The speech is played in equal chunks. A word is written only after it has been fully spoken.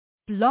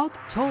Blog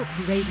Talk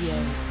Radio.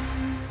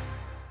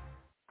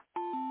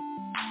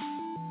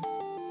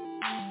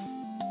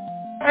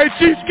 Hey,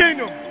 Chiefs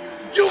Kingdom,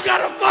 you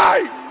gotta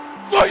fight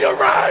for your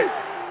right.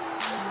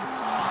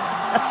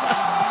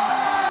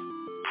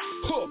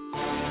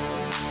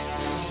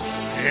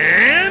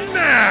 And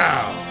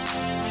now,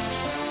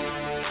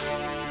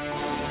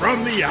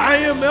 from the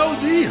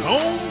IMLD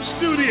home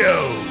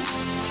studios,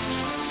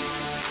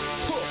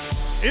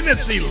 in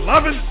its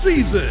 11th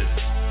season,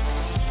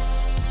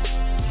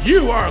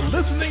 you are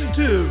listening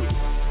to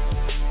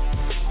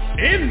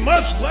In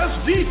Much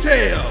Less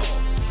Detail,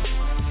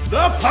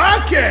 the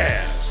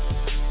podcast,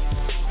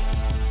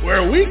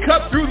 where we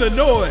cut through the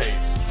noise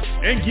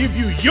and give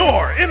you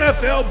your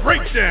NFL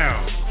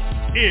breakdown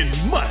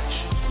in much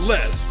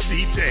less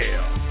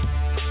detail.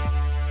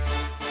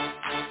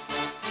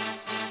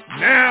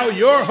 Now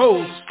your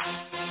hosts,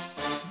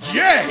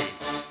 Jay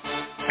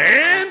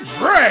and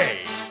Dre.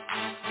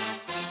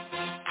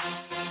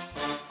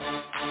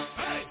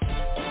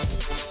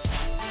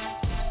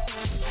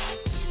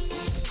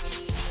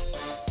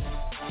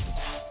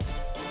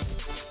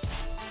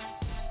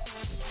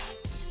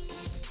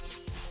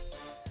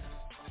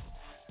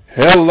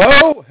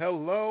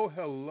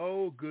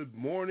 Hello. Good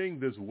morning.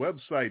 This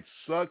website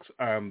sucks.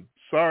 I'm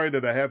sorry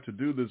that I have to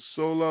do this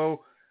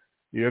solo.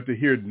 You have to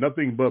hear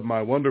nothing but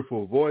my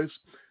wonderful voice.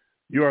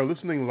 You are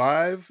listening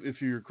live,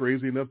 if you're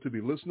crazy enough to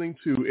be listening,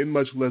 to In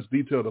Much Less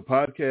Detail, the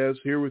podcast,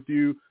 here with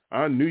you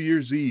on New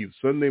Year's Eve,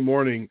 Sunday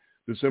morning,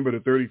 December the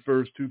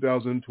 31st,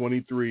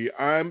 2023.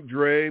 I'm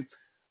Dre.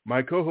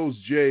 My co-host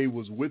Jay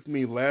was with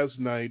me last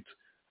night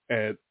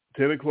at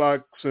 10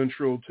 o'clock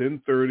Central,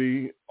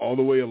 10:30, all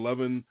the way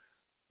 11,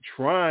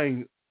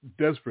 trying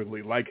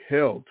desperately like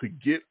hell to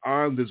get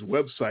on this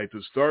website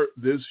to start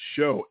this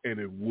show, and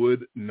it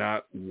would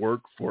not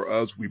work for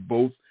us. We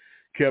both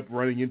kept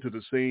running into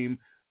the same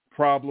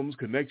problems,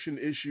 connection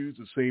issues,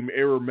 the same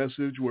error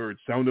message where it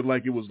sounded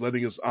like it was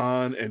letting us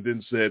on and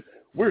then said,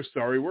 "We're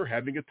sorry, we're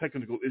having a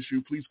technical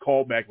issue. Please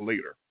call back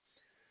later."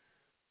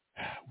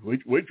 We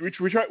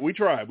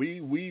tried.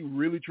 We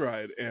really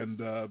tried. And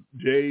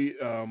Jay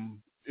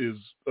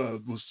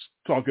was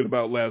talking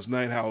about last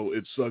night how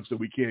it sucks that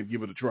we can't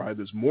give it a try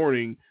this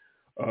morning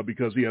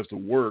because he has to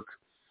work.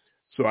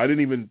 So I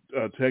didn't even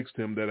text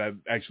him that I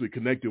actually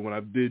connected when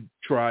I did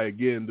try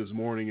again this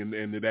morning, and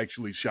it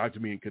actually shocked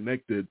me and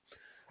connected.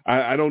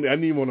 I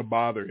didn't even want to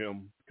bother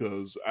him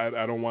because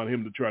I don't want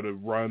him to try to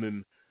run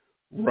and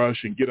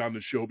rush and get on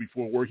the show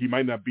before work. He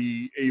might not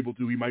be able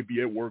to. He might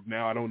be at work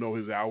now. I don't know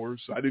his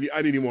hours. So I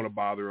didn't even want to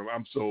bother him.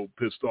 I'm so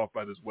pissed off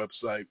by this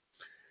website.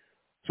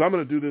 So I'm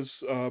going to do this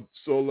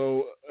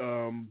solo.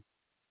 I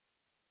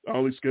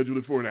only scheduled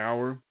it for an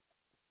hour.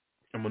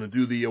 I'm going to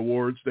do the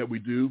awards that we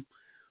do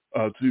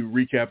to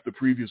recap the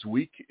previous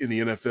week in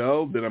the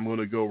NFL. Then I'm going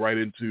to go right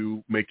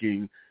into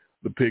making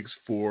the picks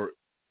for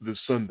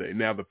this Sunday.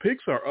 Now, the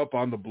picks are up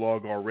on the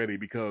blog already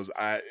because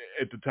at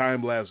the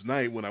time last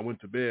night when I went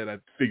to bed, I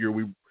figured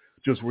we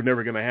just were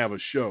never going to have a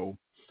show.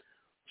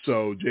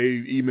 So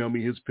Jay emailed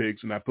me his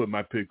picks, and I put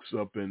my picks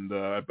up, and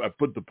I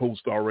put the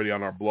post already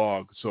on our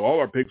blog. So all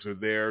our picks are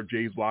there.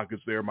 Jay's lock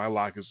is there. My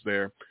lock is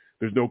there.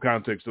 There's no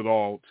context at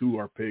all to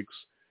our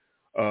picks,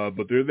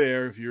 but they're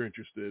there if you're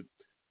interested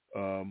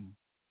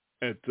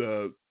at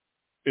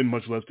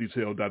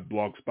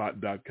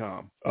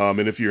inmuchlessdetail.blogspot.com.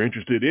 And if you're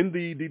interested in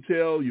the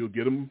detail, you'll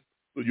get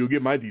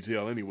my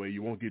detail anyway.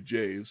 You won't get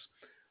Jay's,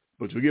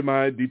 but you'll get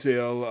my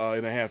detail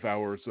in a half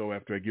hour or so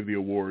after I give the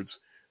awards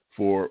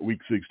for Week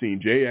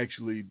 16. Jay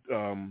actually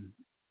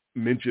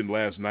mentioned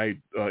last night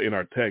in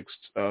our text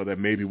that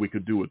maybe we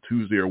could do a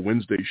Tuesday or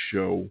Wednesday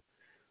show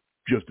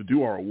just to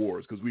do our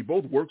awards, because we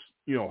both work,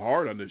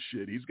 hard on this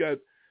shit. He's got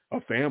a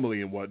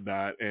family and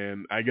whatnot,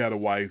 and I got a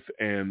wife,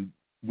 and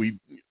we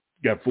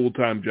got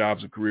full-time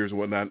jobs and careers and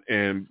whatnot,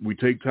 and we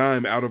take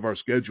time out of our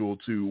schedule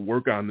to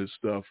work on this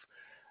stuff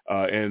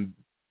and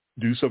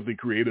do something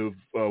creative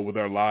with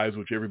our lives,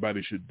 which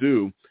everybody should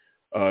do.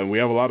 And we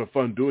have a lot of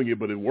fun doing it,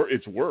 but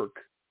it's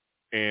work.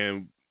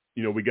 And,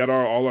 we got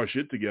all our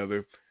shit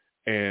together,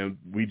 and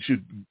we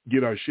should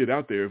get our shit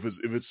out there. If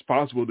it's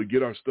possible to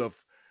get our stuff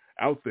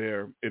out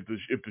there, if the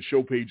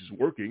show page is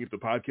working, if the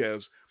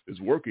podcast is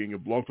working,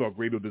 if Blog Talk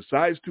Radio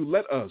decides to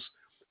let us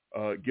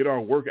get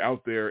our work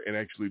out there and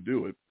actually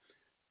do it,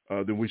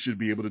 then we should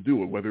be able to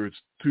do it, whether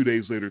it's 2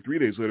 days later, 3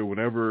 days later,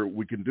 whenever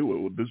we can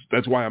do it.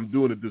 That's why I'm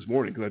doing it this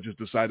morning, because I just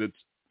decided,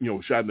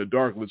 shot in the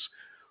dark, let's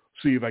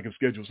see if I can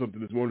schedule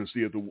something this morning to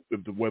see if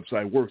the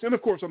website works. And,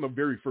 of course, on the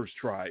very first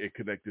try, it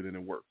connected and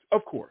it worked,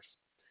 of course.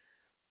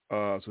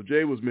 So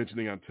Jay was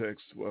mentioning on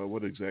text,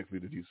 what exactly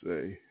did he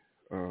say?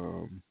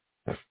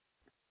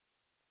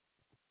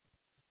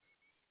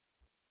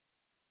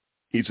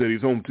 He said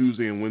he's home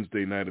Tuesday and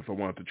Wednesday night if I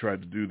wanted to try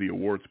to do the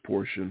awards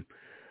portion,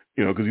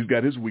 because he's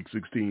got his Week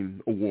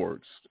 16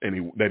 awards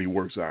that he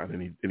works on,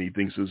 and he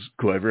thinks is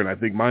clever, and I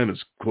think mine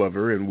is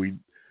clever, and we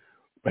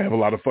have a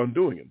lot of fun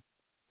doing it.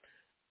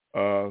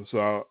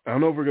 So I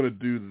don't know if we're going to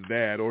do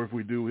that, or if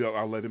we do,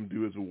 I'll let him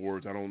do his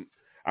awards.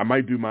 I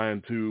might do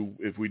mine too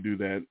if we do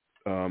that.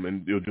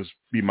 and it'll just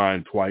be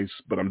mine twice.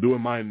 But I'm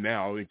doing mine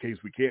now in case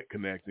we can't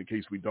connect, in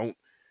case we don't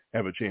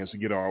have a chance to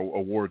get our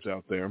awards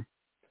out there.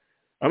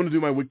 I'm going to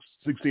do my Week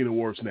 16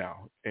 awards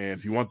now. And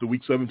if you want the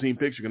Week 17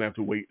 picks, you're going to have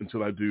to wait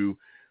until I do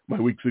my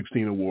Week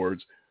 16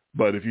 awards.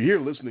 But if you're here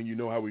listening, you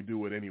know how we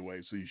do it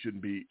anyway, so you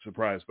shouldn't be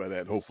surprised by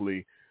that.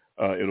 Hopefully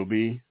it'll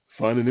be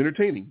fun and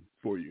entertaining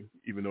for you,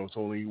 even though it's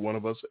only one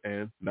of us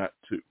and not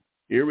two.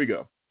 Here we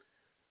go.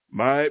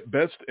 My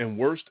best and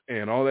worst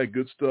and all that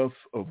good stuff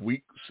of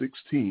Week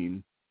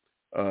 16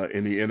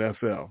 in the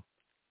NFL.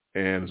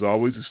 And as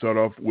always, we start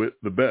off with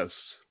the best,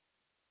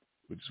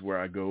 which is where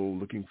I go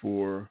looking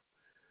for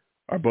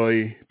our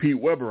buddy Pete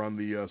Weber on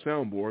the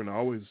soundboard, and I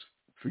always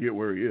forget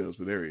where he is,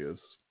 but there he is.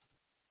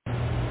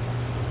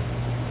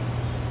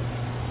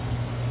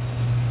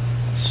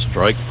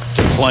 Strike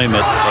to claim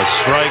it. A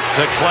strike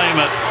to claim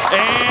it.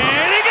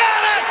 And he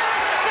got it!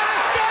 That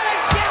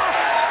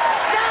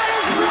is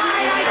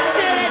right. I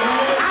did it.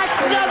 That's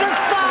number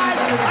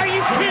 5. Are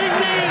you kidding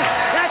me?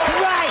 That's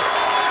right.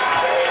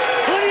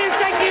 Who do you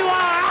think you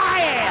are? I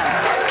am.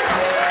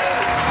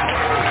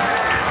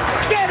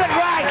 Get it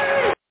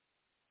right.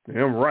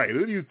 Damn right.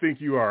 Who do you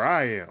think you are?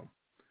 I am.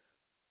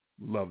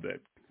 Love that.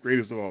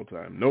 Greatest of all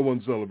time. No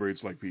one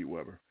celebrates like Pete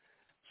Weber.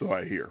 So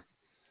I hear.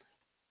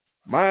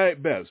 My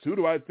best. Who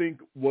do I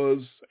think was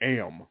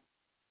am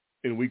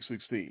in Week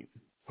 16?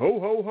 Ho,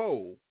 ho,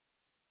 ho.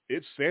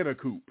 It's Santa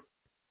Coop.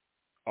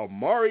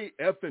 Amari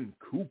effing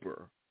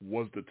Cooper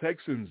was the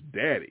Texans'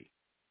 daddy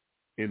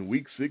in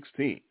Week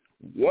 16.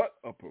 What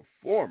a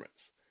performance.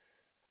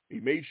 He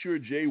made sure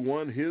Jay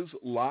won his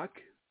lock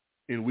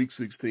in Week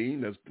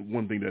 16. That's the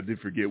one thing that I did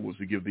forget was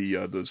to give the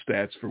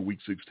stats for Week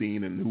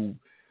 16 and who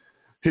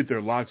hit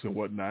their locks and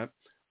whatnot.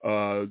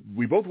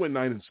 We both went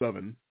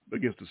 9-7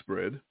 against the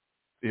spread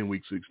in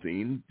Week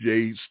 16.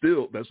 Jay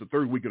still, that's the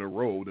third week in a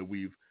row that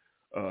we've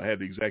had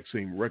the exact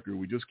same record.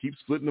 We just keep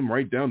splitting them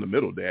right down the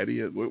middle,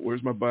 Daddy.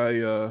 Where's my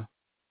boy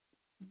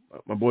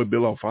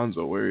Bill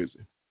Alfonso? Where is he?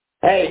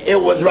 Hey, it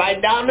was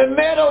right down the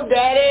middle,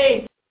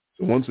 Daddy.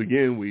 So once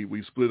again,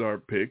 we split our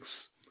picks,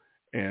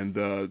 and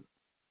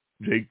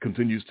Jay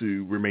continues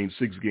to remain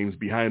 6 games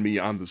behind me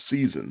on the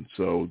season.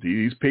 So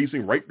he's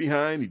pacing right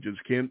behind. He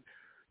just can't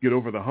get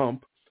over the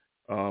hump.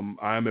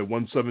 I'm at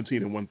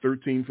 117 and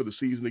 113 for the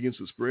season against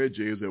the spread.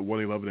 Jay is at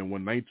 111 and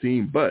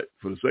 119. But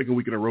for the second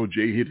week in a row,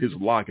 Jay hit his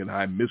lock and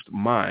I missed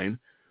mine.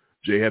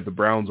 Jay had the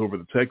Browns over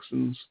the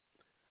Texans,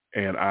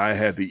 and I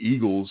had the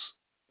Eagles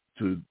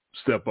to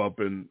step up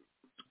and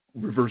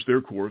reverse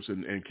their course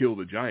and kill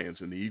the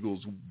Giants. And the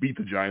Eagles beat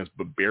the Giants,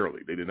 but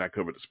barely. They did not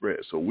cover the spread.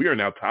 So we are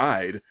now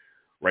tied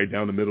right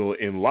down the middle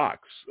in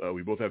locks.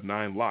 We both have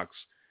 9 locks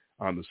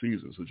on the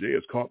season. So Jay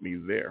has caught me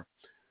there.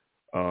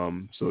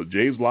 So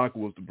Jay's lock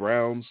was the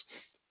Browns,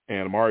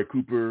 and Amari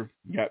Cooper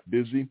got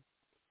busy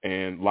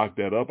and locked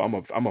that up.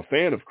 I'm a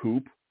fan of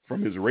Coop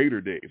from his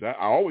Raider days. I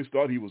always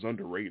thought he was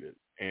underrated,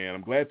 and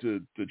I'm glad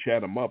to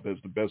chat him up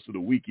as the best of the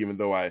week, even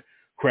though I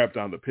crapped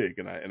on the pick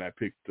and I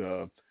picked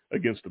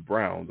against the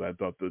Browns. I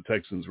thought the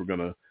Texans were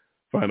gonna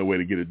find a way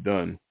to get it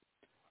done.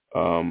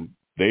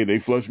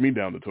 They flushed me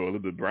down the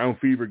toilet. The Brown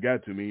fever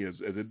got to me as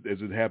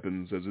it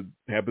happens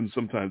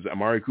sometimes.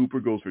 Amari Cooper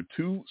goes for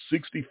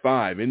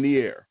 265 in the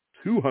air.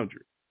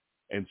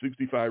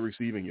 265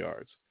 receiving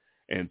yards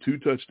and 2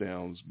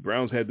 touchdowns.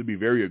 Browns had to be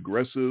very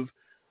aggressive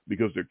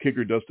because their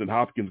kicker, Dustin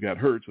Hopkins, got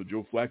hurt, so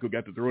Joe Flacco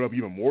got to throw it up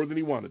even more than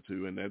he wanted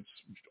to, and that's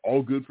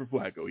all good for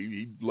Flacco.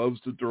 He loves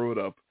to throw it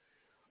up,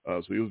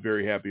 so he was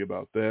very happy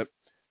about that,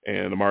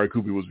 and Amari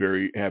Cooper was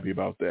very happy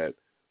about that.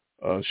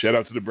 Shout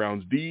out to the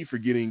Browns D for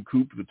getting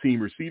Coop the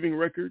team receiving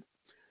record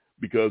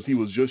because he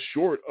was just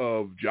short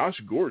of Josh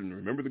Gordon.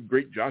 Remember the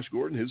great Josh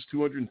Gordon? His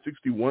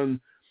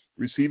 261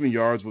 receiving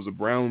yards was a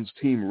Browns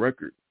team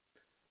record.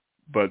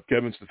 But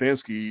Kevin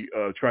Stefanski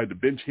tried to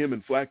bench him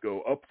and Flacco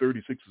up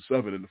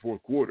 36-7 in the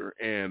fourth quarter,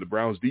 and the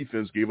Browns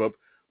defense gave up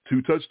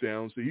 2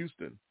 touchdowns to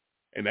Houston,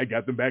 and that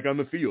got them back on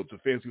the field.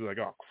 Stefanski was like,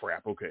 oh,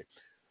 crap, okay.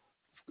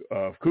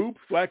 Coop,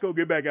 Flacco,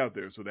 get back out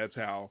there. So that's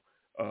how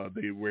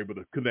they were able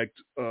to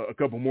connect a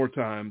couple more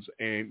times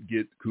and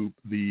get Coop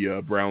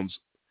the Browns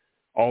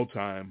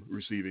all-time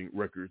receiving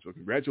record. So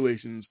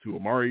congratulations to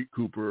Amari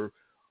Cooper,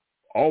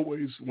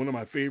 always one of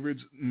my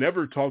favorites,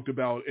 never talked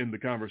about in the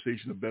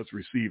conversation of best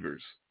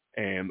receivers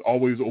and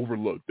always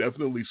overlooked,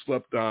 definitely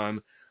slept on,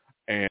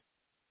 and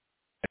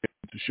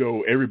to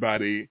show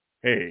everybody,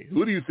 hey,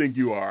 who do you think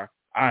you are?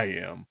 I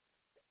am.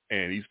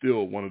 And he's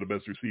still one of the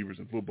best receivers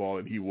in football,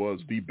 and he was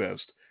the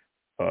best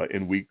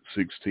in Week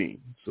 16.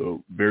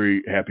 So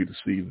very happy to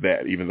see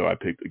that, even though I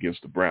picked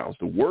against the Browns.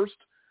 The worst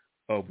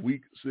of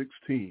Week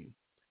 16.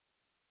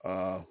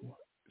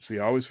 See, I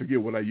always forget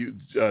what I use.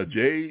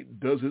 Jay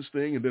does his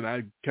thing, and then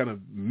I kind of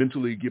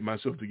mentally get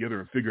myself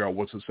together and figure out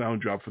what's the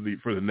sound drop for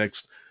the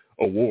next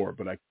award.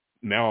 But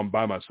now I'm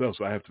by myself,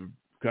 so I have to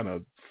kind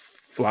of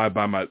fly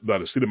by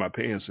the seat of my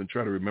pants and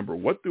try to remember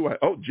what do I.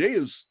 Oh, Jay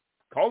is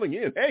calling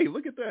in. Hey,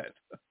 look at that.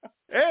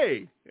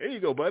 Hey, there you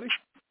go, buddy.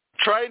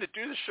 Trying to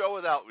do the show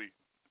without me.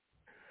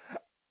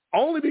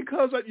 Only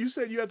because you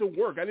said you had to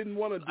work. I didn't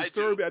want to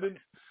disturb you.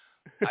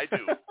 I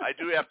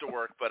do have to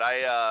work, but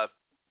I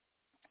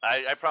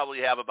probably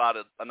have about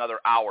another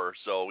hour,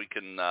 so we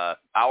can at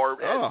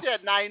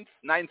 9:15,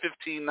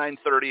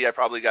 9:30. I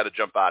probably got to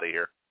jump out of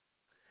here.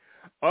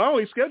 I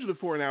only scheduled it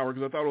for an hour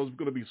because I thought it was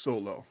going to be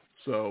solo.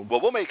 So well,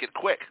 we'll make it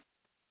quick.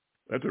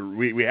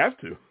 We have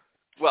to.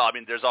 Well, I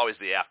mean, there's always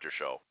the after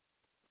show.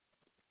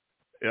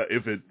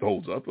 If it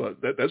holds up,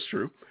 that's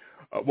true.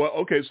 Well,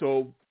 okay,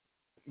 so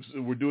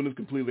we're doing this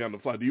completely on the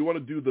fly. Do you want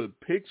to do the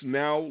picks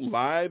now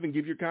live and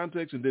give your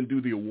context, and then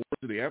do the awards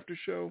to the after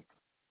show?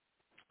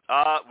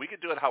 We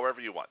could do it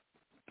however you want.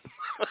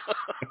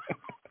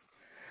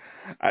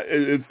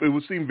 It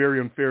would seem very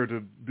unfair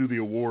to do the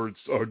awards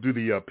or do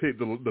the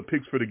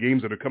picks for the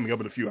games that are coming up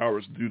in a few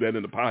hours. Do that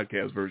in the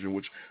podcast version,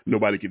 which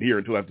nobody can hear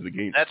until after the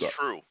game. That's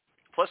true.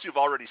 Plus, you've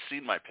already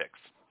seen my picks.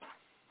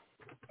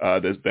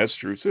 That's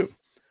true too.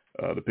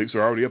 The picks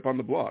are already up on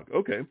the blog.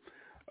 Okay.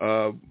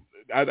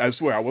 I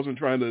swear I wasn't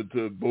trying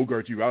to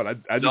bogart you out. I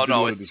just didn't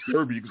want to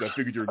disturb you because I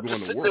figured you were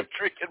going to work. I'm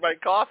drinking my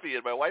coffee,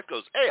 and my wife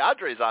goes, "Hey,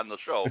 Andre's on the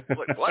show." I'm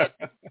like, what?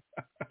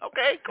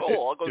 Okay,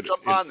 cool. I'll go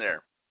jump on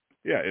there.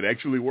 Yeah, it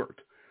actually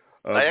worked.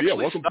 I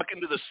actually snuck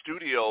into the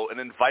studio and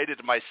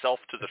invited myself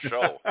to the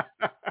show.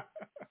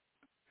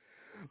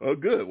 Oh,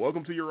 good.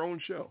 Welcome to your own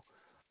show.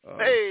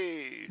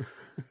 Hey.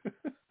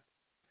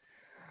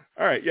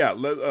 All right, yeah.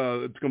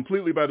 It's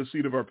completely by the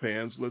seat of our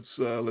pants. Let's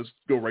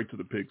go right to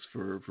the picks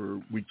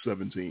for week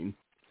 17,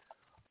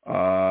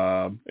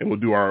 and we'll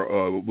do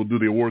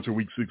the awards for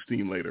week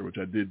 16 later, which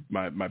I did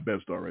my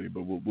best already,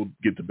 but we'll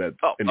get to that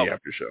in the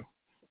after show.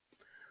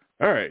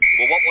 All right.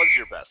 Well, what was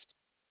your best?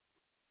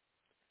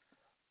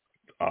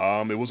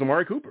 It was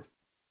Amari Cooper.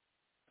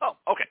 Oh,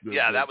 okay.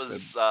 That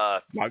was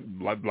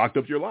locked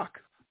up your lock.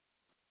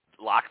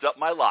 Locked up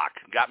my lock.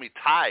 Got me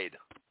tied.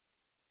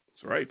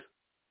 That's right.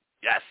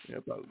 Yes.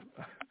 Yep,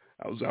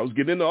 I was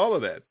getting into all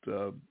of that,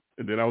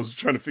 and then I was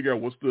trying to figure out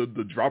what's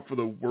the drop for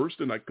the worst,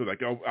 and I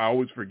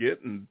always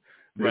forget, and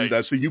then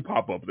I see you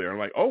pop up there. I'm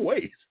like, oh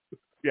wait,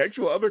 the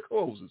actual other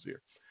co-host is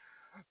here.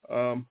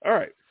 All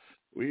right,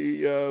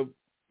 we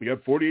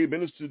got 48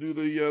 minutes to do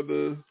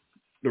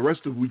the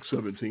rest of week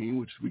 17,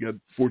 which we got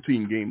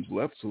 14 games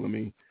left. So let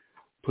me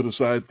put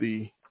aside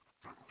the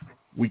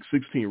week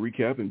 16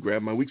 recap and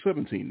grab my week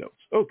 17 notes.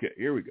 Okay,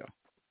 here we go.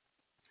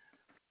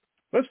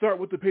 Let's start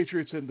with the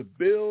Patriots and the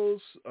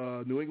Bills.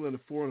 New England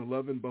at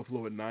 4-11,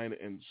 Buffalo at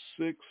 9-6.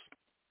 There's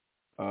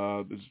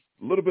a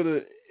little bit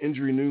of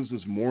injury news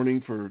this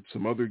morning for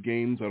some other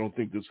games. I don't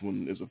think this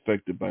one is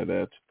affected by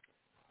that.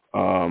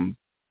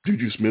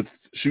 Juju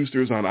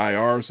Smith-Schuster's on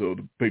IR, so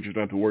the Patriots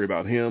don't have to worry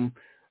about him.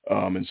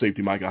 And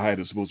safety Micah Hyde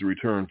is supposed to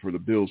return for the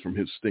Bills from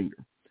his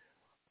stinger.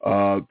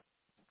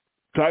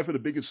 Tied for the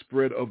biggest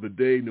spread of the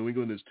day, New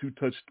England is 2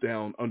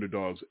 touchdown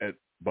underdogs at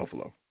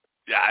Buffalo.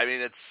 Yeah, I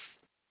mean,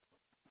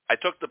 I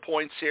took the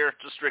points here,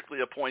 just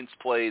strictly a points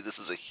play. This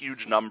is a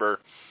huge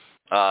number.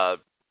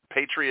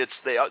 Patriots,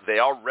 they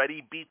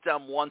already beat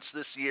them once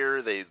this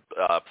year. They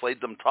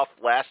played them tough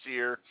last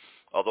year,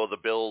 although the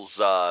Bills,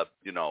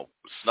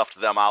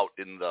 snuffed them out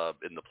in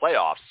the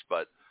playoffs.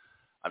 But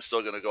I'm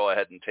still going to go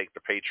ahead and take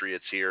the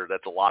Patriots here.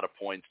 That's a lot of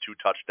points, 2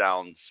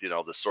 touchdowns.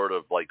 The sort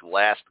of like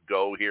last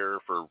go here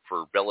for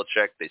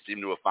Belichick. They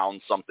seem to have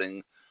found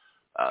something.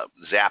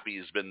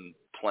 Zappy's been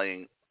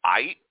playing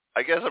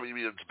I guess. I mean,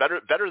 it's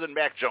better than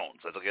Mac Jones.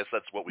 I guess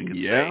that's what we can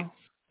say.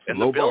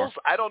 And the Bills,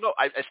 I don't know.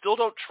 I still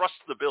don't trust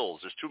the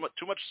Bills. There's too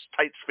much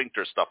tight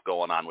sphincter stuff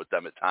going on with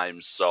them at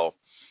times. So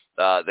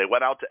they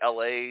went out to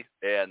L.A.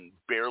 and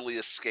barely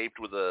escaped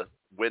with a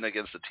win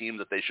against a team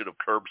that they should have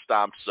curb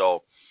stomped.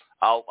 So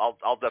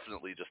I'll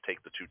definitely just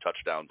take the 2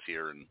 touchdowns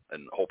here and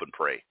hope and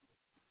pray.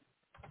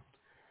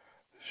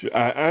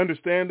 I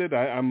understand it.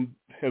 I'm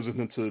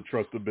hesitant to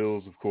trust the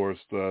Bills, of course,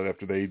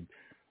 after they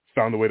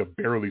found a way to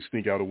barely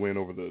sneak out a win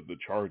over the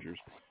Chargers.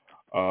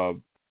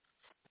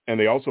 And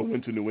they also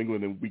went to New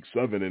England in week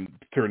 7 and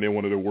turned in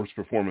one of their worst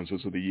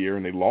performances of the year,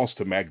 and they lost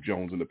to Mac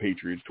Jones and the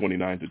Patriots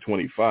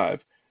 29-25.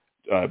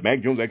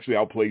 Mac Jones actually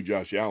outplayed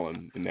Josh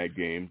Allen in that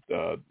game.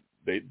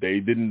 They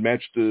didn't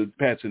match the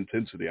Pats'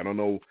 intensity. I don't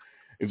know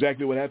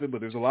exactly what happened,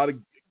 but there's a lot of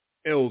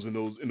L's in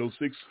those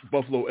 6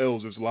 Buffalo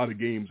L's. There's a lot of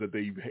games that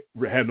they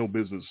had no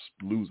business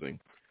losing,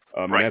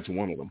 and that's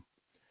one of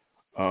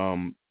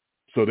them.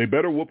 So they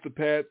better whoop the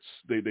Pats.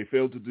 They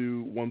failed to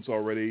do once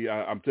already.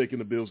 I'm taking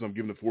the Bills, and I'm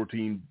giving the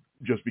 14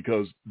 just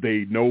because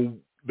they know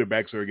their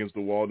backs are against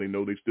the wall. They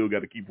know they still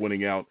got to keep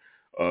winning out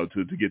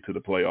to get to the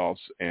playoffs,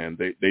 and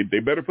they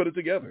better put it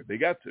together. They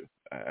got to.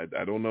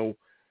 I don't know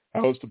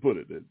how else to put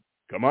it.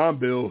 Come on,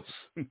 Bills.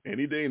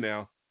 Any day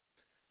now.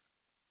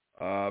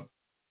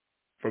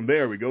 From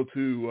there, we go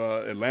to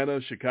Atlanta,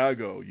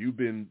 Chicago. You've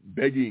been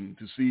begging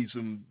to see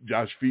some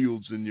Josh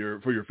Fields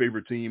for your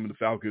favorite team, the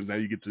Falcons. Now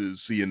you get to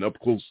see an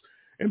up-close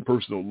and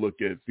personal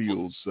look at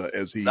Fields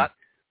as he... Not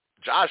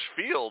Josh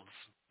Fields.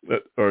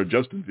 Or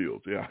Justin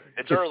Fields, yeah.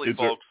 It's early,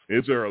 folks.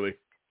 It's early.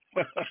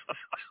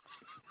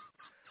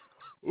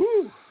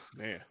 Ooh,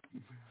 man.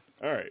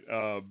 All right.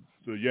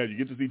 So, yeah, you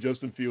get to see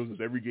Justin Fields.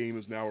 Every game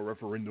is now a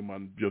referendum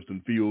on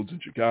Justin Fields in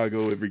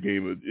Chicago. Every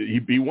game.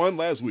 He won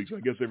last week, so I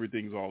guess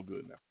everything's all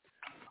good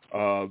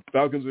now.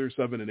 Falcons are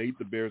 7-8.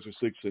 The Bears are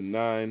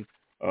 6-9.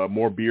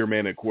 More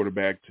Beerman at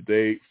quarterback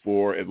today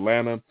for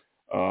Atlanta.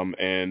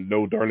 And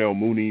no Darnell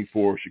Mooney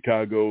for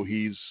Chicago.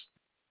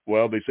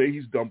 Well, they say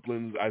he's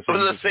dumplings. I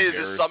say is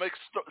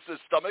his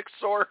stomach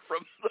sore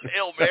from the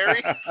Hail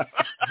Mary?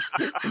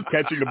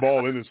 Catching the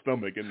ball in his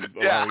stomach and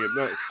allowing it.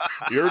 No,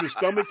 he hurt his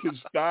stomach, his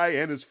thigh,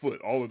 and his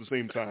foot all at the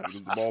same time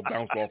because the ball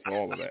bounced off of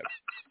all of that.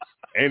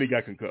 And he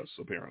got concussed,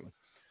 apparently.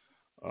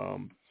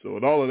 So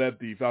with all of that,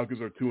 the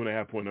Falcons are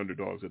 2.5-point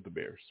underdogs at the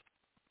Bears.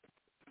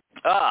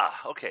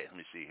 Okay. Let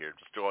me see here.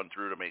 Just going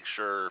through to make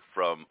sure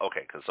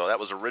so that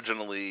was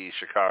originally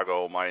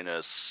Chicago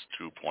minus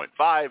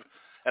 2.5.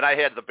 And I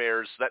had the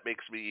Bears. That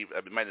makes me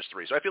minus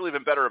 3. So I feel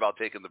even better about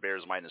taking the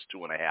Bears minus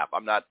 2.5.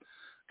 I'm not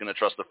going to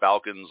trust the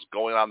Falcons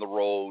going on the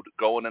road,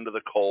 going into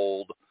the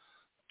cold.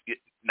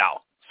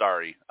 No,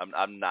 sorry,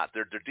 I'm not.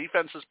 Their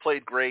defense has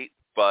played great,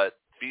 but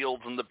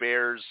Fields and the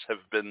Bears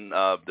have been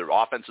their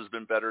offense has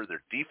been better.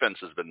 Their defense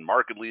has been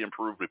markedly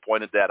improved. We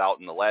pointed that out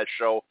in the last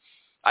show.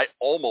 I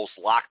almost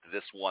locked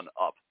this one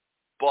up,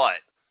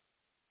 but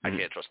I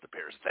can't trust the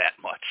Bears that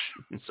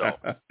much. So.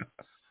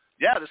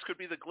 Yeah, this could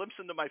be the glimpse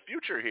into my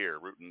future here,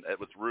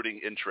 with rooting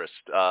interest,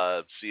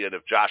 seeing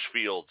if Josh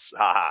Fields,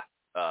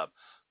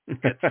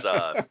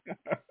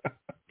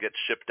 gets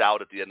shipped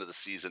out at the end of the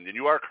season. And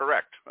you are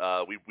correct.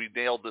 We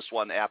nailed this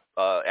one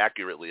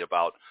accurately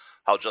about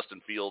how Justin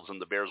Fields and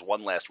the Bears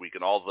won last week,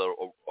 and all the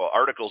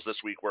articles this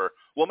week were,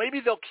 well, maybe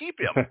they'll keep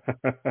him.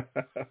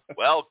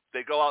 Well,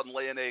 they go out and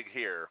lay an egg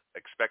here.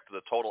 Expect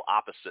the total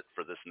opposite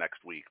for this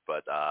next week.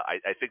 But I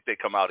think they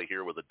come out of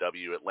here with a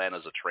W.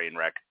 Atlanta's a train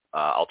wreck.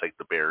 I'll take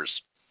the Bears.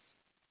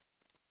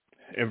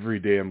 Every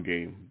damn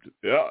game.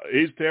 Yeah,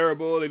 he's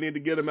terrible. They need to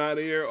get him out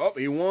of here. Oh,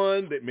 he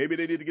won. Maybe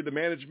they need to get the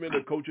management,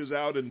 the coaches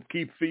out and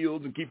keep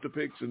Fields and keep the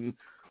picks. And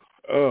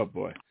oh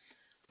boy.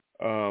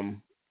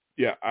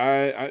 Yeah,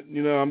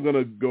 I'm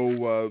gonna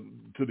go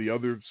to the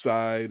other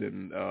side,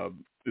 and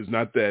it's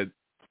not that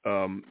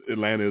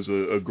Atlanta is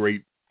a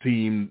great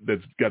team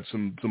that's got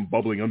some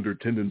bubbling under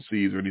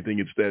tendencies or anything.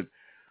 It's that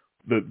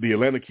the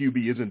Atlanta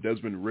QB isn't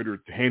Desmond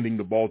Ridder handing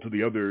the ball to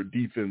the other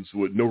defense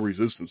with no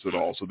resistance at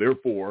all. So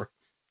therefore,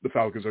 the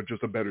Falcons are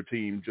just a better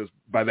team just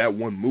by that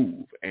one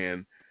move.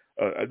 And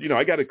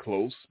I got it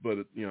close, but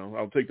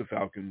I'll take the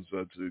Falcons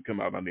to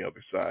come out on the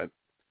other side.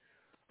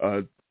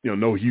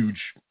 No huge.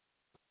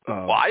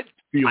 I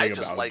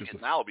just like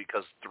it now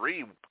because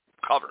 3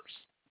 covers.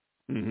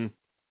 Mm-hmm.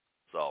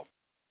 So,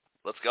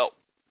 let's go.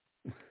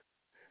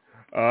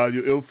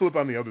 It'll flip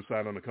on the other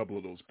side on a couple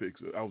of those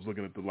picks. I was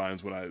looking at the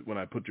lines when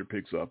I put your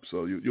picks up,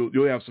 so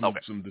you'll have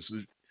some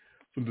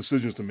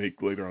decisions to make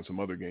later on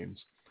some other games.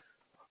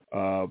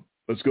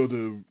 Let's go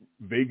to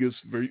Vegas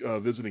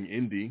visiting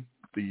Indy.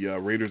 The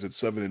Raiders at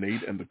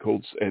 7-8 and the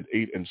Colts at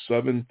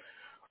 8-7.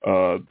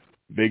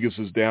 Vegas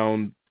is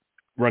down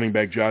running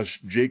back Josh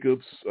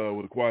Jacobs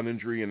with a quad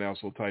injury, and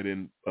also tight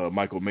end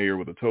Michael Mayer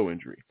with a toe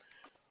injury.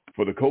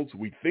 For the Colts,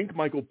 we think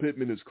Michael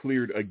Pittman is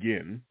cleared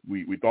again.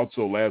 We thought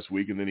so last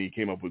week, and then he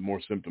came up with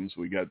more symptoms,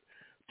 so he got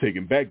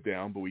taken back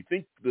down. But we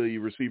think the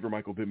receiver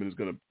Michael Pittman is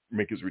going to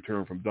make his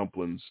return from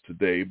dumplings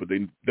today, but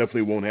they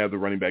definitely won't have the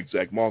running back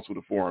Zach Moss with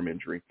a forearm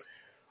injury.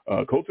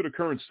 Colts are the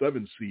current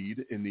 7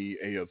 seed in the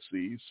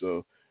AFC,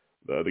 so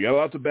they got a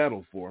lot to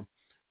battle for.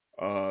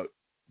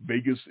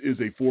 Vegas is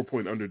a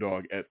 4-point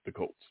underdog at the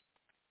Colts.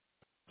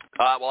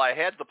 Well, I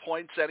had the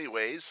points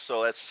anyways,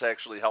 so that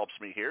actually helps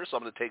me here. So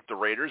I'm going to take the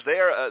Raiders.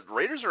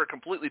 Raiders are a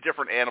completely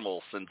different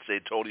animal since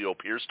Antonio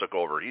Pierce took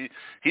over.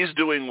 He's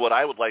doing what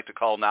I would like to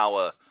call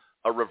now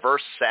a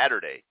reverse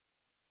Saturday,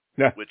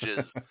 which is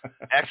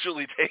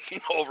actually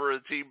taking over a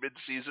team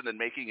midseason and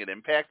making an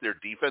impact. Their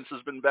defense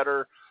has been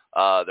better.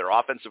 Their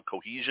offensive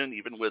cohesion,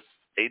 even with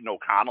Aiden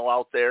O'Connell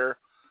out there,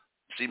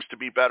 seems to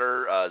be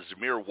better.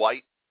 Zamir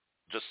White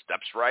just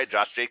steps right.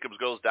 Josh Jacobs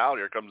goes down.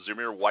 Here comes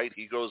Zamir White.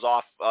 He goes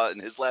off in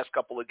his last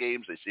couple of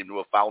games. They seem to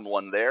have found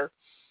one there.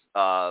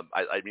 I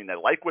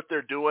like what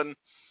they're doing,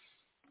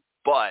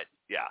 but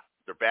yeah,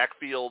 their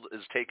backfield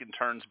is taking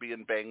turns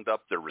being banged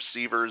up. Their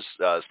receivers,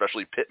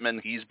 especially Pittman,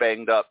 he's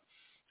banged up,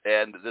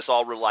 and this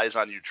all relies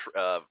on you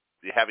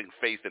having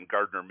faith in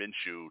Gardner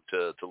Minshew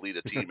to lead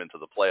a team into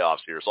the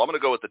playoffs here. So I'm going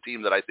to go with the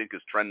team that I think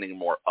is trending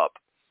more up,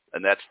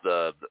 and that's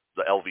the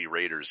LV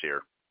Raiders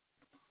here.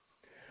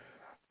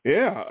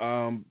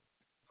 Yeah,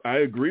 I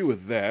agree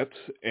with that.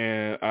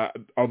 And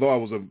although I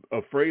was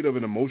afraid of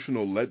an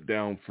emotional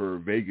letdown for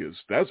Vegas,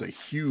 that's a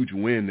huge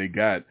win they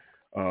got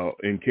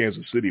in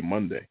Kansas City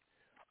Monday.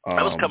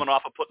 I was coming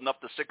off of putting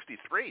up the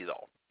 63,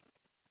 though.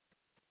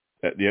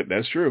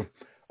 That's true.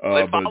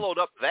 They followed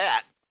up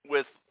that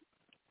with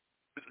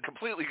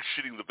completely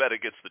shitting the bed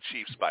against the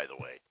Chiefs, by the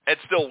way, and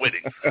still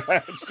winning.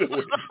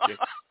 Yeah.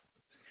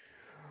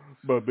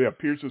 But yeah,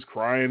 Pierce is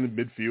crying in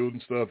midfield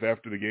and stuff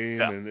after the game,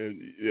 yeah.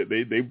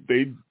 And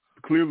they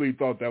clearly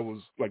thought that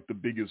was like the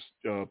biggest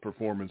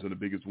performance and the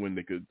biggest win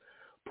they could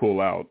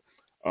pull out.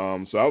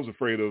 So I was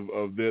afraid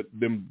of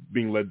them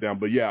being let down.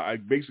 But, yeah, I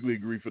basically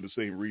agree for the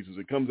same reasons.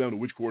 It comes down to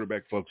which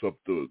quarterback fucks up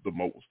the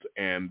most.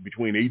 And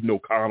between Aiden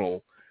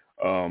O'Connell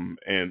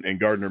and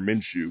Gardner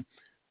Minshew,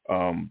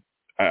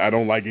 I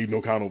don't like Aiden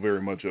O'Connell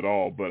very much at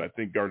all, but I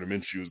think Gardner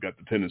Minshew has got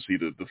the tendency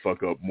to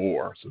fuck up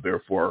more. So,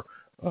 therefore,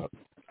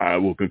 I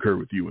will concur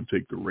with you and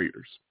take the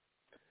Raiders.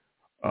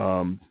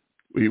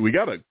 We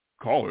got a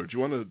caller. Do you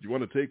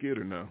want to take it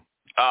or no?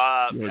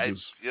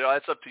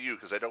 That's up to you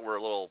because I know we're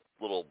a little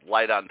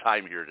light on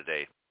time here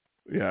today.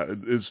 Yeah,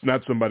 it's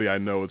not somebody I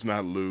know. It's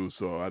not Lou,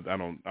 so we're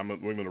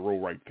going to roll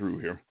right through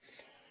here.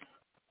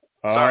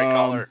 Sorry,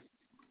 caller.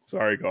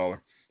 Sorry,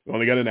 caller. We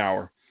only got an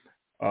hour.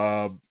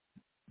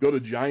 Go to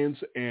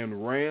Giants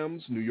and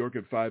Rams. New York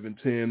at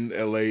 5-10.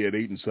 LA at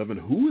 8-7.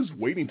 Who is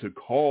waiting to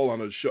call on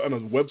a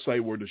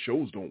website where the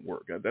shows don't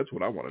work? That's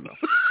what I want to know.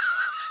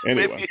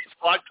 Anyway. Maybe it's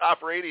Blog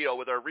Top Radio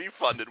with our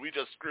refund, and we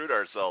just screwed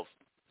ourselves.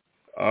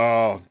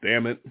 Oh,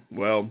 damn it.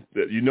 Well,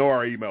 you know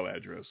our email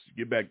address.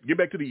 Get back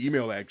to the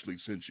email I actually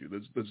sent you.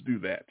 Let's do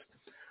that.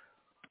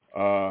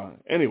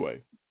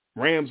 Anyway,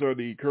 Rams are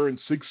the current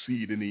 6th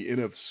seed in the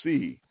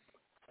NFC.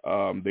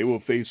 They will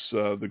face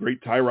the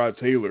great Tyrod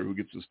Taylor, who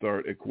gets to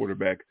start at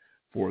quarterback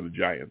for the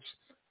Giants.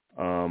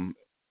 And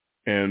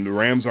the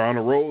Rams are on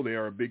a roll. They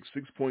are a big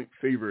 6-point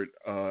favorite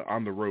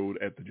on the road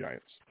at the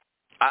Giants.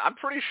 I'm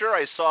pretty sure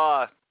I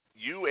saw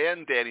you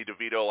and Danny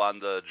DeVito on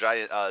the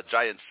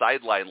Giants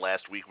sideline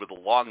last week with a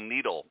long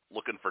needle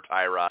looking for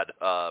Tyrod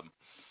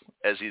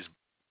as he's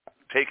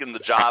taking the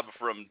job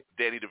from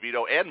Danny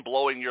DeVito and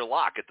blowing your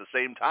lock at the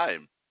same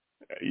time.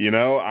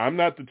 I'm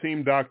not the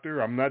team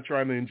doctor. I'm not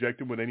trying to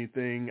inject him with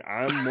anything.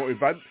 I'm more,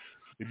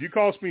 if you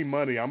cost me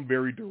money, I'm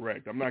very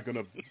direct. I'm not going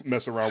to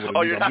mess around with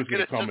a needle. I'm just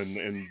going to come and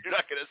you're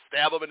not going to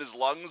stab him in his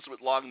lungs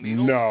with long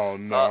needles? No,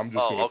 I'm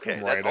just going to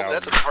come right out.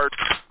 That's a hard.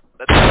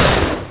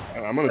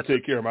 I'm going to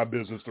take care of my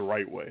business the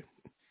right way.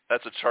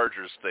 That's a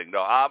Chargers thing.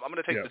 No, I'm going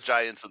to take the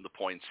Giants and the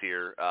points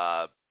here.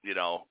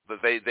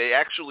 They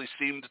actually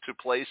seemed to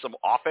play some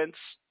offense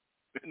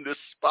in this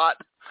spot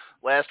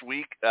last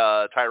week.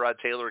 Tyrod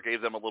Taylor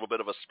gave them a little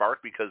bit of a spark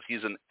because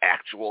he's an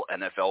actual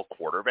NFL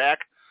quarterback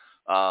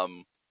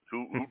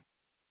who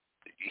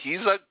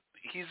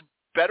he's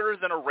better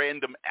than a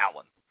random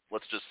Allen.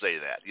 Let's just say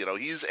that.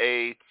 He's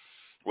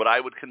what I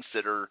would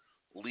consider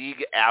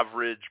league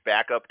average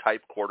backup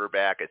type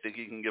quarterback. I think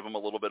he can give him a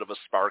little bit of a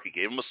spark. He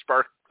gave him a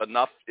spark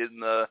enough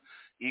in the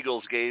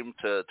Eagles game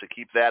to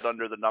keep that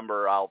under the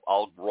number.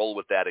 I'll roll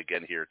with that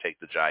again here. Take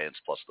the Giants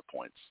plus the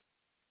points.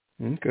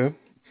 Okay.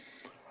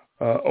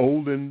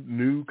 Old and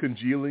new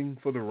congealing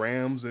for the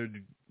Rams. They're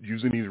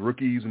using these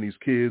rookies and these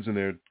kids, and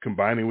they're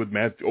combining with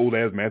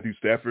old-ass Matthew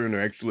Stafford, and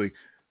they're actually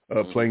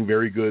playing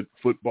very good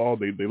football.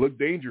 They look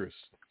dangerous.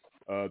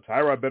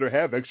 Tyrod better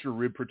have extra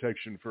rib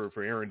protection for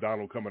Aaron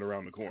Donald coming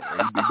around the corner.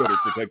 He better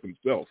protect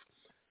himself.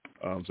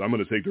 So I'm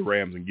going to take the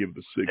Rams and give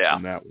the 6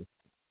 on that one.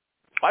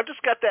 I've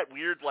just got that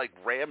weird,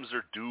 Rams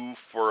are due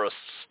for a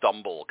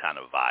stumble kind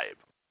of vibe.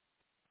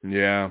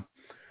 Yeah.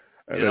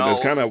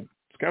 That's kind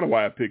of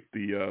why I picked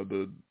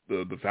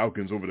the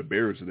Falcons over the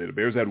Bears today. The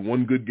Bears had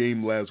one good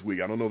game last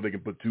week. I don't know if they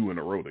can put 2 in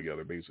a row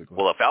together, basically.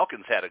 Well, the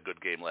Falcons had a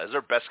good game last.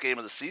 Their best game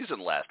of the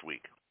season last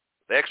week.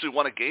 They actually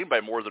won a game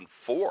by more than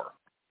 4.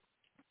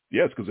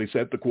 Yes, because they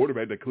set the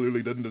quarterback that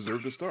clearly doesn't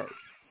deserve to start.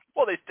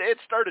 Well, they had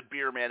started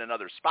Bierman in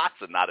other spots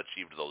and not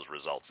achieved those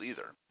results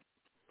either.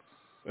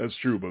 That's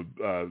true, but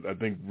I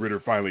think Ritter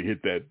finally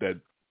hit that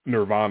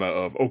nirvana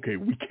of, okay,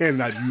 we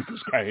cannot use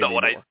this guy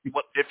anymore.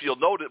 If you'll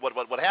notice,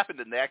 what happened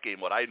in that game,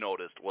 what I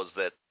noticed was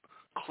that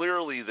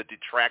clearly the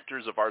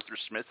detractors of Arthur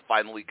Smith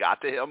finally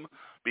got to him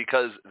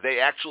because they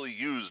actually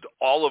used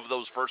all of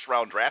those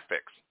first-round draft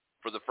picks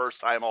for the first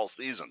time all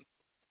season.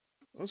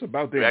 That's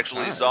about We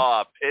actually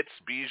saw Pitts,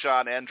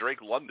 Bijan, and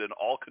Drake London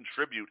all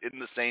contribute in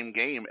the same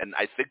game, and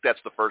I think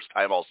that's the first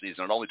time all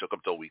season. It only took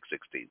them till week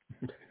 16.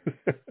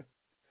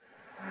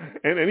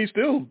 and he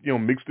still,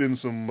 mixed in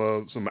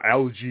some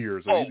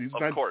Algiers.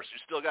 Of course, you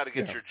still got to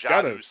get your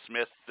Jonnu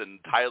Smith and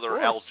Tyler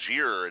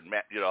Algier and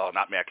Matt,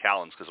 not Matt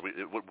Collins, because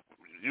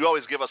you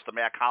always give us the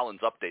Matt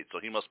Collins update,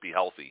 so he must be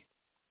healthy.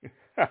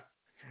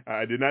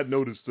 I did not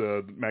notice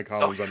Matt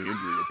Collins on the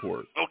injury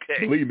report.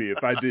 Okay. Believe me,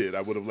 if I did,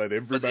 I would have let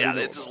everybody know.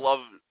 They just love.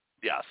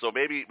 Yeah, so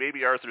maybe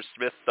Arthur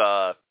Smith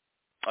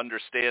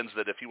understands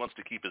that if he wants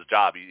to keep his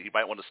job, he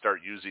might want to start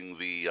using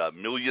the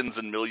millions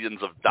and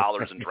millions of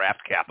dollars in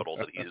draft capital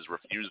that he has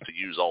refused to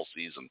use all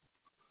season.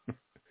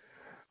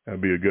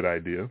 That'd be a good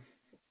idea.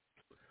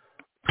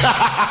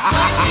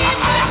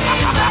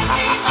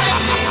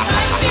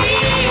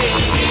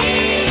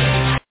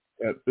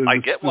 I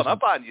get one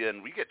up on you,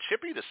 and we get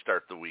chippy to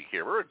start the week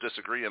here. We're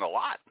disagreeing a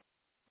lot.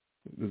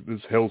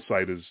 This hell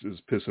site is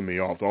pissing me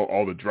off.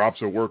 All the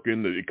drops are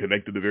working. It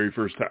connected the very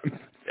first time.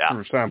 Yeah,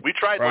 first time. We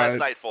tried last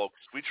night, folks.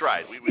 We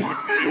tried. We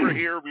were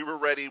here. We were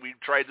ready. We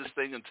tried this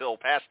thing until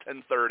past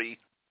 10:30.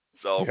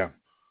 So yeah,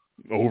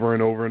 over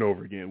and over and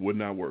over again. Would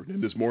not work.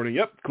 And this morning,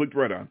 clicked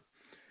right on.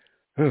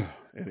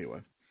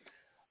 Anyway,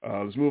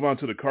 let's move on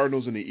to the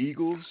Cardinals and the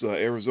Eagles.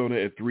 Arizona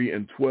at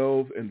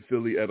 3-12 and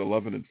Philly at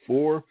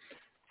 11-4.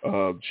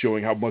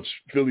 showing how much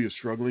Philly is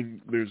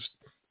struggling. There's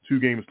 2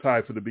 games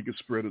tied for the biggest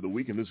spread of the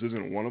week, and this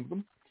isn't one of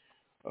them.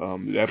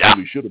 It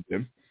absolutely should have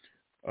been.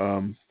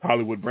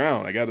 Hollywood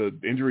Brown, I got an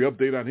injury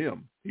update on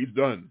him. He's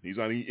done. He's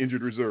on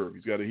injured reserve.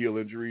 He's got a heel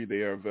injury. They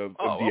have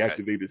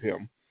deactivated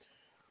him.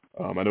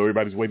 I know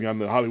everybody's waiting on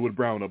the Hollywood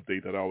Brown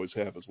update that I always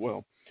have as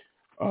well.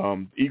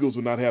 Eagles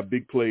will not have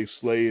big play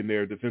Slay in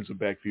their defensive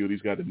backfield.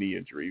 He's got a knee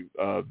injury.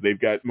 They've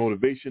got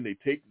motivation. They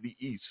take the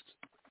East.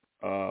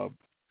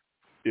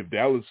 If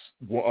Dallas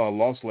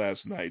lost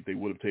last night, they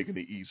would have taken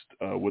the East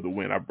with a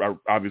win.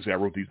 Obviously, I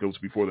wrote these notes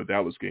before the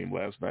Dallas game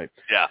last night.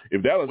 Yeah.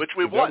 If Dallas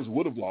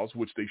would have lost,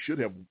 which they should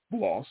have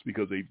lost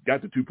because they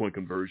got the 2-point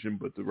conversion,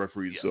 but the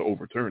referees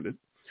overturned it.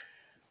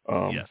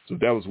 So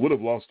Dallas would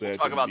have lost that. We'll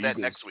talk about that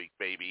Eagles, next week,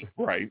 baby.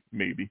 Right,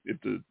 maybe,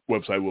 if the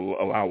website will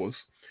allow us.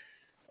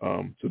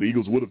 So the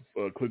Eagles would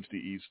have clinched the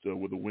East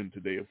with a win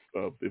today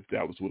if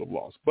Dallas would have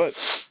lost. But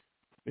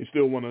they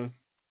still want to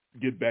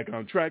get back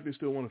on track. They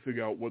still want to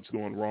figure out what's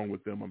going wrong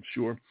with them, I'm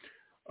sure.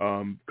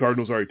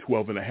 Cardinals are a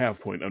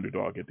 12.5-point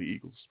underdog at the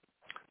Eagles.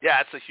 Yeah,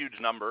 it's a huge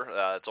number.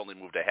 It's only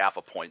moved a half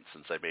a point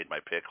since I made my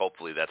pick.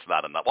 Hopefully that's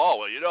not enough. Oh,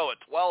 well, at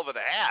 12.5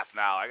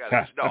 now.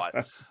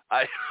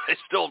 I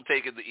still am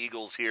taking the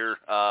Eagles here.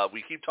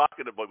 We keep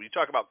talking about, when you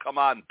talk about come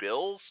on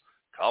Bills,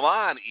 come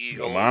on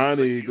Eagles. Come on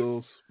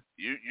Eagles.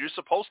 You're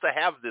supposed to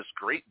have this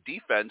great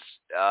defense.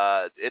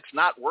 It's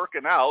not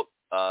working out.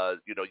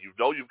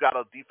 You've got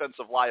a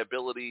defensive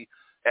liability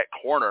at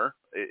corner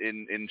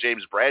in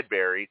James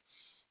Bradbury,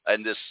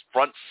 and this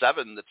front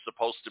 7 that's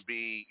supposed to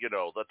be,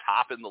 the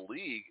top in the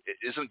league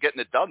isn't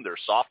getting it done. They're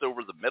soft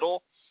over the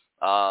middle,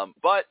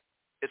 but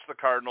it's the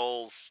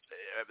Cardinals.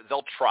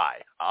 They'll try.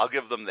 I'll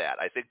give them that.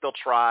 I think they'll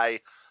try.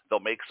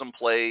 They'll make some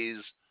plays,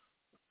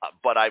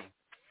 but I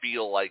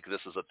feel like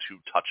this is a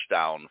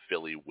 2-touchdown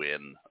Philly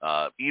win.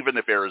 Even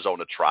if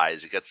Arizona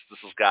tries, this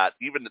has got,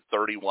 even at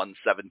 31-17,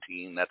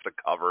 that's a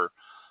cover.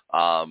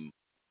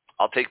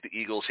 I'll take the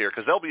Eagles here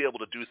because they'll be able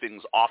to do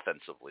things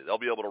offensively. They'll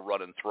be able to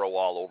run and throw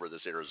all over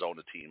this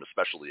Arizona team,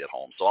 especially at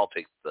home. So I'll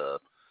take the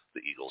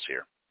Eagles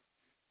here.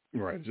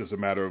 Right. It's just a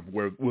matter of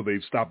will they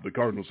stop the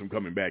Cardinals from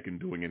coming back and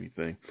doing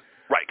anything.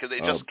 Right, because they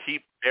just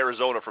keep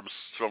Arizona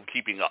from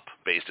keeping up,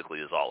 basically,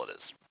 is all it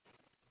is.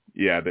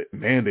 Yeah,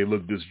 they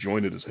look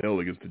disjointed as hell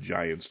against the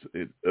Giants.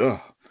 It's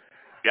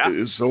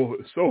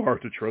so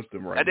hard to trust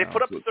them right now. And they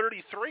put up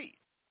 33.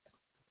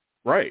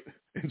 Right.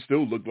 And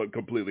still look like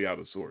completely out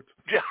of sorts.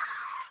 Yeah.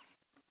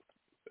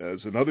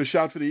 It's another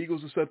shot for the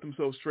Eagles to set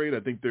themselves straight.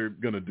 I think they're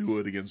going to do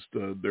it against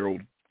their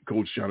old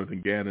coach,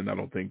 Jonathan Gannon. I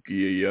don't think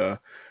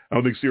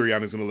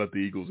Sirianni's going to let the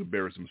Eagles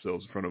embarrass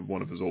themselves in front of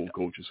one of his old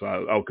coaches. So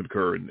I'll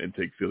concur and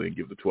take Philly and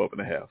give the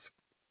 12.5.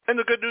 And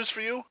the good news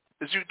for you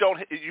is you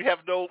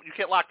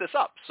can't lock this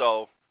up.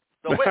 So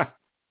they'll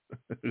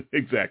win.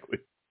 Exactly.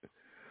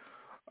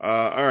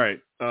 All right.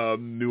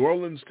 New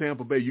Orleans,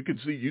 Tampa Bay. You can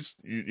see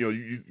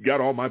you got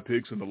all my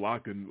picks in the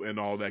lock and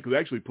all that because I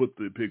actually put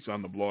the picks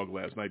on the blog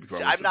last night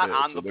before. I'm not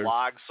on the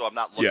blog, so I'm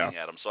not looking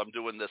at them. So I'm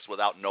doing this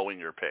without knowing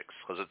your picks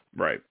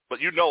right.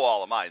 But you know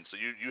all of mine, so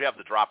you have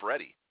the drop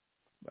ready.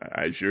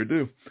 I sure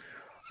do.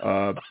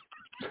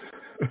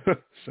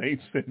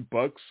 Saints and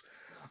Bucks.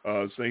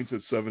 Saints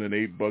at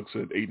 7-8, Bucks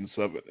at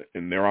 8-7,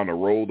 and they're on a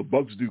roll. The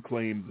Bucks do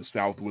claim the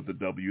South with the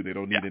W. They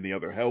don't need any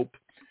other help.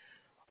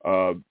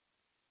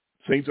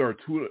 Saints are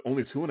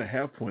only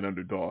 2.5-point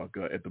underdog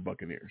at the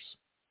Buccaneers.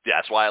 Yeah,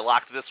 that's why I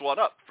locked this one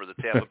up for the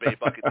Tampa Bay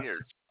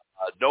Buccaneers.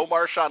 No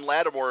Marshawn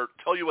Lattimore.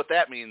 Tell you what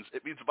that means.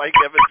 It means Mike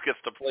Evans gets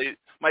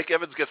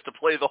to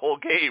play the whole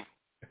game,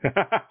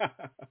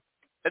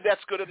 and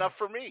that's good enough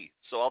for me.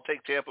 So I'll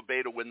take Tampa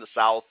Bay to win the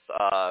South.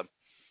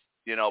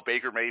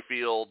 Baker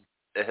Mayfield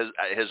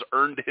has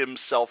earned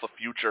himself a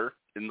future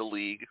in the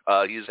league.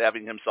 He's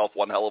having himself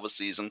one hell of a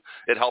season.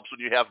 It helps when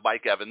you have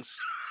Mike Evans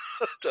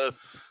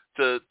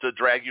to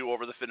drag you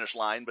over the finish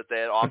line, but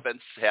that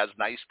offense has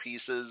nice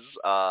pieces.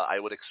 I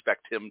would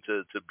expect him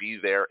to be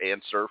their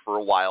answer for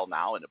a while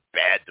now in a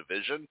bad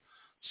division.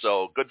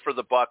 So good for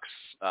the Bucks.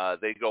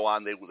 They go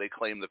on. They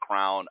claim the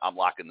crown. I'm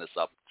locking this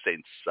up.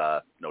 Saints,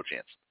 no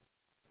chance.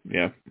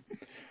 Yeah.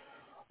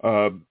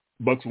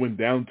 Bucks went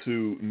down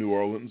to New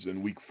Orleans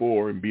in Week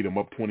 4 and beat them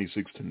up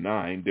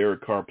 26-9.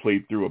 Derek Carr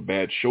played through a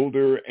bad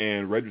shoulder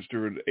and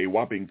registered a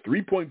whopping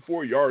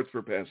 3.4 yards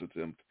per pass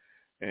attempt.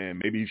 And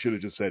maybe he should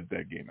have just had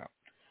that game out.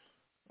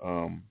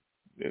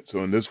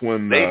 So in this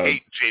one, they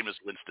hate Jameis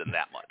Winston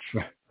that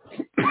much.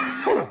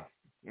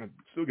 I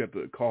still got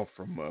the cough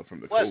from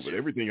the bless COVID. You.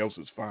 Everything else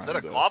is fine. Is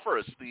that a cough or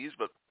a sneeze?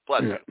 But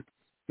bless you.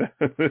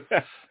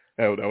 that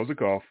was a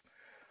cough.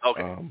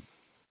 Okay.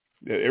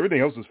 Everything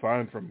else is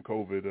fine from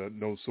COVID.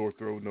 No sore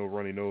throat, no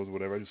runny nose,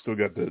 whatever. I just still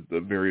got the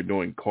very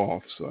annoying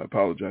cough, so I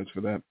apologize for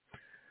that.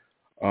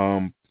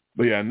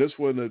 But yeah, in this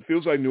one, it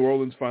feels like New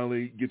Orleans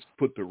finally gets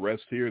put to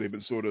rest here. They've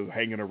been sort of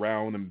hanging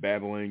around and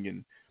battling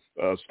and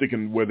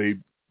sticking where they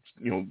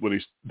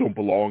don't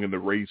belong in the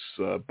race.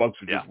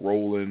 Bucks are just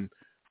rolling.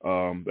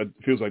 It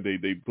feels like they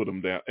put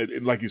them down.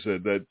 And like you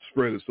said, that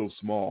spread is so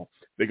small.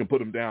 They can put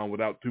them down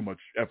without too much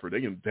effort.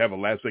 They can have a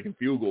last-second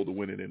field goal to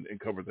win it and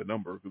cover the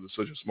number because it's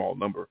such a small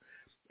number.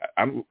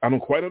 I don't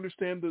quite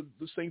understand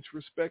the Saints'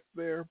 respect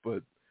there,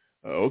 but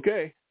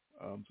okay.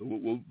 So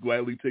we'll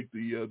gladly take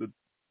the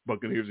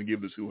Buccaneers and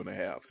give the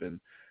 2.5,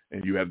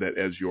 and you have that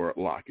as your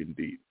lock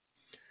indeed.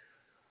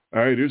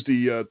 All right, here's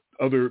the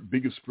other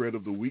biggest spread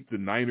of the week: the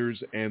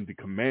Niners and the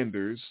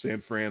Commanders.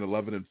 San Fran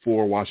 11-4,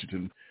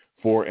 Washington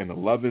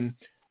 4-11.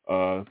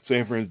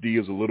 San Fran's D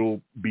is a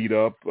little beat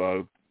up.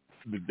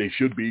 They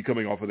should be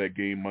coming off of that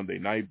game Monday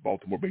night.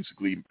 Baltimore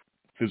basically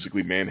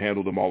physically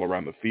manhandled them all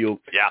around the field.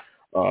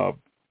 Yeah.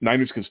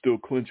 Niners can still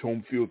clinch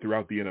home field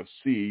throughout the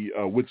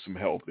NFC with some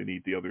help. They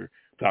need the other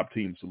top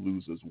teams to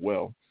lose as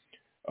well.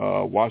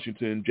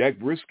 Washington, Jack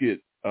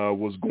Brisket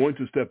was going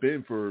to step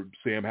in for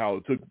Sam Howell.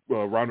 It took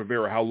Ron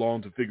Rivera how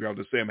long to figure out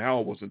that Sam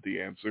Howell wasn't the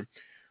answer.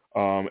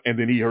 And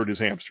then he hurt his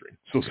hamstring.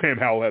 So Sam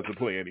Howell had to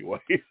play anyway.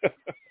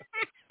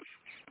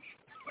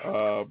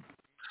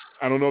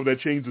 I don't know if that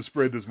changed the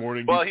spread this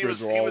morning. Well, he was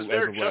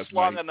there just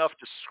long enough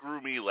to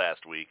screw me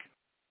last week.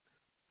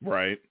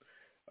 Right.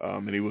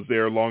 And he was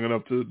there long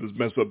enough to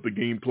mess up the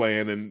game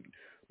plan and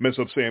mess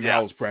up Sam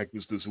Howell's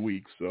practice this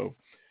week. So,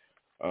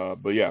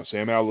 but yeah,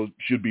 Sam Howell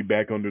should be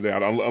back under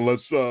that unless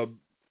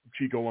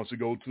Chico wants to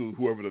go to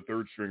whoever the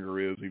third stringer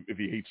is if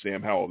he hates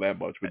Sam Howell that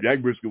much. But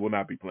Jack Brisket will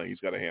not be playing. He's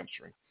got a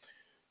hamstring.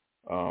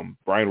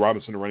 Brian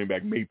Robinson, the running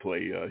back, may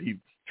play. He's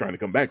trying to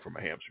come back from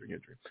a hamstring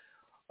injury.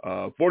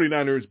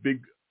 49ers,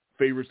 big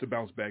favorites to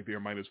bounce back there,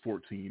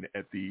 -14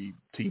 at the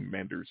Team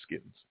Manders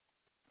Skins.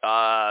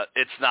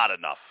 It's not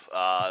enough.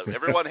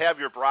 Everyone have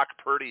your Brock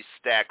Purdy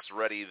stacks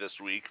ready this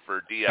week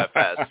for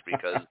DFS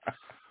because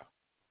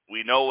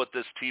we know what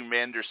this Team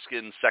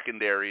Manderskin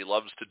secondary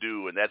loves to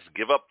do, and that's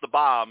give up the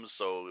bombs.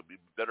 So you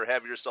better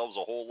have yourselves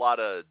a whole lot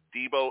of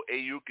Debo,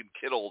 Ayuk, and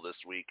Kittle this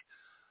week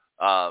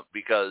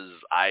because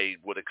I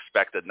would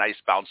expect a nice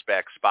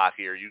bounce-back spot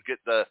here. You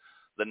get the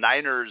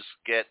Niners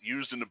get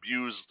used and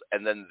abused,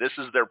 and then this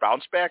is their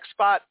bounce-back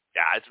spot.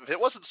 Yeah, if it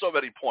wasn't so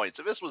many points,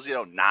 if this was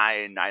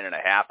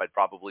 9.5, I'd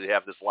probably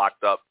have this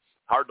locked up.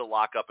 Hard to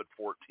lock up at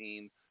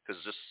 14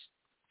 because just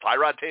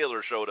Tyrod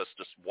Taylor showed us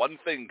just one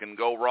thing can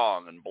go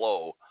wrong and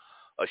blow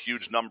a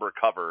huge number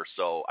cover.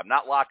 So I'm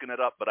not locking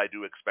it up, but I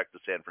do expect the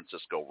San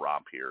Francisco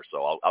romp here.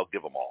 So I'll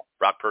give them all.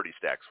 Brock Purdy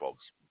stacks,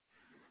 folks.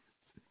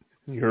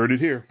 You heard it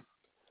here.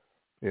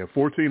 Yeah,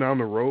 14 on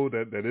the road,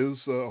 that is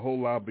a whole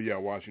lot. But, yeah,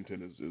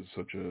 Washington is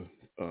such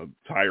a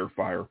tire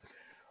fire.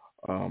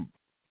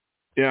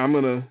 I'm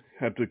going to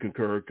have to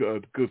concur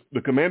because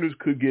the Commanders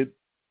could get,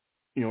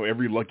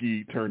 every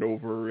lucky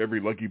turnover, every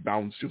lucky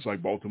bounce, just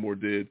like Baltimore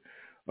did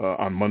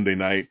on Monday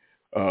night.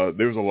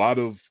 There's a lot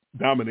of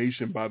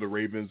domination by the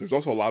Ravens. There's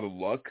also a lot of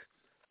luck,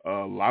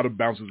 a lot of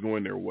bounces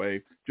going their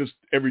way. Just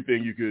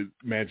everything you could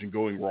imagine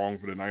going wrong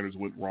for the Niners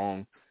went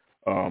wrong.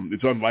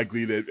 It's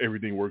unlikely that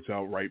everything works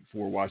out right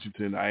for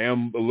Washington. I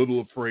am a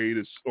little afraid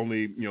it's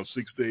only,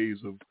 6 days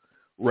of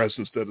rest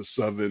instead of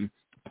 7.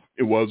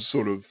 It was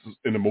sort of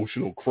an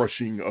emotional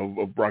crushing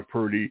of Brock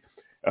Purdy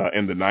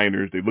and the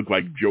Niners. They look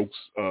like jokes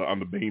on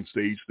the main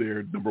stage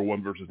there, number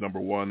 1 versus number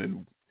 1,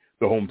 and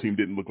the home team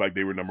didn't look like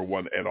they were number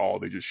 1 at all.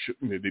 They just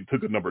they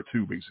took a number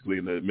 2 basically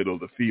in the middle of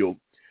the field.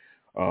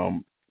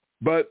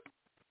 But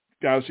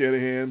Kyle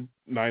Shanahan,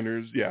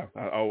 Niners,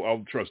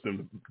 I'll trust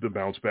them to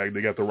bounce back.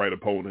 They got the right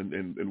opponent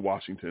in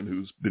Washington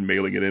who's been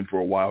mailing it in for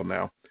a while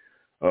now.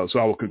 So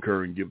I will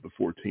concur and give the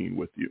 14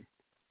 with you.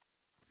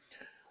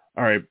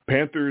 All right,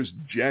 Panthers,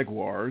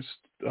 Jaguars,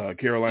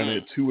 Carolina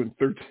at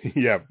 2-13.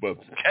 Yeah, but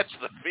catch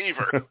the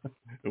fever.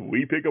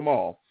 We pick them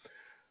all.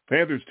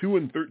 Panthers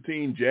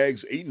 2-13,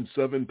 Jags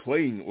 8-7,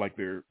 playing like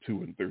they're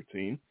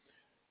 2-13.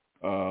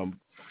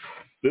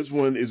 This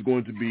one is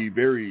going to be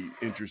very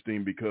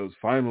interesting because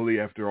finally,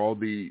 after all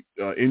the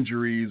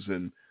injuries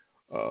and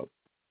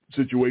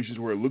situations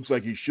where it looks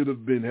like he should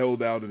have been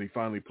held out and he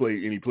finally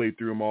played and he played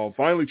through them all.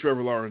 Finally,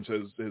 Trevor Lawrence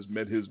has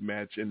met his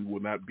match and will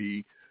not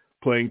be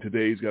playing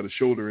today. He's got a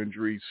shoulder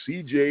injury.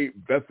 C.J.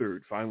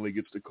 Beathard finally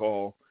gets the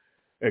call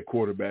at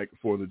quarterback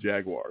for the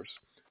Jaguars.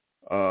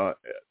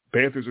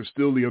 Panthers are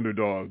still the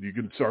underdog. You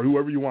can start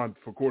whoever you want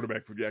for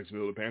quarterback for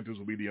Jacksonville. The Panthers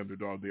will be the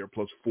underdog. They are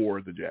 +4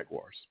 at the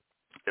Jaguars.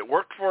 It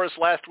worked for us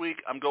last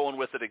week. I'm going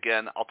with it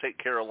again. I'll take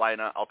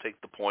Carolina. I'll take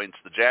the points.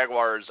 The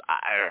Jaguars,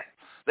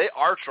 they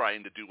are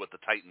trying to do what the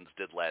Titans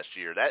did last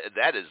year.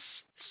 That is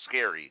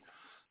scary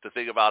to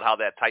think about how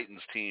that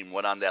Titans team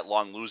went on that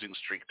long losing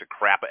streak to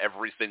crap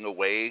everything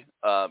away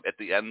at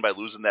the end by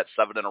losing that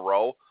 7 in a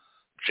row.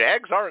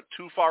 Jags aren't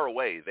too far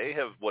away. They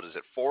have,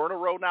 4 in a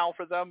row now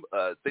for them?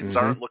 Things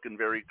aren't looking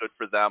very good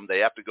for them. They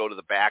have to go to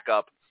the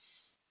backup.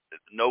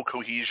 No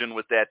cohesion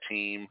with that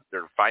team.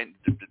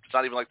 It's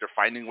not even like they're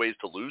finding ways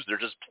to lose. They're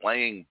just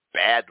playing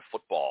bad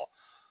football.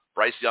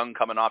 Bryce Young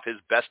coming off his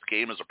best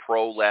game as a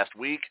pro last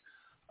week.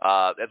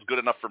 That's good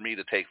enough for me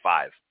to take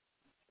 5.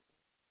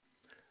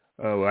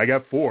 I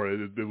got 4.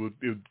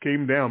 It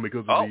came down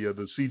because of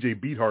the C.J.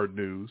 Beathard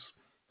news.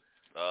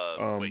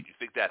 Wait, you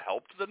think that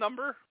helped the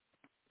number?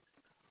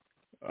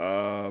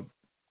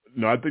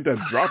 No, I think that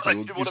dropped. Like,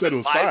 You would said have it been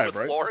was 5 5, with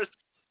right? Flores.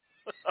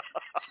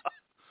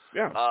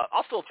 Yeah.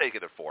 I'll still take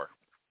it at 4.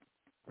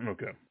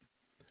 Okay.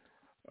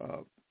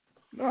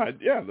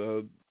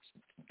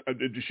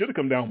 It should have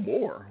come down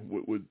more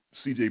with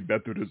C.J.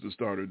 Beathard as the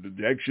starter. The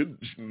Jags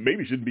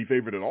shouldn't be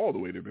favored at all the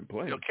way they've been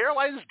playing.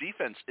 Carolina's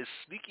defense is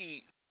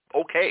sneaky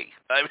okay.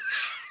 I mean,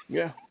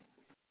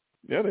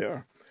 yeah, they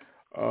are.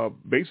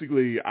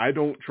 Basically, I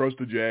don't trust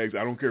the Jags.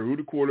 I don't care who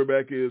the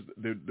quarterback is.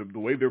 The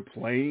way they're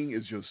playing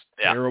is just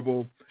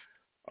terrible.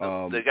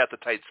 They got the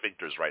tight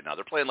sphincters right now.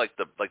 They're playing like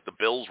the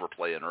Bills were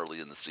playing early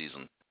in the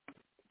season.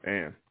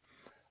 Man.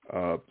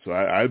 So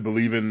I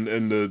believe in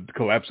the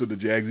collapse of the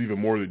Jags even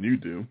more than you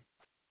do.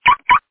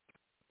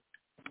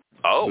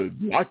 Oh,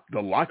 the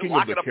locking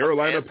of the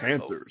Carolina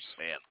Panthers.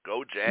 Oh, man,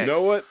 go Jags! You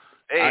know what?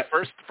 Hey,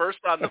 first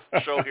on the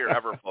show here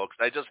ever, folks.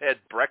 I just had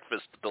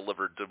breakfast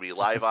delivered to me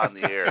live on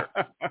the air.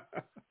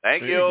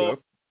 Thank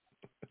you.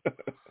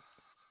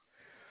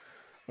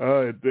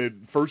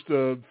 First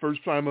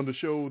time on the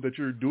show that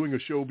you're doing a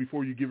show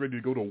before you get ready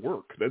to go to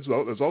work. That's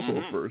also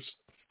a first.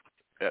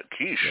 Yeah,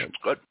 quiche. It's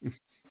good.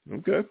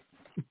 Okay.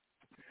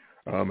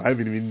 I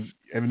haven't even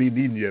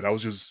eaten yet.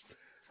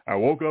 I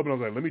woke up and I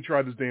was like, let me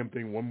try this damn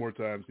thing one more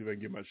time, see if I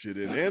can get my shit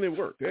in. And it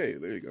worked. Hey,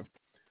 there you go.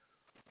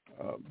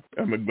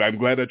 I'm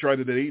glad I tried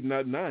it at 8 and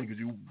not 9 because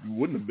you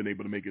wouldn't have been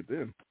able to make it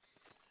then.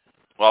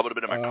 Well, I would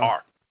have been in my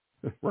car.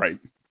 Right.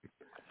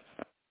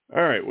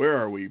 All right, where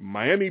are we?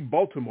 Miami,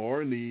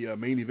 Baltimore in the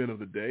main event of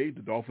the day.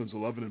 The Dolphins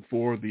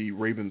 11-4, the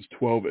Ravens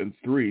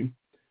 12-3.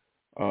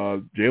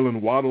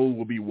 Jalen Waddle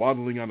will be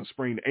waddling on a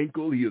sprained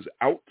ankle. He is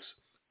out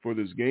for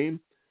this game.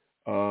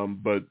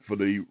 But for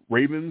the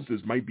Ravens,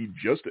 this might be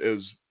just as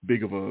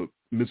big of a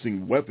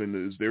missing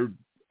weapon as their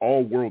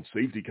all-world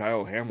safety,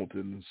 Kyle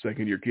Hamilton,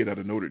 second-year kid out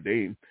of Notre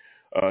Dame.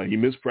 He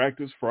missed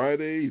practice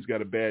Friday. He's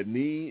got a bad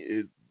knee.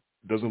 It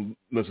doesn't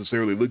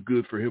necessarily look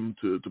good for him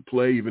to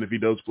play. Even if he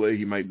does play,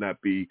 he might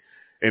not be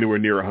anywhere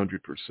near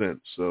 100%.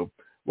 So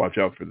watch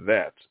out for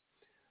that.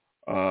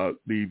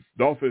 The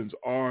Dolphins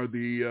are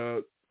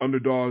the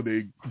underdog.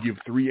 They give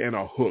 3 and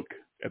a hook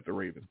at the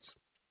Ravens.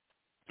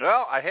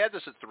 Well, I had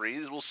this at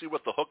 3. We'll see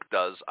what the hook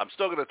does. I'm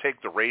still going to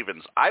take the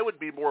Ravens. I would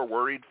be more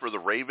worried for the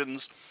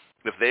Ravens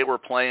if they were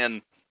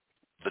playing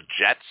the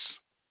Jets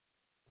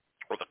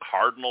or the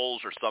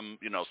Cardinals or some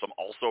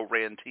also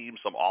ran team,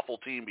 some awful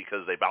team,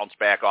 because they bounce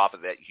back off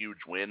of that huge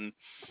win.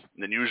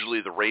 And then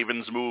usually the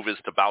Ravens' move is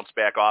to bounce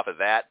back off of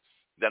that,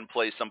 then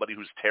play somebody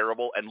who's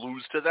terrible and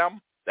lose to them.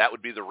 That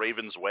would be the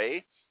Ravens'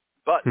 way.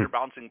 But they're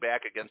bouncing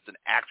back against an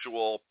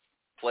actual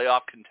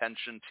playoff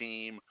contention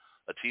team,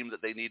 a team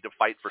that they need to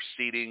fight for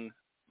seeding.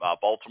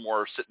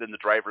 Baltimore sitting in the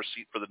driver's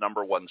seat for the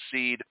number 1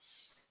 seed.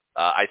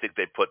 I think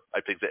they put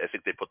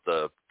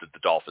the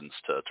Dolphins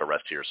to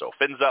rest here. So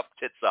fins up,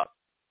 tits up.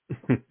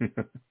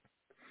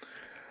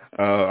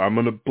 I'm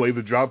going to play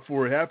the drop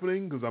for it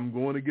happening because I'm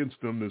going against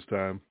them this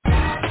time.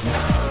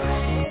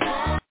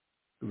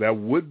 That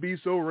would be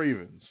so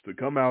Ravens to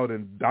come out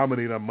and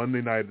dominate on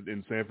Monday night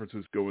in San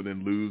Francisco and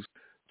then lose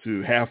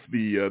to half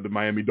the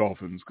Miami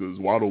Dolphins because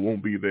Waddle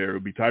won't be there.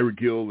 It'll be Tyreek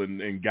Hill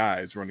and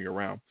guys running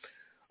around.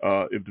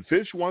 If the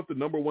Fish want the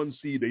number 1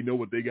 seed, they know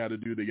what they got to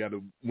do. They got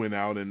to win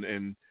out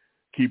and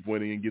keep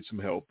winning and get some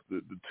help.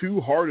 The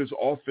 2 hardest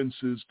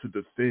offenses to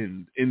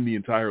defend in the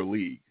entire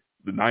league,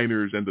 the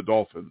Niners and the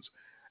Dolphins,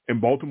 and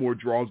Baltimore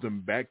draws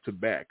them back to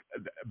back.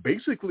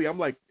 Basically, I'm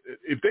like,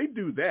 if they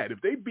do that,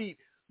 if they beat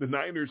the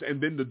Niners and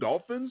then the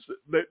Dolphins,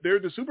 they're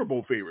the Super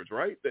Bowl favorites,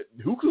 right?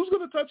 Who's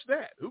going to touch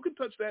that? Who can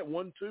touch that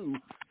 1-2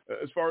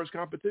 as far as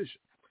competition?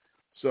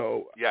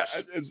 So yes.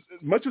 As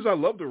much as I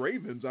love the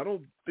Ravens, I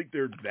don't think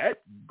they're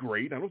that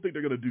great. I don't think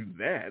they're going to do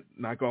that,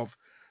 knock off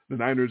the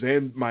Niners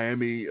and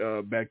Miami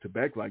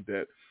back-to-back like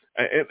that.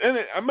 And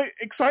I'm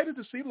excited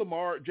to see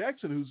Lamar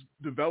Jackson, who's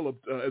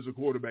developed as a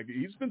quarterback.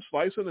 He's been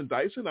slicing and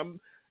dicing.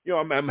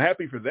 I'm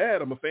happy for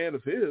that. I'm a fan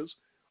of his.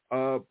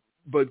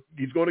 But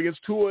he's going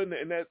against Tua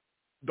and that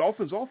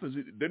Dolphins offense.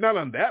 They're not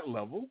on that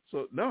level.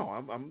 So no,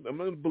 I'm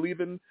going to believe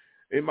in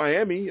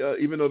Miami,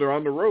 even though they're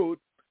on the road.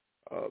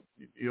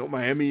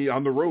 Miami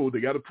on the road, they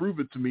got to prove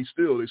it to me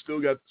still. They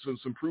still got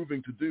some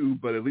proving to do,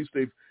 but at least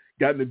they've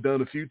gotten it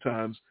done a few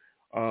times.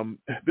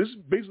 This is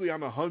basically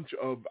on a hunch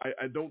of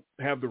I don't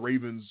have the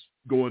Ravens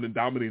going and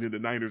dominating the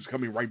Niners,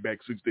 coming right back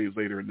 6 days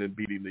later and then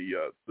beating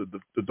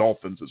the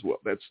Dolphins as well.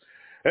 That's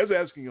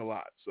asking a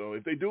lot. So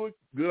if they do it,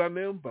 good on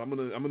them. But I'm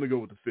gonna go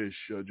with the Fish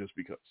just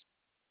because.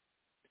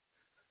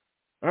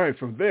 All right,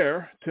 from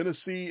there,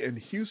 Tennessee and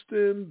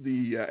Houston,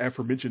 the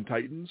aforementioned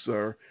Titans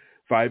are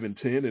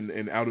 5-10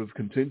 and out of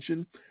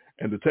contention,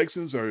 and the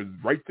Texans are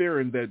right there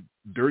in that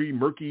dirty,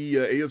 murky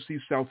AFC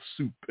South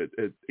soup at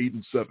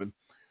 8-7.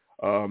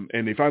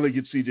 And they finally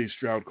get C.J.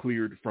 Stroud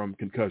cleared from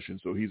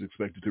concussion, so he's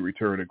expected to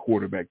return at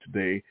quarterback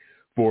today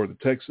for the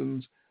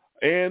Texans.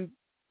 And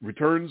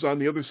returns on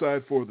the other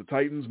side for the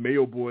Titans.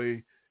 Mayo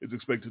Boy is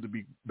expected to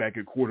be back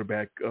at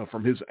quarterback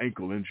from his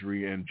ankle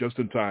injury, and just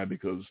in time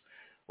because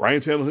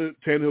Ryan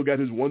Tannehill got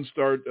his 1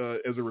 start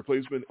as a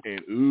replacement,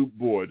 and ooh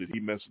boy, did he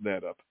mess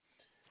that up.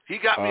 He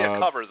got me a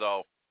cover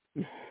though.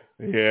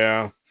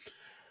 Yeah.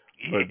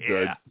 But,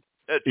 yeah.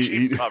 A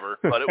cheap cover,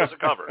 but it was a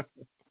cover.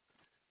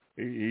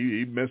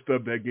 He messed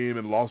up that game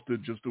and lost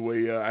it just the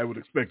way I would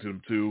expect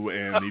him to,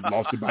 and he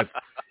lost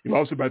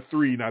it by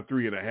 3, not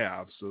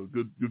 3.5. So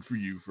good for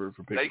you for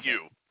picking. Thank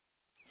you.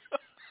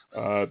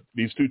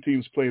 These two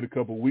teams played a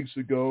couple weeks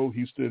ago.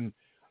 Houston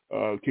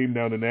came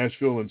down to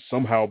Nashville and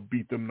somehow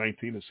beat them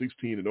 19-16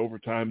 in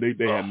overtime.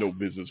 They had no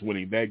business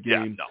winning that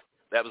game. Yeah, no,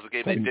 that was the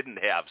game they didn't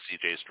have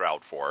C.J. Stroud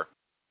for.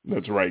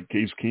 That's right.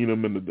 Case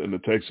Keenum and the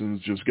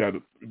Texans just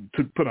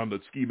put on the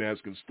ski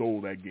mask and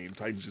stole that game.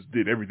 Titans just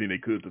did everything they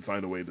could to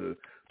find a way to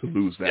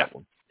lose that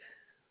one.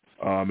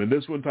 And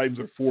this one, Titans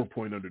are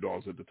 4-point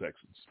underdogs at the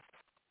Texans.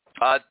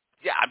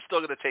 Yeah, I'm still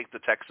going to take the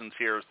Texans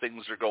here.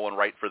 Things are going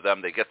right for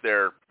them. They get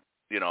their,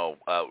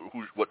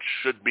 what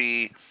should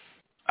be,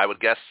 I would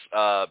guess,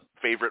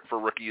 favorite for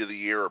Rookie of the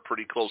Year or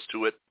pretty close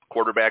to it,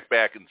 quarterback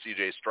back in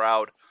C.J.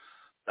 Stroud.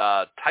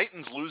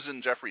 Titans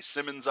losing Jeffrey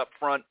Simmons up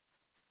front.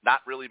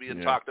 Not really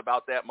being talked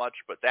about that much,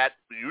 but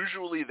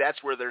usually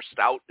that's where their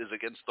stout is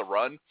against the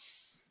run.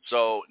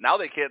 So now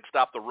they can't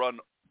stop the run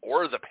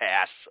or the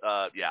pass.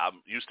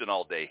 I'm Houston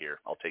all day here.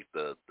 I'll take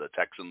the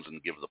Texans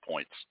and give the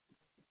points.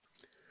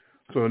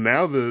 So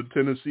now the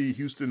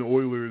Tennessee-Houston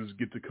Oilers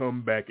get to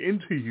come back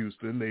into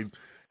Houston. They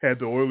had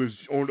the Oilers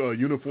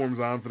uniforms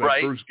on for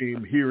that first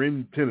game here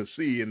in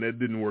Tennessee, and that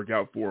didn't work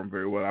out for them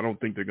very well. I don't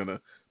think they're going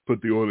to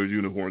put the Oilers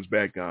uniforms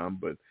back on,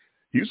 but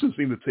Houston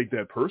seemed to take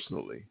that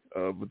personally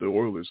with the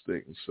Oilers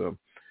thing. So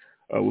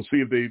we'll see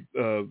if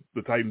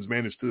the Titans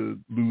manage to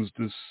lose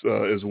this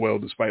as well,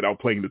 despite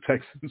outplaying the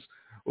Texans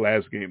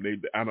last game.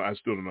 I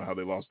still don't know how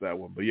they lost that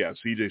one. But, yeah,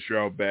 C.J.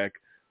 Stroud back,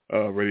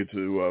 ready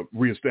to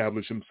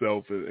reestablish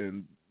himself.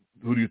 And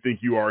who do you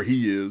think you are?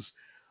 He is.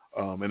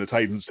 And the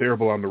Titans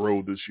terrible on the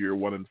road this year,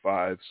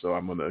 1-5. So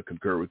I'm going to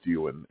concur with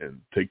you and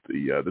take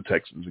the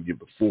Texans and give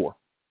the 4.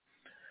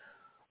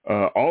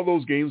 All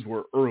those games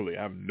were early.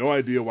 I have no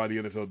idea why the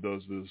NFL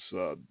does this.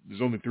 There's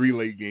only 3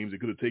 late games. They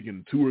could have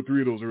taken 2 or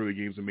 3 of those early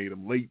games and made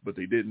them late, but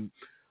they didn't.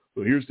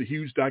 So here's the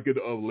huge docket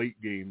of late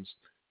games.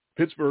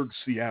 Pittsburgh,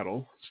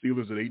 Seattle.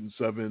 Steelers at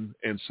 8-7,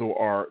 and so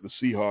are the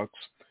Seahawks.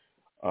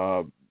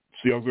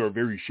 Seahawks are a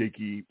very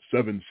shaky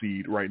 7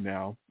 seed right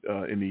now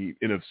in the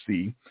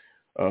NFC.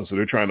 So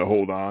they're trying to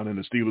hold on. And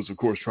the Steelers, of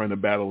course, trying to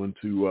battle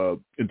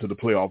into the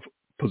playoff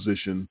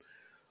position.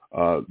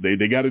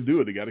 They got to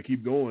do it. They got to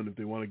keep going if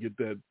they want to get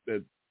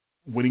that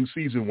winning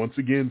season once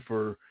again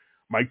for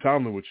Mike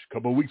Tomlin, which a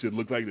couple of weeks it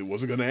looked like it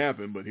wasn't going to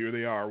happen, but here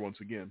they are once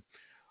again.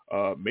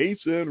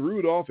 Mason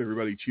Rudolph,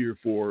 everybody cheer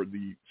for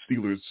the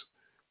Steelers'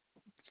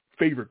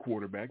 favorite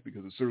quarterback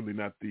because it's certainly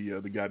not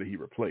the guy that he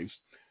replaced.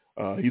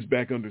 He's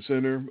back under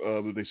center,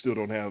 but they still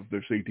don't have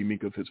their safety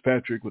Minkah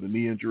Fitzpatrick with a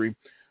knee injury.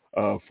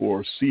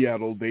 For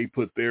Seattle, they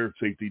put their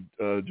safety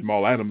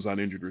Jamal Adams on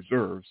injured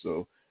reserve,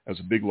 so that's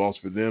a big loss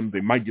for them.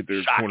 They might get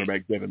their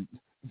cornerback Devin.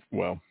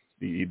 Well,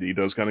 he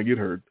does kind of get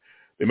hurt.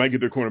 They might get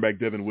their cornerback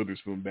Devin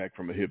Witherspoon back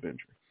from a hip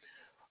injury.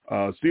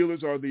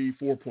 Steelers are the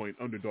 4-point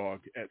underdog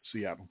at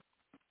Seattle.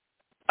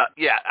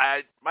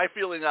 My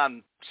feeling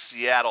on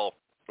Seattle,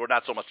 or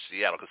not so much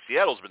Seattle, because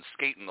Seattle's been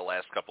skating the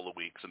last couple of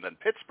weeks, and then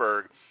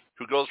Pittsburgh,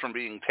 who goes from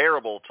being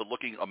terrible to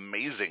looking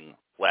amazing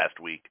last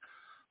week,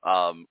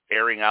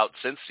 airing out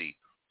Cincy.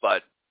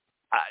 But,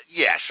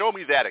 show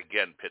me that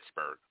again,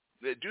 Pittsburgh.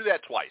 Do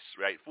that twice,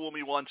 right? Fool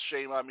me once,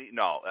 shame on me.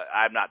 No,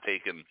 I'm not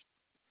taking.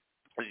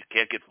 You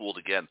can't get fooled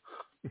again.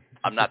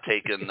 I'm not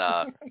taking.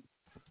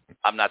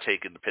 I'm not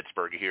taking the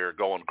Pittsburgh here.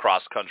 Going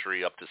cross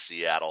country up to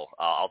Seattle.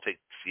 I'll take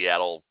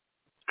Seattle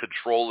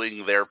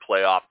controlling their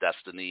playoff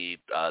destiny.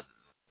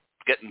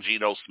 Getting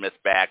Geno Smith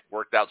back,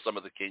 worked out some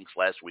of the kinks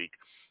last week,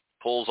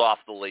 pulls off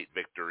the late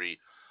victory.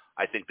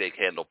 I think they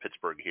handle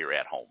Pittsburgh here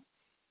at home.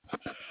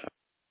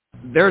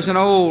 There's an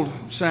old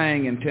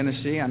saying in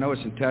Tennessee, I know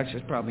it's in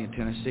Texas, probably in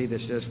Tennessee,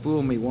 that says,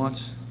 fool me once,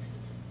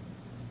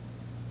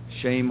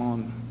 shame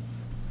on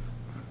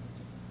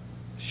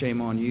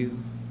you.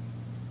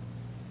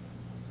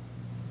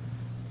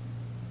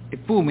 If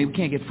fool me, we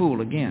can't get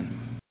fooled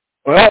again.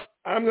 Well,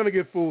 I'm going to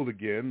get fooled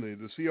again.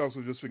 The Seahawks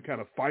have just been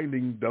kind of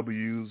finding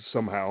W's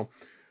somehow,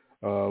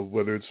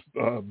 whether it's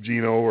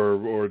Geno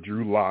or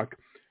Drew Lock.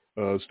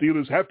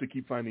 Steelers have to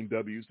keep finding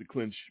W's to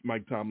clinch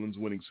Mike Tomlin's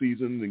winning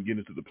season and get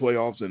into the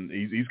playoffs, and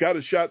he's got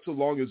a shot so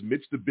long as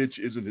Mitch the Bitch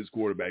isn't his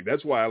quarterback.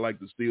 That's why I like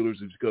the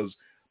Steelers, is because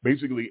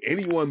basically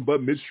anyone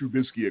but Mitch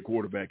Trubisky at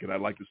quarterback, and I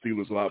like the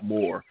Steelers a lot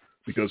more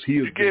because he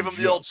is. You gave him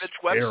the old Mitch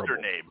Webster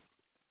terrible name.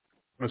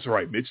 That's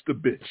right, Mitch the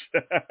Bitch.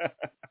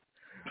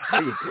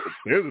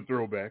 There's a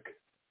throwback.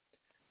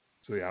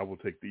 So yeah, I will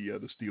take the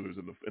Steelers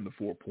in the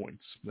 4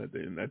 points.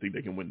 And I think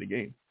they can win the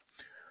game.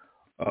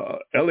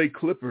 L.A.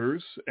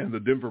 Clippers and the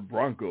Denver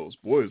Broncos.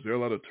 Boy, is there a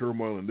lot of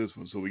turmoil in this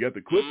one. So we got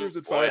the Clippers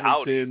at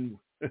 5-10.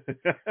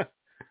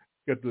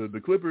 Got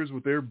the Clippers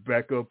with their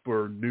backup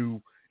or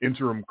new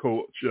interim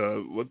coach.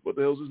 What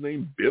the hell's his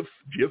name?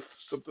 Jiff,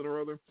 something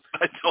or other?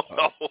 I don't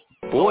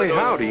know. Boy,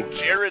 howdy.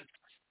 Jared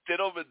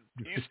Stidham and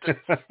Houston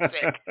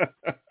sick.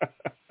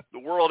 The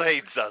world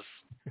hates us.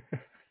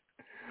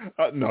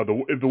 No,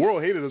 If the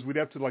world hated us, we'd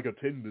have to like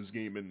attend this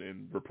game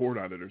and report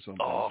on it or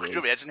something. Oh, could you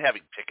imagine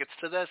having tickets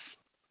to this?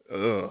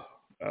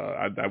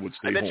 I would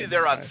stay I bet home. you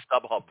they're on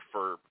StubHub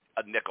for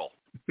a nickel.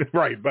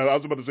 Right, but I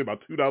was about to say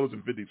about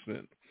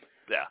 $2.50.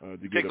 Yeah,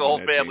 to take the whole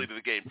family to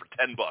the game for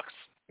 $10.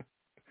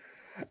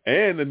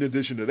 And in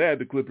addition to that,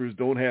 the Clippers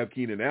don't have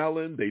Keenan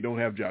Allen. They don't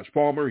have Josh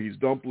Palmer. He's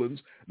dumplings.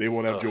 They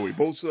won't have Joey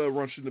Bosa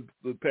rushing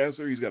the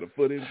passer. He's got a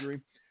foot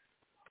injury.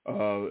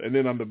 And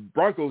then on the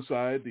Broncos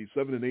side, the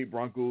 7-8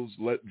 Broncos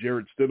let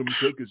Jarrett Stidham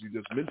cook, as you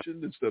just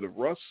mentioned, instead of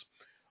Russ.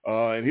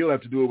 And he'll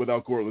have to do it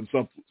without Cortland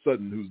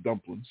Sutton, who's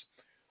dumplings.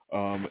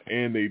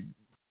 And they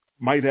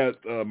might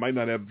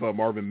not have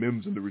Marvin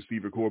Mims in the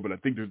receiver corps, but I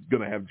think they're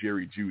going to have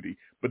Jerry Jeudy.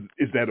 But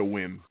is that a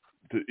win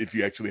if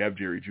you actually have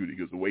Jerry Jeudy?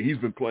 Because the way he's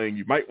been playing,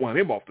 you might want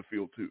him off the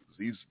field too, because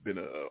he's been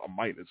a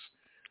minus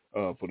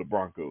for the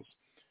Broncos.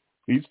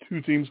 These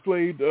two teams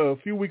played a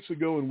few weeks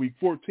ago in Week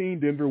 14.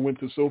 Denver went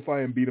to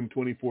SoFi and beat them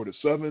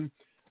 24-7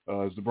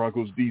 as the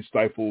Broncos D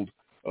stifled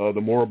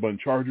the moribund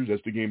Chargers.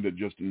 That's the game that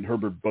Justin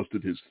Herbert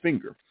busted his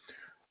finger.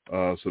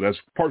 So that's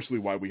partially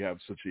why we have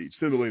such a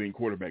scintillating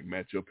quarterback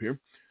matchup here.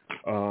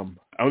 I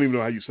don't even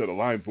know how you set a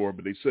line for it,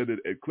 but they set it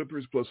at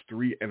Clippers plus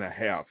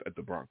 3.5 at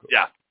the Broncos.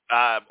 Yeah.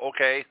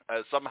 Okay.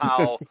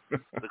 Somehow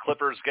the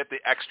Clippers get the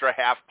extra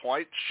half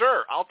point.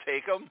 Sure, I'll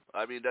take them.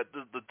 I mean,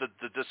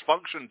 the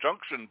Dysfunction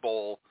Junction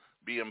Bowl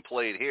being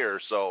played here,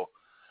 so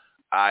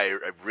I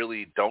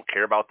really don't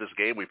care about this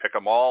game. We pick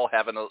them all.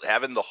 Having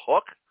the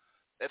hook,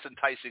 that's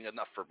enticing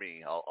enough for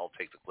me. I'll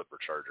take the Clipper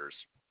Chargers.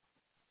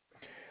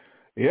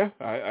 Yeah,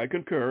 I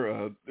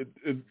concur.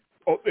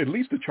 At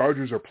least the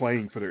Chargers are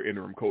playing for their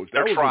interim coach.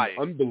 That They're was trying.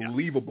 An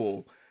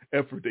unbelievable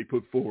effort they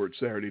put forward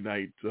Saturday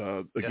night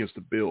against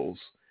the Bills.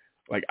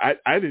 Like I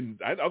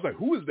was like,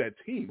 who is that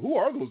team? Who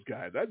are those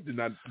guys? I did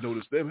not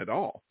notice them at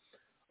all.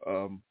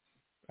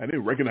 I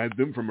didn't recognize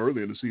them from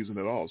early in the season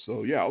at all.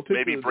 So yeah, I'll take.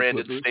 Maybe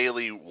Brandon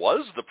Staley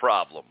was the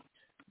problem.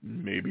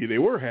 Maybe they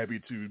were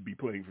happy to be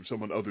playing for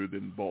someone other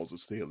than Balls of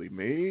Staley.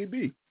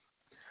 Maybe.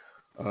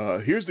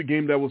 Here's the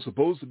game that was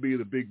supposed to be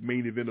the big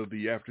main event of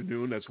the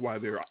afternoon. That's why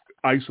they're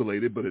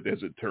isolated, but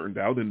as it turned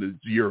out, in the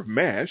year of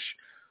MASH,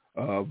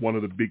 one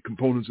of the big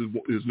components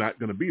is not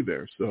going to be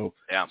there. So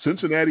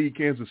Cincinnati,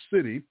 Kansas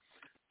City,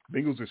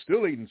 Bengals are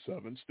still 8-7,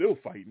 still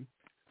fighting,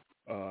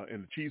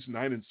 and the Chiefs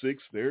 9-6.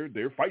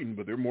 They're fighting,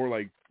 but they're more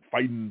like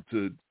fighting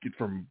to get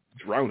from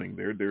drowning.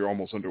 They're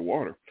almost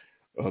underwater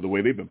the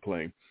way they've been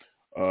playing.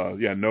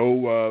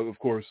 Of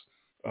course,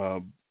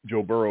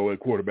 Joe Burrow at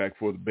quarterback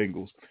for the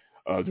Bengals.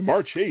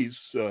 Jamar Chase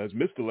has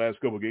missed the last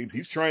couple of games.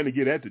 He's trying to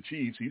get at the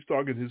Chiefs. He's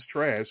talking his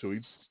trash, so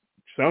he's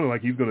sounding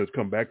like he's going to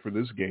come back for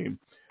this game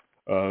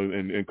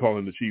and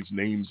calling the Chiefs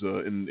names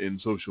in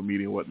social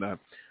media and whatnot.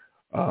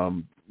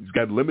 He's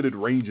got limited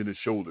range in his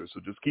shoulder, so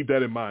just keep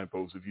that in mind,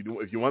 folks. If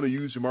you want to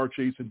use Jamar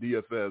Chase in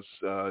DFS,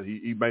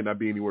 he might not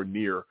be anywhere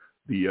near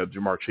the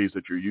Jamar Chase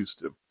that you're used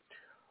to.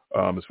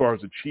 As far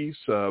as the Chiefs,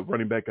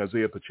 running back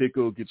Isaiah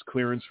Pacheco gets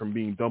clearance from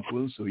being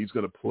dumplings, so he's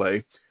going to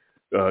play.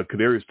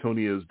 Kadarius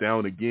Toney is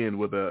down again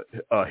with a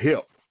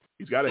hip.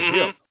 He's got a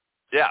hip.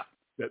 Yeah.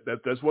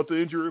 That's what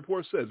the injury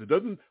report says. It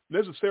doesn't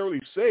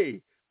necessarily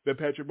say that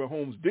Patrick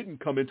Mahomes didn't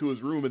come into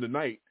his room in the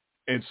night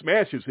and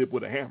smash his hip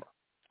with a hammer.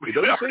 It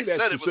doesn't say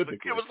that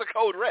specifically. It was the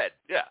code red.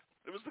 Yeah.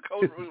 It was the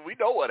code. We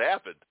know what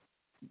happened.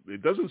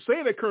 It doesn't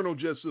say that Colonel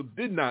Jessup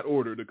did not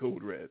order the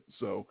code red.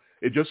 So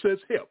it just says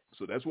hip.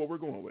 So that's what we're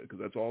going with because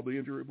that's all the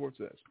injury report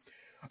says.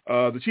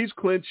 The Chiefs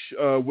clinch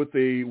with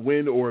a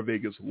win or a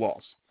Vegas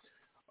loss.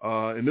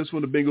 And this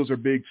one, the Bengals are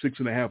big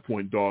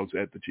 6.5-point dogs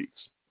at the Chiefs.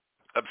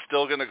 I'm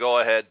still going to go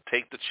ahead,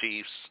 take the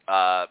Chiefs.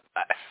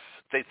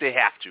 They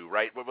have to,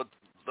 right?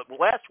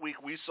 Last week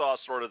we saw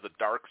sort of the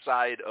dark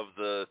side of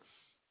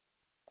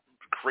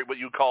what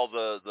you call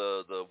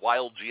the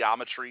wild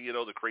geometry,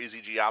 the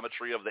crazy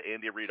geometry of the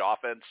Andy Reid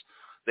offense.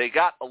 They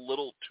got a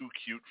little too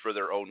cute for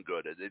their own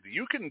good.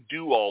 You can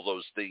do all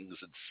those things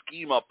and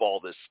scheme up all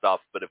this stuff,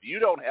 but if you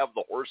don't have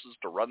the horses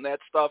to run that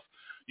stuff,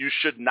 you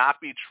should not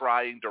be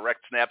trying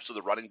direct snaps to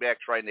the running back,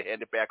 trying to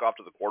hand it back off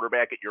to the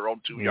quarterback at your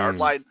own 2-yard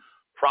line.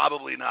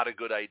 Probably not a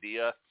good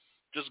idea.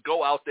 Just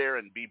go out there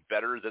and be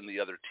better than the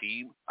other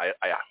team. I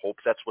hope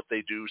that's what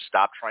they do.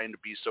 Stop trying to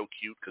be so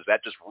cute because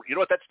that just – you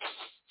know what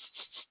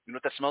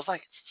that smells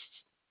like?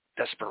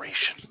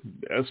 Desperation.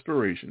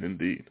 Desperation,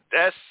 indeed.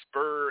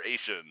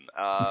 Desperation.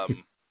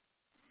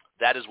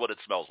 That is what it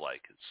smells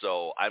like.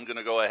 So I'm going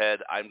to go ahead.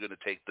 I'm going to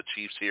take the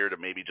Chiefs here to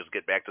maybe just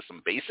get back to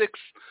some basics,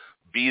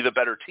 be the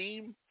better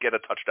team, get a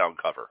touchdown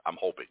cover. I'm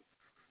hoping.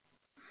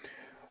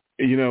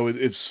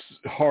 It's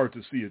hard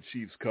to see a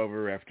Chiefs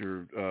cover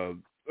after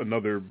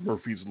another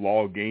Murphy's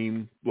Law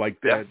game like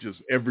that. Yeah.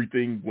 Just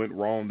everything went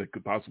wrong that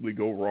could possibly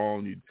go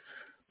wrong. You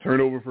turn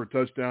over for a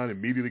touchdown,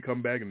 immediately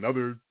come back,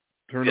 another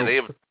turnover. Yeah, they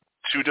have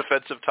 2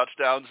 defensive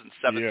touchdowns in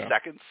 7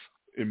 seconds.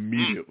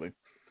 Immediately.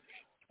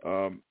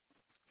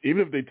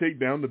 Even if they take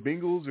down the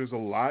Bengals, there's a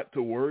lot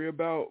to worry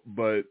about.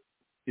 But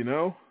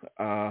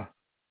I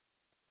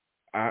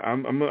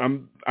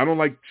don't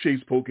like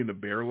Chase poking the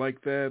bear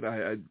like that.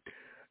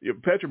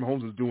 Patrick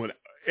Mahomes is doing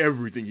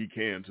everything he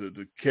can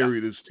to carry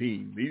this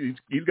team.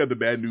 He's got the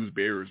bad news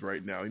bears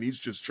right now, and he's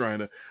just trying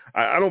to.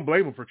 I don't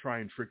blame him for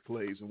trying trick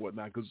plays and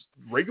whatnot because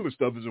regular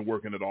stuff isn't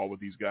working at all with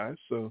these guys.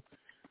 So,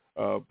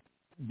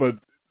 but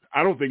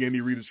I don't think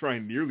Andy Reid is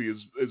trying nearly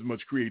as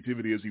much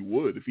creativity as he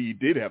would if he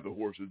did have the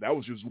horses. That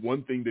was just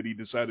one thing that he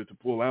decided to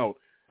pull out,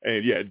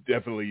 and yeah, it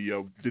definitely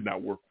did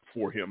not work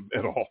for him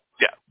at all.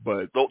 Yeah,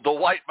 but the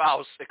white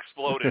mouse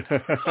exploded.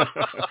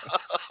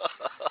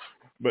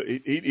 But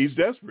he's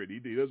desperate. He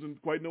doesn't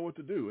quite know what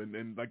to do.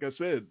 And like I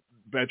said,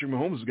 Patrick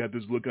Mahomes has got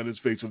this look on his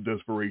face of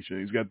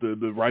desperation. He's got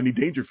the Rodney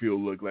Dangerfield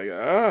look, like,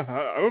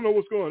 I don't know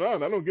what's going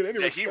on. I don't get any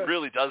respect. He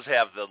really does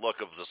have the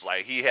look of this,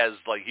 like, he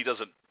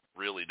doesn't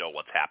really know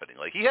what's happening.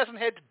 Like, he hasn't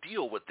had to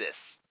deal with this,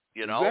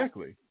 you know?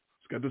 Exactly.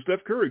 He's got the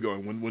Steph Curry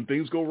going. When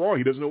things go wrong,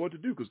 he doesn't know what to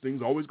do because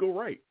things always go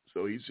right.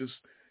 So he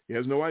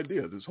has no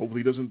idea. Just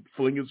hopefully he doesn't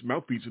fling his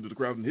mouthpiece into the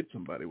crowd and hit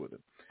somebody with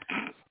it.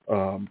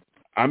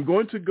 I'm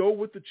going to go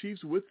with the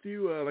Chiefs with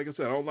you. Like I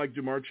said, I don't like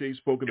Jamar Chase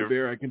poking the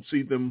bear. I can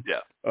see them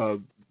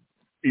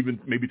even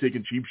maybe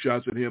taking cheap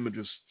shots at him and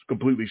just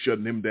completely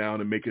shutting him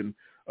down and making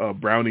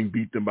Browning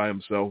beat them by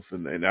himself,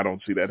 and I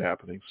don't see that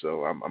happening.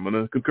 So I'm going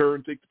to concur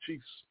and take the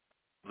Chiefs.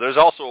 There's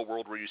also a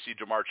world where you see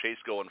Jamar Chase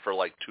going for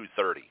like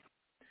 230.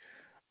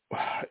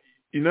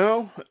 You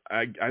know,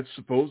 I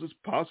suppose it's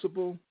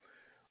possible.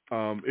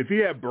 If he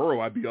had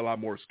Burrow, I'd be a lot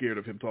more scared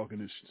of him talking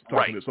this.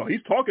 So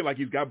he's talking like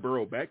he's got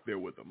Burrow back there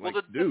with him. Like,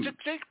 the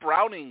Jake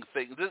Browning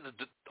thing,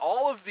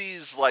 all of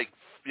these, like,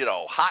 you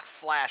know, hot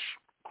flash,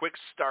 quick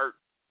start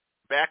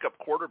backup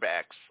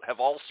quarterbacks have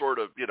all sort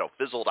of, you know,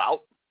 fizzled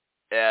out,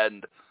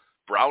 and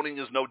Browning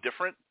is no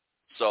different.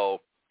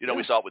 So, you know,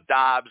 we saw it with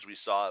Dobbs, we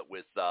saw it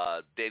with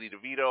Danny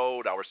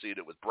DeVito, now we're seeing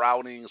it with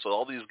Browning. So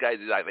all these guys,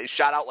 they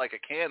shot out like a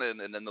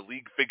cannon, and then the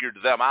league figured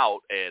them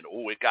out, and,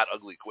 it got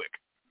ugly quick.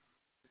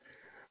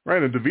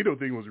 Right, and the DeVito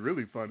thing was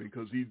really funny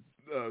because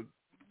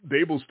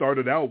Dable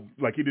started out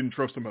like he didn't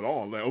trust him at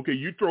all. Like, okay,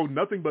 you throw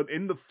nothing but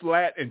in the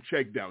flat and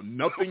check down,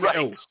 nothing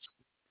else.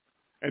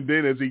 And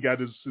then as he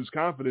got his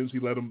confidence, he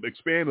let him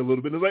expand a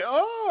little bit. And it's like,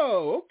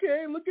 oh,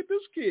 okay, look at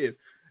this kid.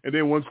 And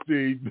then once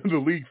the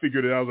league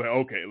figured it out, I was like,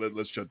 okay,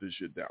 let's shut this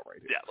shit down right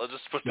here. Yeah, let's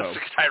just put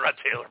Tyrod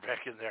Taylor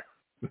back in there.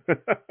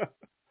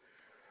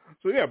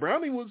 So yeah,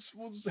 Browning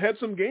had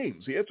some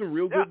games. He had some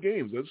real good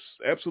games. That's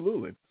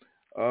absolutely.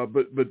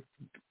 But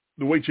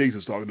the way Chase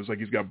is talking, it's like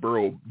he's got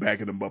Burrow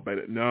backing him up at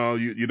it. No,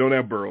 you don't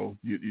have Burrow.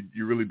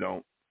 You really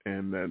don't.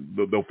 And then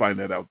they'll find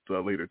that out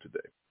later today.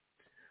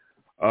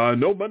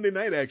 No Monday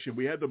night action.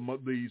 We had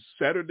the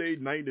Saturday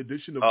night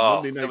edition of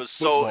Monday Night Football. It was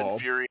so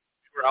infuriating.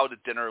 We were out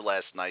at dinner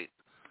last night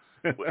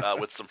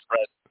with some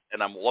friends,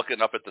 and I'm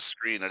looking up at the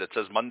screen, and it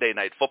says Monday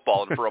Night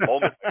Football, and for a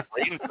moment, the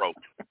brain broke.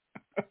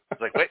 It's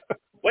like, wait,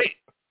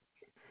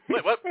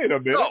 what? Wait a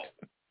minute.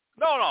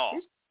 No.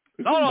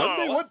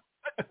 Monday? What?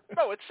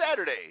 No, it's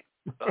Saturday.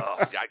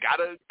 I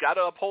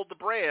gotta uphold the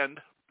brand.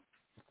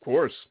 Of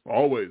course,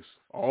 always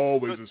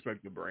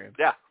respect the brand.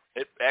 Yeah,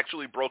 it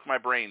actually broke my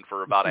brain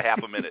for about a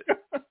half a minute.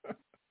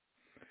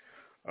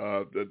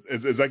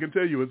 As I can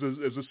tell you,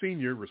 as a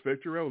senior,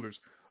 respect your elders.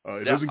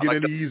 It doesn't get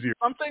any easier.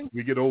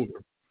 We get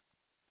older.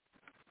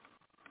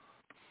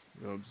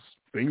 You know,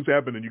 things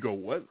happen, and you go,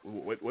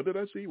 "What did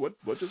I see? What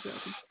just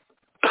happened?"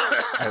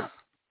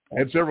 I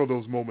had several of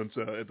those moments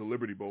at the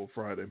Liberty Bowl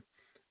Friday,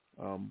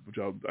 which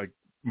I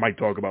might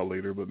talk about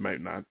later, but might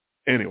not.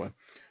 Anyway,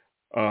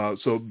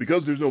 so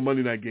because there's no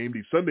Monday night game,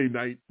 the Sunday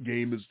night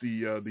game is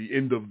the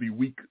end of the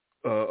week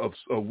of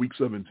Week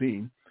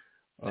 17.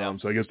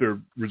 So I guess they're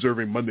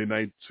reserving Monday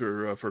nights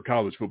for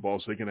college football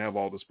so they can have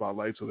all the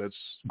spotlight. So that's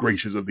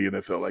gracious of the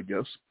NFL, I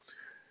guess.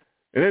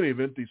 In any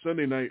event, the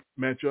Sunday night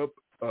matchup,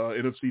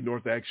 NFC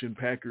North action,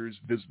 Packers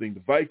visiting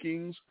the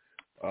Vikings.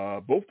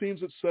 Both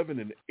teams at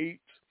 7-8.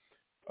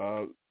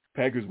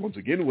 Packers once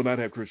again will not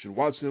have Christian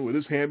Watson with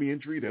his hammy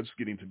injury. That's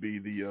getting to be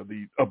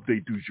the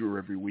update du jour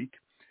every week.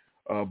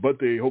 But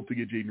they hope to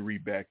get Jaden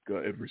Reed back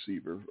at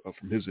receiver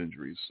from his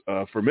injuries.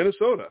 For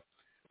Minnesota,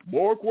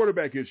 more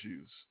quarterback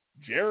issues.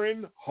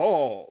 Jaren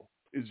Hall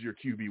is your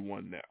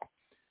QB1 now.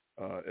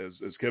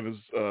 As Kevin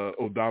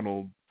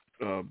O'Donnell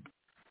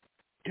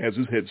has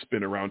his head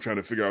spin around trying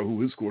to figure out who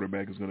his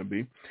quarterback is going to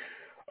be.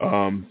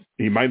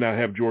 He might not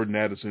have Jordan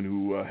Addison,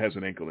 who has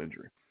an ankle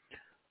injury.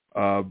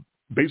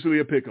 Basically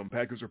a pick 'em.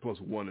 Packers are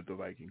 +1 at the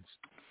Vikings.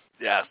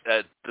 Yeah,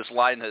 this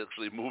line has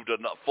actually moved a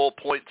full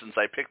point since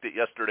I picked it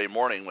yesterday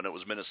morning when it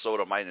was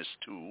Minnesota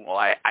 -2. Well,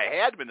 I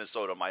had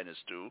Minnesota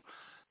 -2,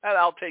 and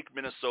I'll take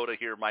Minnesota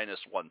here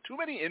 -1. Too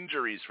many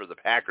injuries for the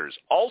Packers.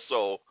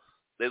 Also,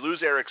 they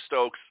lose Eric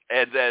Stokes,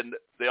 and then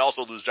they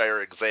also lose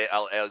Jair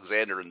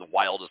Alexander in the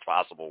wildest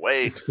possible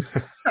way.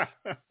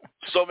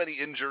 So many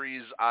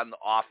injuries on the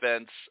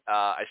offense.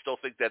 I still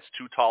think that's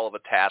too tall of a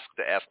task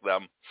to ask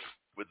them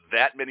with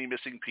that many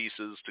missing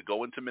pieces to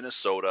go into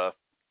Minnesota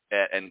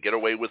and get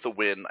away with a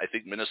win. I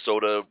think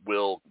Minnesota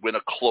will win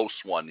a close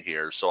one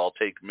here, so I'll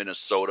take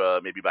Minnesota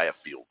maybe by a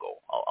field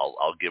goal.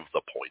 I'll give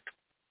the point.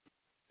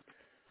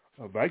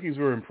 Vikings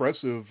were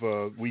impressive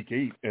Week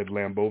 8 at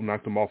Lambeau,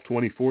 knocked them off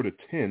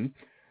 24-10.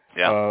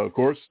 Yeah. Of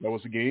course, that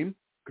was a game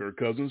Kirk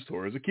Cousins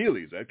tore his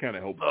Achilles. That kind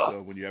of helps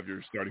when you have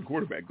your starting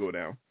quarterback go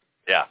down.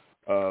 Yeah.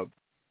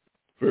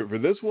 For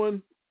this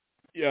one,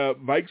 yeah,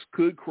 Vikes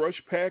could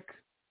crush Pack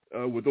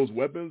with those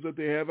weapons that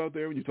they have out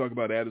there. When you talk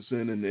about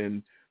Addison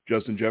and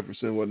Justin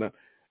Jefferson and whatnot,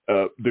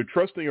 they're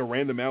trusting a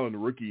Random Allen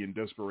rookie in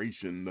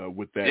desperation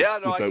with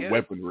that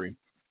weaponry.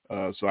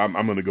 So I'm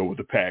going to go with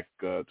the Pack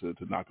to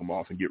knock them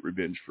off and get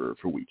revenge for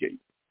Week 8.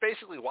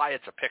 Basically, why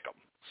it's a pick 'em.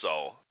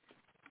 So.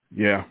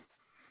 Yeah.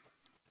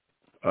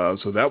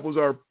 So that was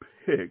our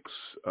picks.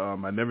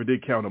 I never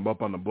did count them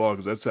up on the blog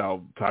because that's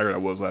how tired I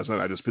was last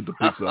night. I just put the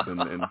picks up and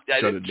shut it down.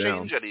 I didn't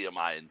change any of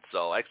mine.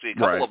 So actually, a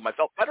couple of them I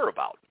felt better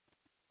about.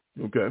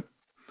 Okay.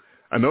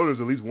 I know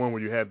there's at least one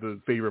where you had the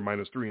favorite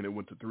 -3 and it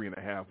went to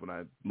 3.5 when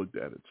I looked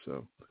at it.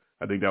 So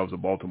I think that was a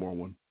Baltimore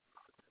one.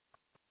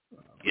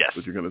 Yes.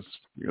 But you're gonna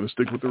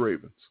stick with the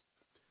Ravens.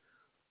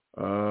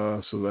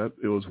 So that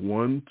it was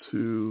 1,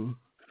 2,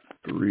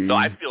 3. No,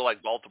 I feel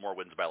like Baltimore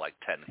wins by like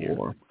 10 here.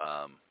 4.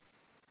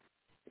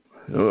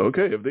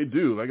 Okay, if they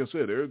do, like I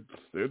said,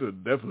 they're the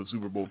definite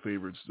Super Bowl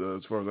favorites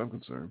as far as I'm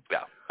concerned.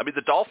 Yeah, I mean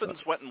the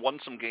Dolphins went and won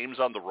some games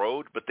on the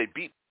road, but they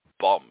beat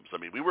bums. I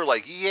mean, we were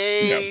like,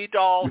 "Yay,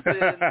 Dolphins!"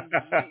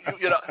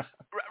 you know,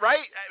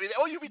 right? I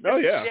mean, you beat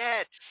the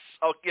Jets.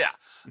 Oh yeah.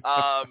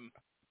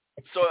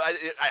 So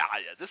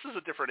this is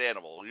a different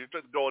animal. You're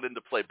going in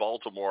to play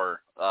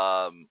Baltimore,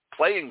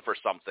 playing for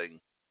something.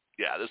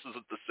 Yeah, this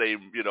isn't the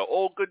same. You know,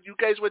 oh, good, you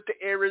guys went to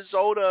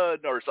Arizona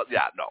or something.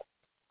 Yeah, no.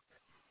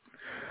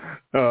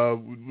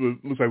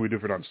 Looks like we're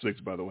different on 6,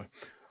 by the way.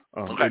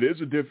 Okay. It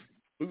is a different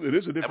and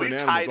we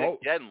animal.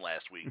 Tied again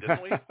last week,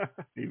 didn't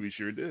we? We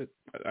sure did.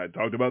 I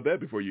talked about that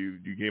before you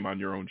came on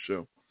your own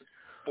show.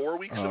 4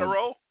 weeks in a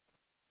row?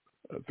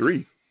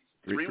 3.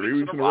 3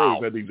 weeks in a row.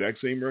 We've had the exact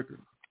same record.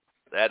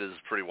 That is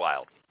pretty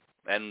wild.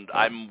 And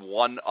I'm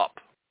 1 up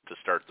to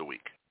start the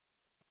week.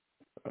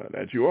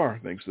 That you are,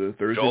 thanks to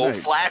Thursday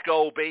night. Joe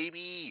Flacco,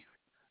 baby.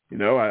 You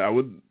know, I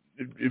would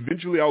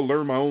eventually I'll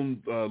learn my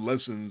own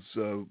lessons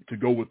to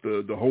go with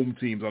the home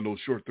teams on those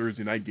short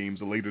Thursday night games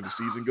the later the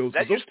season goes.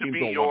 That used to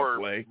be your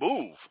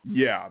move.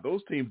 Yeah,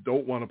 those teams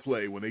don't want to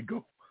play when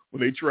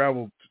they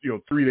travel,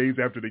 3 days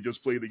after they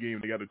just play the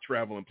game. They got to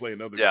travel and play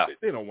another game.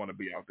 They don't want to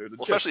be out there.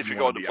 Especially if you're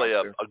going to play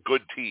a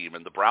good team.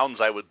 And the Browns,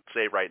 I would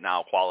say right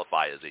now,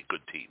 qualify as a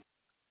good team.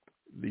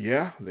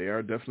 Yeah, they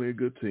are definitely a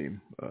good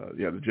team.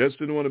 The Jets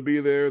didn't want to be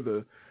there.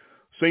 The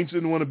Saints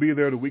didn't want to be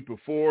there the week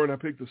before, and I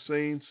picked the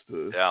Saints.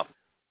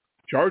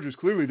 Chargers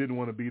clearly didn't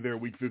want to be there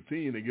week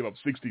 15. They give up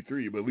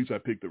 63, but at least I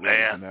picked the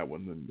Ravens in that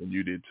one, and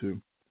you did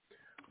too.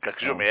 Could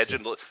you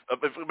imagine?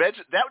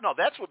 Imagine that. No,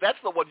 that's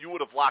the one you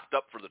would have locked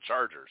up for the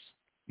Chargers.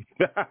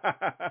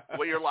 The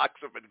way your locks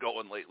have been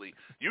going lately.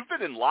 You've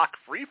been in lock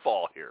free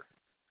fall here.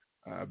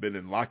 I've been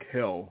in lock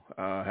hell.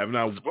 Have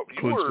now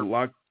clinched the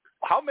lock.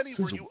 How many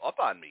were you up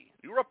on me?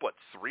 You were up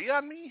 3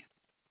 on me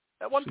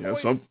at one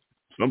point. Yeah,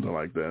 something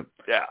like that.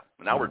 Yeah.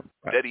 Now we're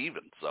dead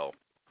even. So.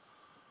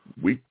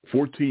 Week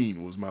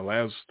 14 was my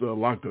last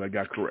lock that I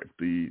got correct.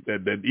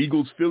 That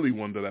Eagles-Philly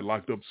one that I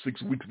locked up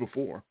 6 weeks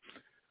before.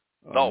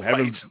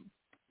 Haven't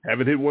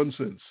hit one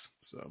since.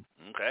 So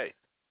okay.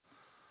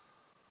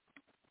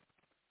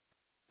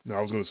 Now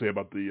I was going to say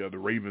about the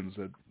Ravens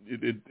that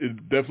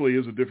it definitely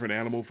is a different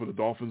animal for the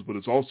Dolphins, but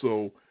it's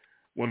also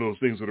one of those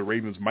things where the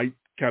Ravens might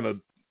kind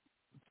of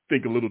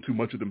think a little too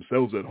much of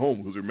themselves at home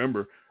because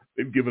remember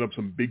they've given up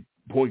some big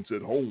points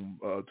at home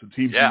to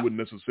teams you wouldn't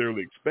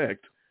necessarily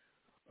expect.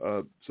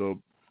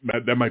 So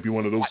that might be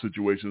one of those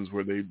situations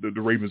where the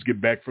Ravens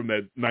get back from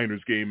that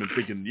Niners game and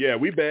thinking, yeah,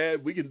 we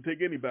bad, we can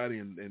take anybody,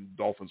 and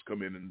Dolphins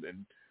come in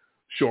and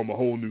show them a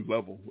whole new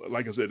level.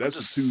 Like I said, that's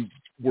the 2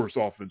 worst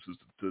offenses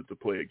to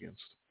play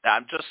against.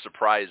 I'm just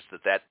surprised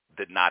that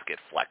did not get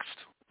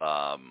flexed.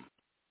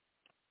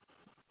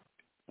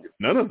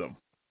 None of them.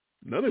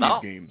 None of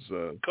these games.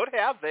 Could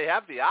have. They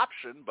have the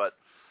option, but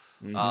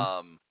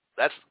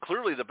that's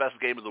clearly the best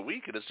game of the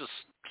week, and it's just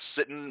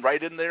sitting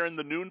right in there in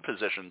the noon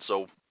position.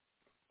 So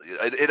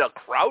in a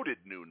crowded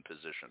noon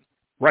position.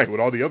 Right,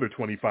 with all the other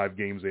 25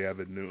 games they have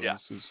at noon. Yeah.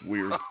 This is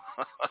weird.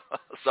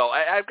 So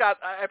I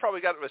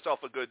probably got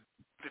myself a good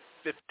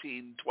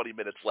 15, 20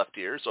 minutes left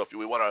here. So if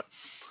we want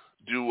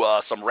to do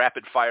some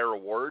rapid-fire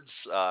awards,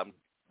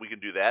 we can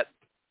do that.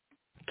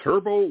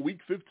 Turbo Week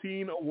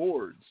 15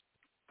 awards.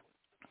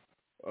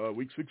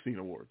 Week 16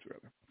 awards,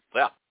 rather.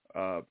 Yeah.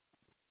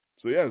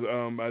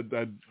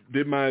 I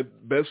did my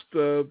best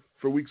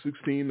for Week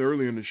 16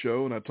 earlier in the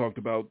show, and I talked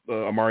about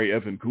Amari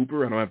Evan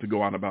Cooper. I don't have to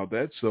go on about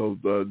that, so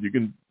you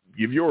can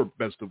give your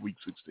best of Week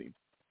 16.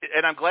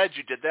 And I'm glad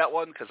you did that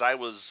one because I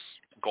was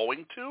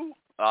going to.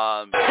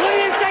 Who do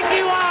you think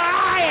you are?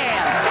 I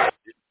am.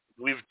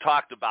 We've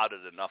talked about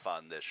it enough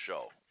on this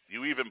show.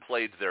 You even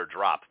played their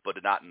drop,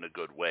 but not in a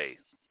good way.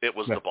 It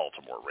was the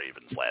Baltimore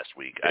Ravens last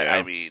week. Yeah.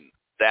 I mean,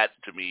 that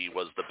to me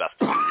was the best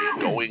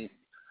of the week.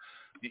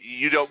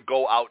 You don't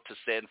go out to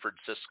San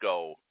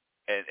Francisco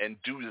and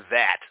do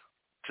that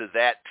to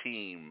that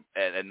team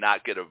and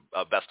not get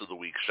a best of the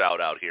week shout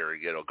out here,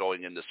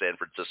 going into San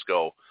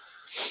Francisco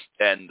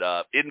and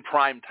in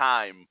prime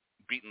time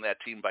beaten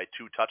that team by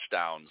 2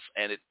 touchdowns,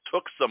 and it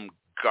took some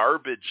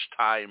garbage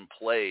time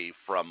play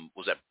from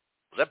was that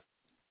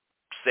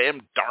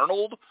Sam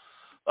Darnold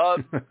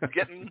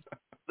getting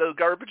the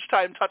garbage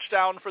time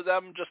touchdown for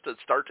them just to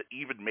start to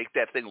even make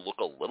that thing look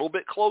a little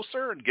bit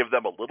closer and give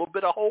them a little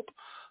bit of hope.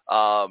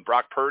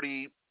 Brock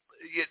Purdy,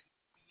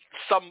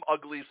 some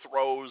ugly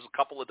throws, a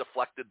couple of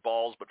deflected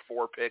balls, but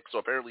 4 picks. So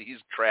apparently he's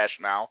trash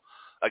now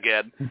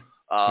again.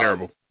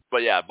 Terrible.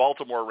 But yeah,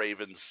 Baltimore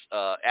Ravens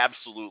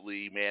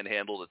absolutely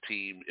manhandled a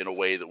team in a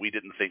way that we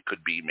didn't think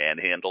could be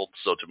manhandled.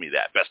 So to me,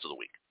 that best of the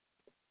week.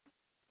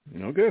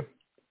 Okay.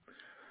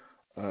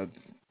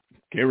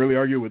 Can't really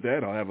argue with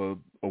that. I'll have a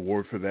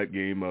award for that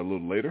game a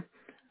little later.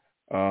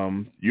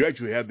 You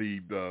actually had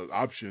the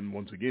option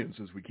once again,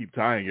 since we keep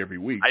tying every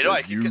week. I know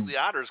I keep getting the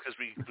honors because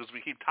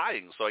we keep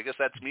tying. So I guess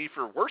that's me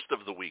for worst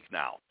of the week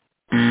now.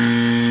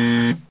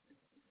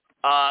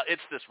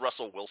 It's this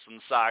Russell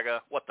Wilson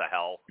saga. What the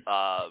hell?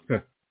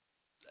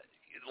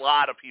 A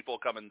lot of people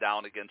coming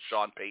down against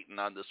Sean Payton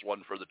on this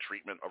one for the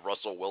treatment of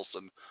Russell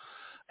Wilson.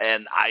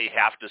 And I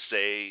have to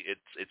say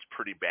it's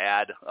pretty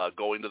bad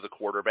going to the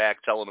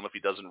quarterback, telling him if he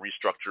doesn't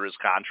restructure his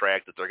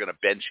contract that they're going to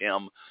bench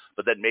him,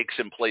 but that makes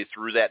him play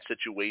through that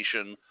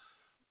situation.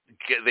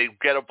 They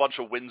get a bunch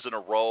of wins in a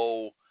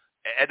row,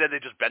 and then they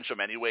just bench him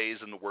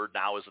anyways, and the word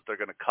now is that they're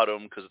going to cut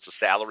him because it's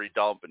a salary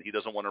dump, and he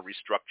doesn't want to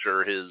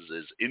restructure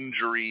his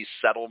injury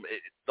settlement.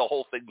 The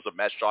whole thing's a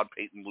mess. Sean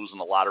Payton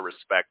losing a lot of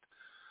respect.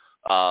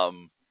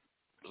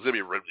 It's gonna be,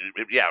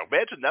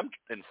 imagine them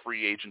in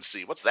free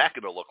agency. What's that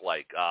going to look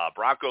like?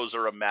 Broncos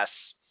are a mess.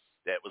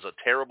 That was a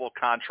terrible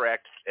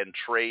contract and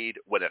trade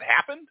when it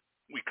happened.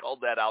 We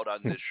called that out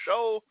on this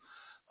show.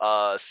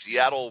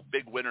 Seattle,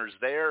 big winners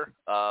there.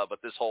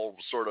 But this whole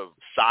sort of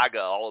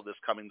saga, all of this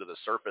coming to the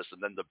surface,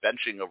 and then the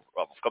benching of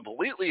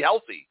completely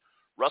healthy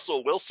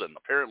Russell Wilson.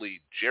 Apparently,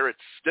 Jarrett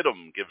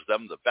Stidham gives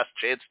them the best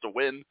chance to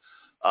win.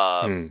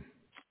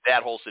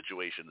 That whole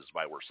situation is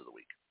my worst of the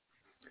week.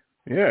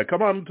 Yeah,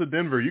 come on to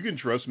Denver. You can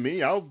trust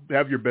me. I'll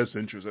have your best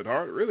interests at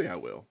heart. Really, I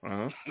will.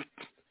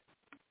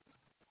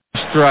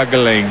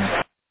 Struggling.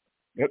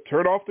 Yep,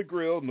 turn off the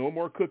grill. No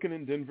more cooking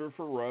in Denver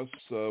for Russ.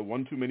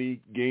 One too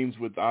many games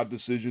with odd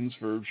decisions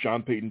for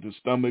Sean Payton to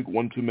stomach.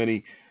 One too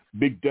many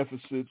big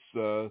deficits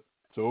to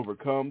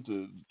overcome.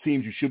 To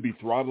teams you should be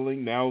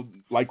throttling. Now,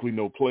 likely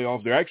no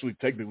playoffs. They're actually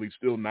technically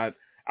still not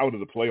out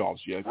of the playoffs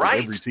yet.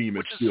 Right, every team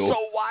which is still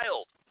so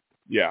wild.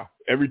 Yeah,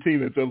 every team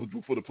that's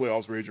eligible for the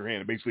playoffs, raise your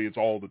hand. Basically, it's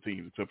all the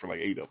teams except for like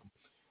 8 of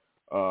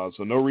them.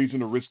 So no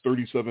reason to risk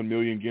 $37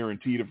 million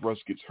guaranteed if Russ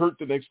gets hurt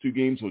the next 2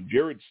 games. So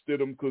Jarrett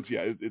Stidham cooks.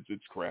 Yeah,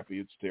 it's crappy.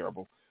 It's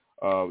terrible.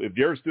 If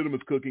Jarrett Stidham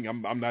is cooking,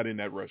 I'm not in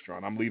that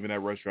restaurant. I'm leaving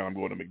that restaurant. I'm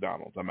going to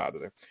McDonald's. I'm out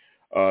of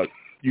there.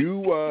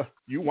 You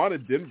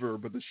wanted Denver,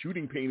 but the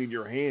shooting pain in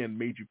your hand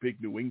made you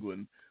pick New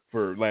England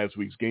for last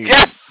week's game.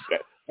 Yes!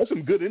 That's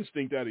some good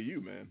instinct out of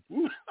you, man.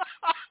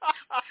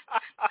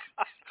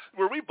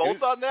 Were we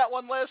both on that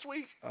one last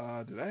week?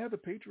 Did I have the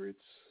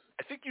Patriots?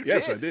 I think you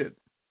did.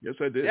 Yes,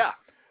 I did. Yeah.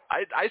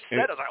 I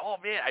said, I was like, oh,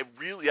 man, I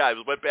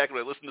went back and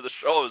I listened to the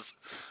shows,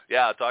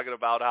 talking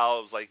about how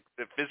it was like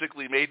it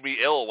physically made me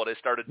ill when I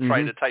started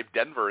trying to type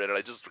Denver in, and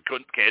I just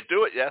can't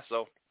do it. Yeah,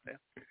 so. Yeah.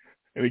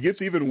 And it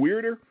gets even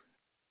weirder.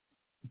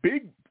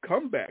 Big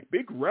comeback,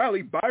 big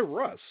rally by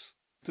Russ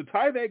to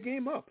tie that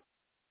game up.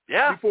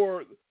 Yeah.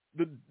 Before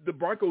the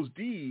Broncos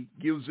D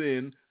gives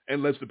in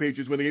and lets the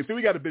Patriots win the game. So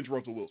we got to bench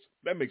Russell Wilson.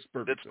 That makes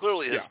perfect sense. It's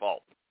clearly his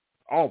fault.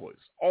 Always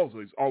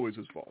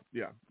his fault.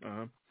 Yeah.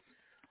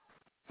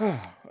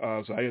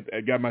 So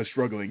I got my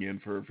struggling in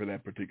for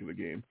that particular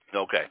game.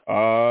 Okay.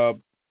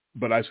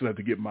 But I still have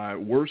to get my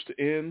worst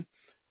in.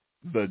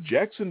 The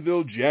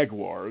Jacksonville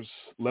Jaguars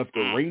left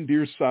a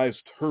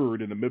reindeer-sized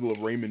herd in the middle of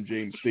Raymond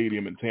James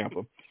Stadium in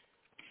Tampa.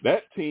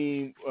 That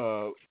team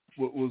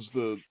was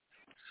the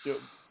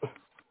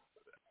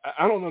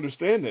I don't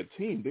understand that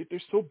team. They're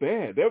so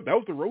bad. That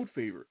was the road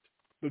favorite.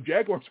 The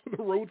Jaguars were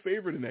the road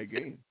favorite in that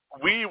game.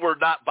 We were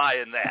not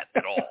buying that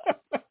at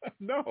all.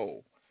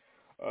 No.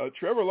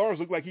 Trevor Lawrence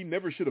looked like he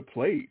never should have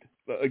played.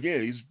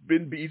 Again,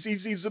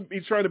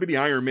 he's trying to be the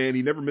Iron Man.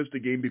 He never missed a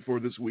game before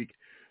this week.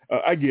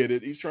 I get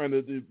it. He's trying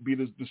to be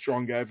the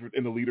strong guy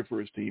and the leader for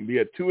his team. He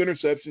had 2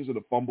 interceptions and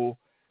a fumble,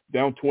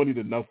 down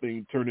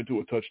 20-0, turned into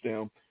a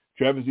touchdown.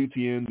 Travis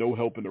Etienne, no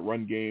help in the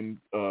run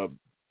game,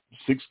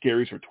 6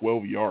 carries for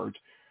 12 yards.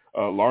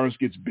 Lawrence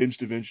gets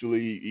benched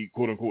eventually. He,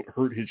 quote-unquote,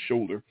 hurt his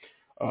shoulder.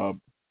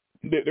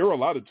 There were a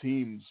lot of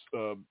teams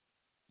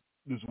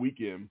this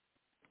weekend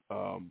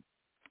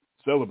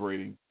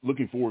celebrating,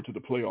 looking forward to the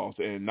playoffs,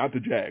 and not the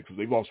Jags, because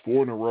they've lost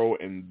 4 in a row,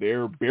 and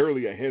they're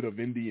barely ahead of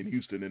Indy and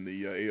Houston in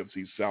the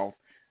AFC South.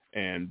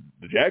 And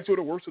the Jags were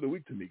the worst of the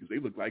week to me because they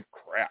looked like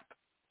crap.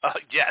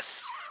 Yes.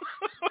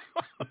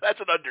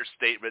 That's an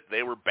understatement.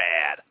 They were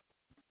bad.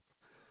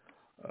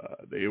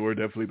 They were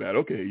definitely bad.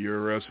 Okay,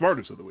 your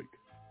smartest of the week.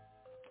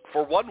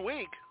 For 1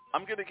 week,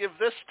 I'm going to give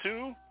this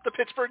to the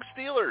Pittsburgh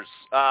Steelers.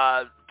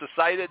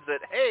 Decided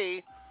that,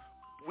 hey,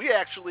 we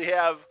actually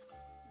have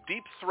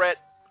deep threat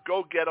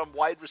Go get him.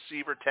 Wide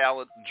receiver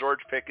talent, George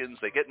Pickens.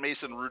 They get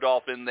Mason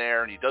Rudolph in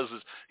there, and he does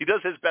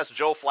his best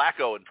Joe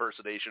Flacco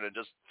impersonation and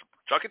just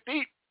chuck it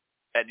deep.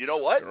 And you know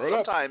what?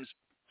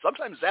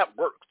 Sometimes that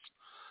works.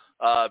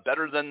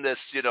 Better than this,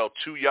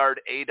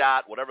 2-yard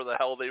ADOT, whatever the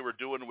hell they were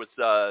doing with,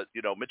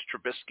 Mitch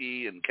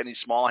Trubisky and Kenny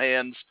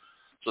Smallhands.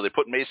 So they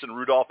put Mason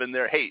Rudolph in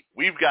there. Hey,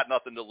 we've got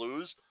nothing to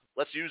lose.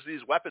 Let's use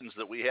these weapons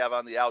that we have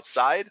on the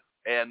outside,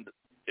 and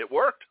it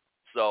worked.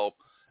 So,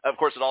 of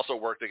course, it also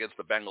worked against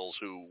the Bengals,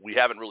 who we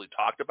haven't really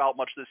talked about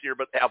much this year,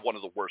 but have one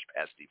of the worst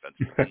pass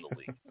defenses in the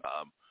league.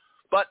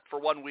 But for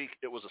 1 week,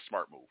 it was a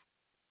smart move.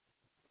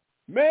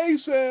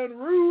 Mason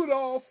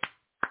Rudolph.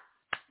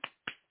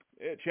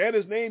 Yeah, chant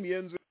his name,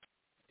 Jens.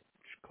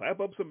 Clap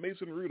up some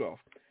Mason Rudolph.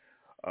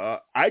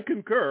 I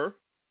concur.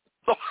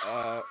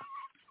 Okay.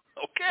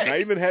 And I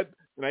even had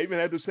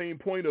the same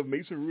point of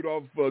Mason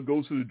Rudolph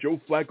goes to the Joe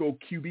Flacco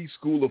QB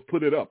school of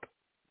put it up.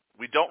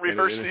 We don't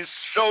rehearse these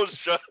shows,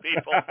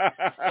 people.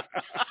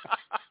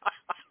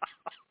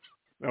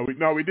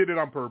 No, we did it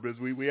on purpose.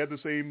 We had the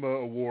same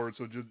award,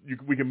 so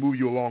we can move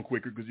you along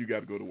quicker because you got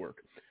to go to work.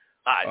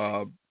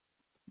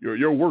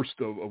 Your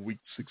worst of week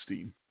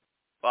 16.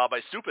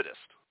 My stupidest.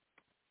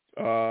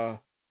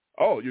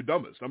 Your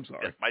dumbest. I'm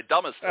sorry. Yes, my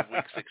dumbest of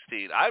week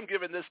 16. I'm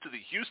giving this to the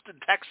Houston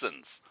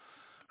Texans,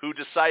 who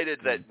decided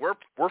that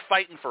we're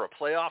fighting for a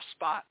playoff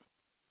spot.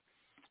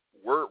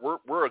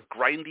 We're a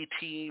grindy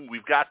team.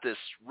 We've got this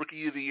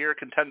rookie of the year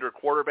contender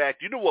quarterback.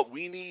 Do you know what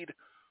we need?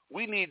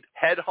 We need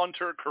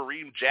headhunter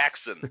Kareem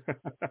Jackson,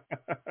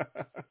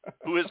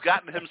 who has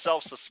gotten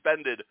himself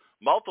suspended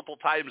multiple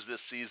times this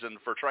season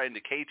for trying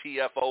to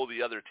KTFO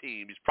the other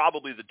team. He's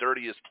probably the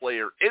dirtiest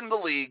player in the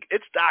league.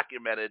 It's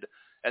documented.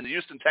 And the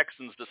Houston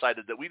Texans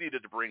decided that we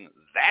needed to bring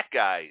that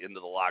guy into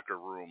the locker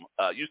room.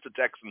 Houston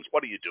Texans,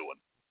 what are you doing?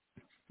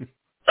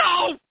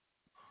 No!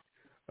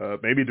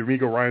 Maybe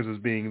DeMeco Ryans is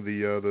being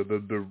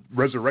the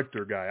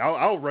resurrector guy.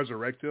 I'll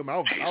resurrect him. Why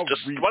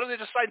don't they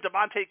just sign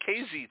DeMonte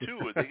Casey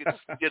too? They can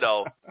just,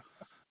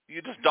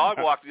 you just dog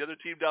walk the other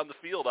team down the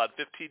field on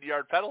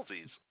 15-yard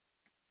penalties.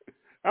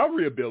 I'll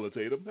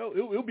rehabilitate him.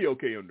 He'll be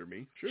okay under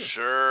me.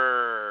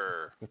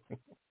 Sure.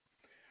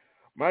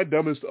 My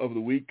dumbest of the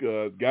week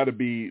got to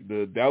be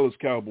the Dallas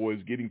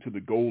Cowboys getting to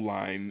the goal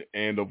line,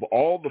 and of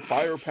all the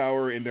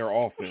firepower in their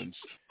offense,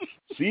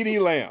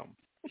 CeeDee Lamb,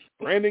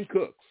 Brandon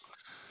Cooks,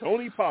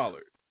 Tony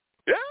Pollard,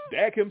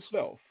 Dak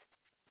himself.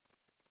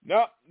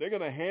 No, they're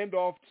going to hand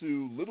off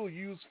to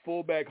little-used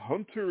fullback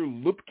Hunter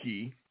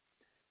Lupke,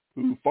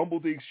 who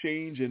fumbled the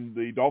exchange, and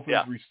the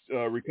Dolphins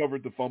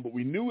recovered the fumble.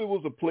 We knew it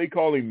was a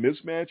play-calling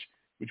mismatch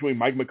between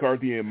Mike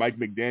McCarthy and Mike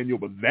McDaniel,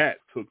 but that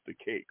took the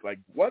cake. Like,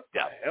 what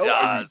the hell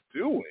are you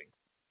doing?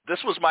 This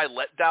was my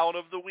letdown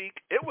of the week.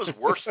 It was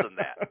worse than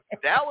that.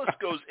 Dallas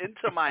goes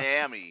into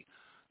Miami.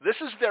 This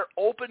is their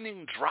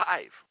opening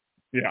drive.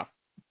 Yeah.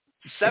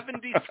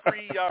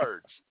 73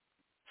 yards.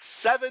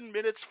 7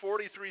 minutes,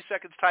 43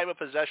 seconds time of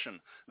possession.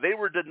 They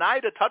were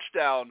denied a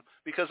touchdown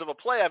because of a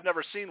play I've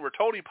never seen where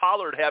Tony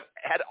Pollard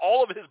had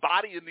all of his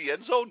body in the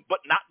end zone, but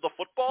not the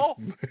football.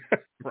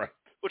 Right.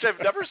 Which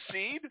I've never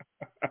seen.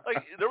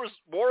 Like, there was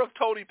more of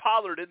Tony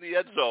Pollard in the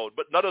end zone,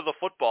 but none of the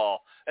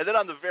football. And then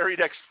on the very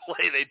next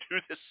play, they do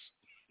this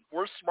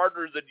we're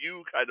smarter than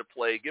you kind of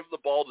play. Give the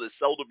ball to the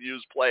seldom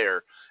used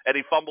player, and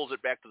he fumbles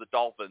it back to the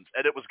Dolphins,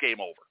 and it was game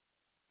over.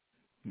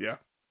 Yeah.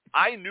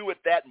 I knew at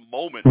that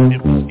moment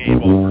it was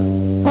game over.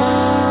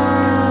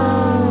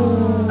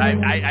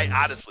 I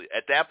honestly,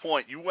 at that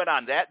point, you went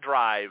on that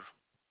drive,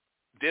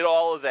 did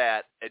all of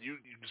that, and you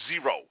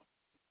zero.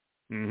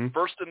 Mm-hmm.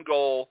 First and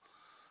goal,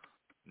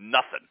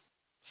 nothing.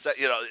 So,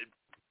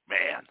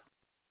 man.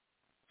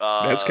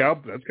 That's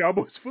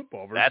Cowboys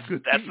football. That's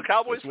the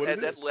Cowboys.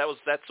 And that was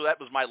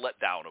my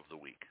letdown of the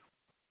week.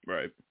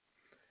 Right.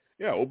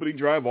 Yeah, opening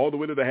drive all the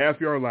way to the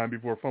half-yard line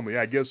before fumbling.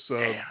 Yeah, I guess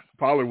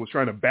Pollard was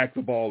trying to back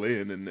the ball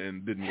in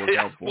and didn't work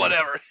out for him.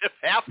 Whatever.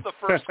 Half the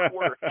first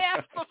quarter,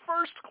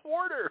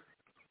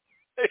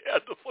 they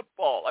had the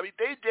football. I mean,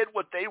 they did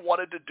what they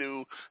wanted to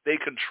do. They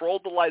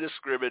controlled the line of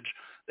scrimmage.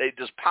 They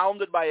just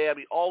pounded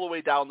Miami all the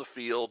way down the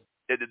field.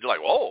 And it's like,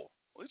 whoa,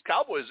 these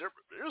Cowboys, they're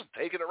just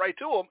taking it right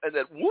to them. And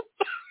then, whoop,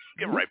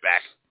 give it right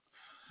back.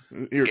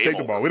 Here, take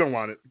the ball. We don't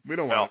want it.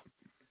 Want it.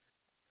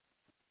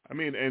 I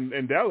mean,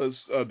 and Dallas,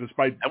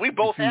 despite... And we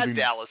both had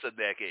Dallas in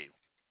that game.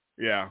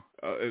 Yeah.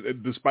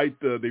 Despite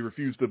they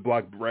refused to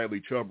block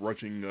Bradley Chubb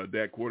rushing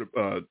the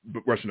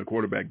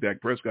quarterback, Dak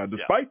Prescott.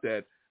 Despite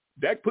that,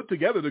 Dak put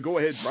together the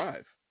go-ahead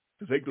drive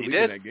to take the lead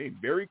in that game.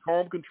 Very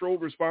calm,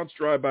 controlled response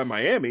drive by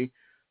Miami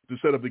to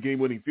set up the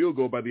game-winning field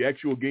goal by the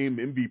actual game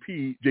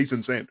MVP,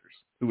 Jason Sanders,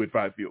 who had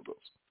 5 field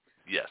goals.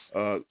 Yes.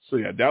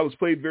 Dallas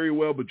played very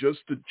well, but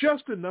just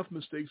enough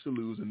mistakes to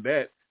lose, and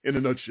that, in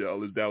a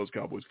nutshell, is Dallas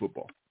Cowboys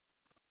football.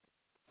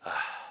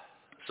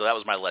 So that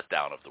was my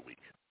letdown of the week.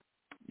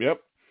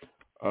 Yep.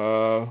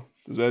 So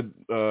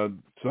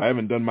I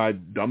haven't done my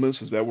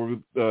dumbest. Is that where?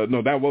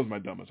 No, that was my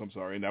dumbest. I'm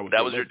sorry, and that was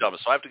your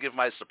dumbest. So I have to give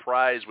my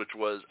surprise, which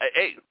was,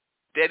 hey,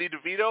 Danny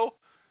DeVito,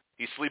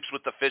 he sleeps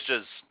with the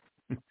fishes.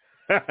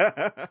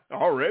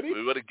 Already?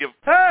 We want to give.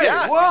 Hey,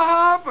 yeah, what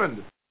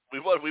happened? We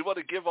want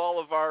to give all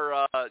of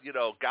our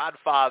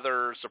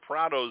Godfather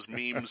Sopranos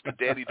memes to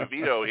Danny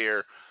DeVito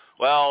here.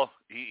 Well,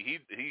 he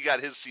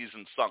got his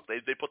season sunk. They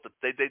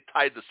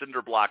tied the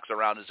cinder blocks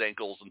around his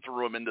ankles and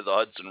threw him into the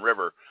Hudson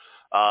River.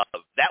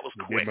 That was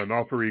quick. Gave him an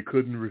offer he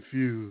couldn't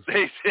refuse.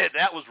 They did.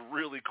 That was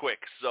really quick.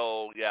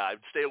 So yeah, I'd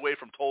stay away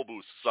from toll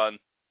booths, son.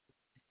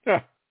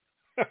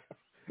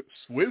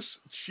 Swiss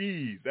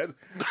cheese.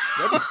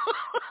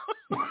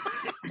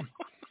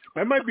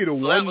 That might be the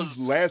one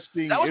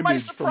lasting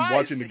image from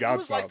watching The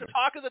Godfather.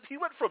 He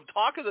went from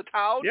talk of the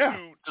town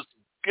to just,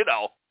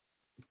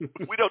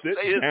 we don't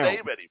say his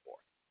name anymore.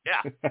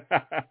 Yeah.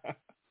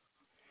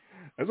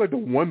 That's like the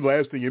one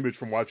lasting image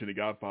from watching The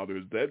Godfather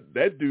is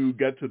that dude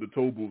got to the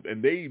toll booth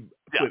and they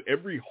put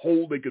every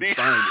hole they could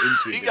find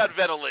into He got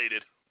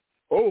ventilated.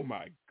 Oh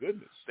my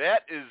goodness.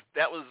 That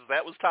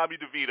was Tommy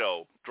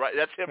DeVito.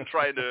 That's him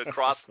trying to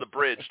cross the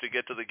bridge to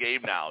get to the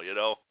game now,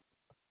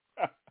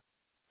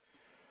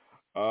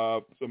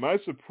 So my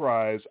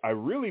surprise, I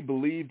really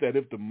believe that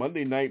if the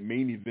Monday night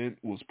main event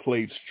was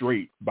played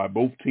straight by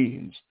both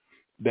teams,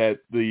 that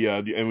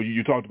and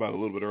you talked about it a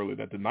little bit earlier,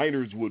 that the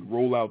Niners would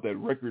roll out that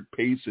record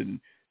pace in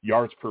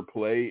yards per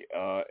play,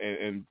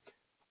 and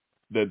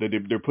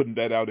that they're putting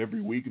that out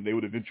every week, and they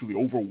would eventually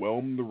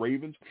overwhelm the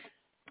Ravens.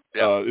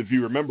 Yeah. If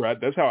you remember,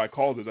 that's how I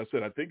called it. I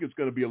said I think it's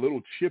going to be a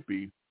little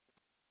chippy.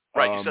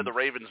 Right, you said the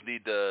Ravens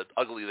need to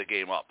ugly the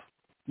game up.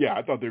 Yeah,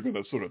 I thought they were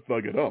going to sort of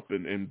thug it up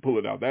and pull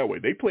it out that way.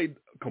 They played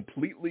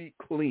completely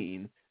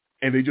clean,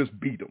 and they just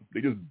beat them.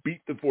 They just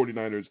beat the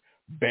 49ers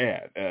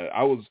bad.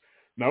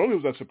 Not only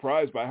was I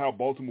surprised by how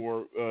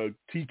Baltimore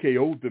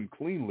TKO'd them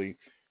cleanly,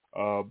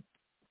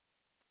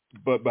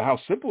 but how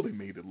simple they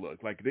made it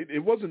look. Like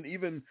it wasn't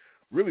even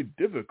really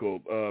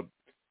difficult.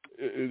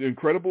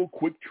 Incredible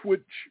quick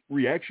twitch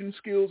reaction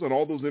skills on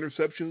all those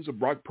interceptions of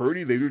Brock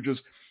Purdy.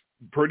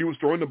 Purdy was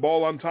throwing the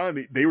ball on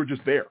time. They were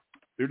just there.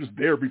 They were just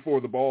there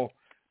before the ball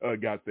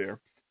got there.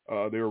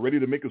 They were ready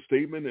to make a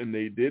statement, and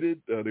they did it.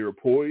 They were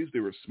poised. They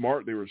were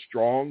smart. They were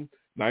strong.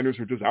 Niners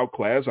were just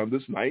outclassed on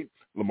this night.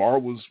 Lamar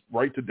was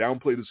right to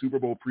downplay the Super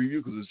Bowl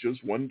preview because it's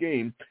just one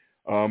game,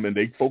 and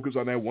they focused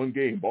on that one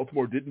game.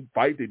 Baltimore didn't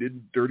fight. They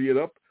didn't dirty it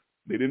up.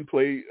 They didn't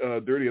play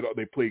dirty at all.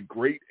 They played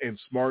great and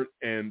smart,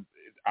 and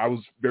I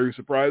was very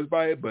surprised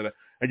by it, but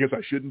I guess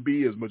I shouldn't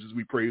be as much as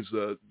we praise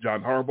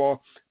John Harbaugh.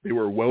 They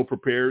were well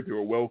prepared. They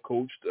were well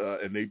coached,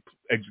 and they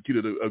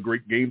executed a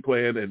great game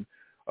plan, and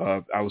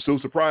I was so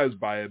surprised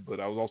by it, but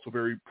I was also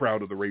very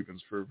proud of the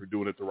Ravens for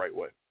doing it the right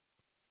way.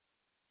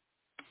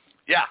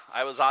 Yeah,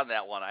 I was on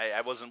that one.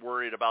 I wasn't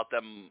worried about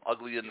them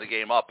uglying the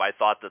game up. I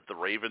thought that the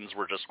Ravens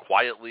were just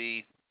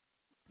quietly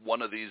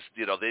one of these,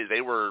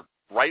 they were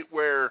right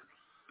where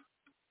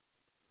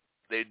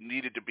they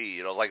needed to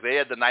be, like they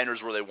had the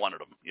Niners where they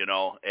wanted them,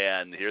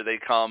 and here they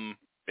come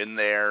in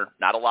there,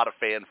 not a lot of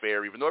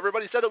fanfare, even though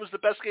everybody said it was the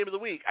best game of the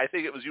week. I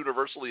think it was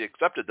universally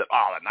accepted that,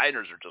 the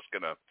Niners are just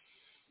going to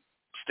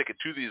stick it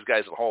to these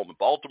guys at home, and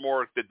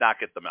Baltimore did not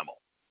get the memo.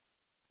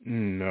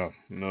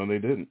 No, they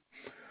didn't.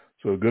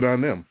 So good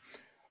on them.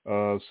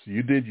 So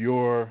you did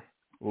your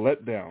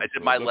letdown. I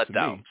did my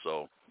letdown.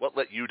 So what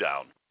let you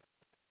down?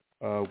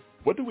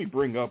 What did we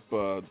bring up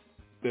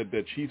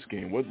that Chiefs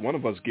game? One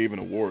of us gave an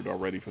award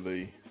already for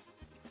the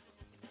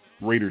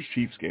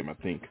Raiders-Chiefs game, I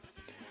think.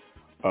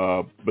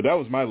 But that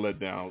was my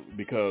letdown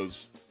because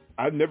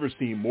I've never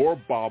seen more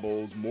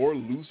bobbles, more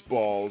loose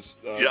balls,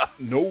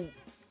 no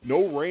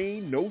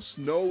rain, no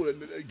snow,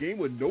 a game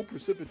with no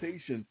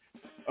precipitation.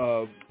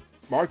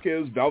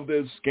 Marquez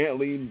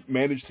Valdez-Scantling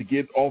managed to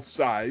get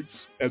offsides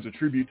as a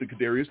tribute to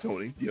Kadarius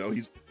Toney.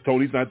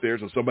 Toney's not there,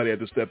 so somebody had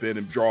to step in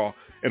and draw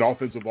an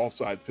offensive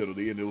offside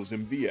penalty, and it was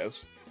MVS.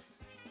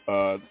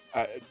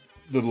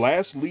 The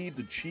last lead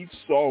the Chiefs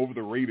saw over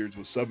the Raiders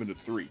was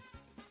 7-3.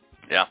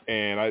 Yeah.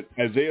 And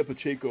Isaiah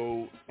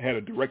Pacheco had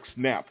a direct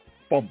snap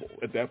fumble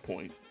at that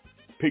point,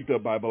 picked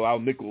up by Bilal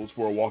Nichols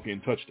for a walk-in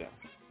touchdown.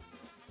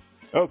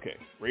 Okay,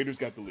 Raiders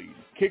got the lead.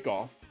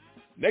 Kickoff.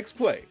 Next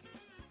play.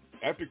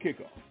 After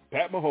kickoff,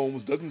 Pat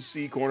Mahomes doesn't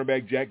see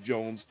cornerback Jack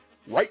Jones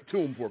right to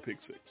him for a pick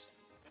six.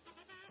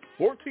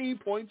 14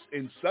 points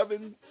in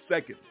 7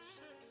 seconds.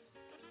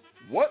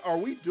 What are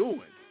we doing?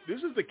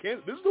 This is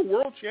the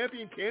world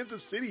champion Kansas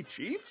City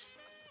Chiefs?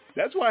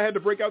 That's why I had to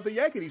break out the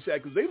yakety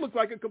sack, because they look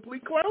like a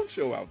complete clown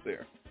show out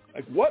there.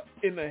 Like, what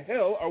in the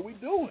hell are we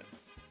doing?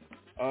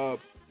 I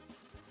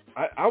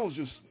was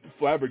just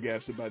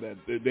flabbergasted by that.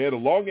 They had a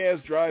long-ass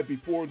drive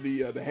before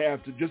the half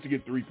just to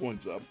get 3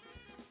 points up.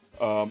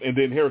 And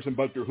then Harrison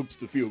Butker hooks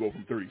the field goal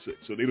from 36,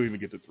 so they don't even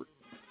get to 3.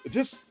 It's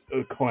just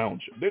a clown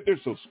show. They're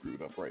so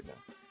screwed up right now.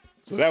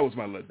 So that was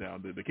my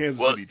letdown. The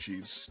Kansas City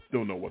Chiefs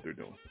don't know what they're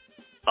doing.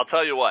 I'll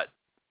tell you what.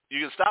 You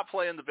can stop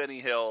playing the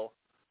Benny Hill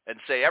and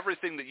say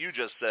everything that you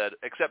just said,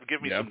 except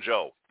give me some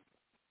Joe.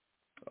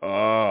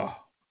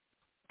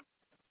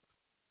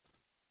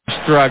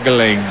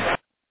 Struggling.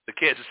 The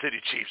Kansas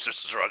City Chiefs are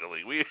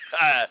struggling.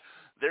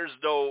 There's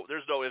no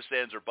ifs,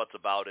 ands, or buts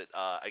about it.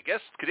 I guess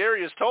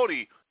Kadarius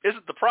Toney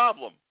isn't the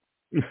problem.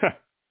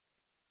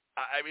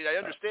 I mean, I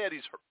understand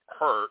he's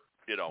hurt,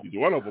 He's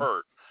one of them.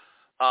 hurt.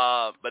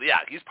 But yeah,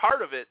 he's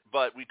part of it,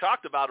 but we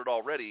talked about it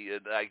already,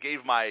 and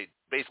I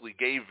basically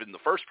gave in the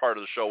first part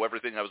of the show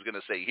everything I was going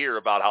to say here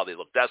about how they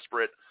look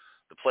desperate.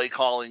 The play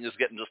calling is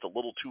getting just a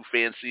little too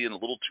fancy and a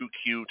little too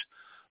cute.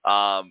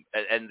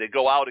 And they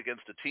go out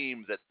against a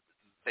team that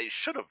they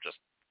should have just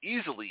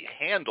easily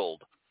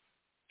handled.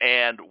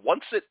 And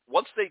once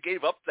they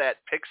gave up that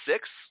pick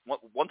six,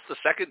 once the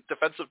second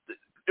defensive,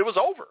 it was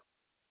over.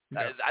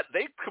 Yeah.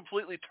 They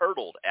completely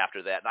turtled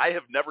after that. And I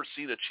have never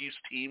seen a Chiefs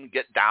team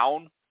get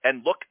down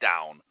and look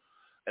down.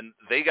 And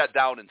they got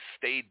down and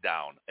stayed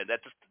down. And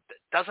that just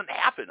doesn't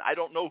happen. I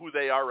don't know who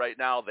they are right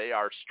now. They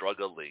are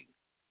struggling.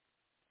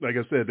 Like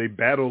I said, they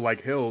battle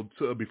like hell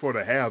before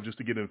the half just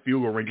to get in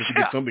field goal range, just to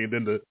get something, and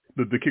then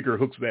the kicker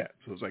hooks that.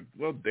 So it's like,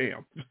 well,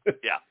 damn.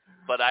 Yeah,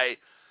 but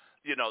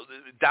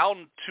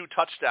down 2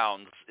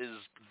 touchdowns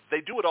they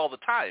do it all the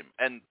time,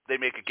 and they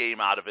make a game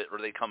out of it, or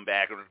they come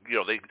back, or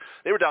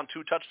they were down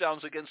 2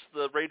 touchdowns against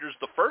the Raiders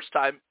the first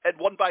time and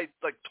won by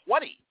like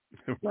 20.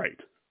 Right.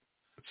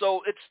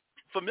 So it's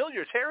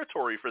familiar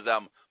territory for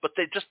them, but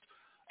they just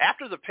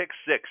after the pick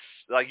six,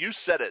 like you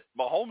said it,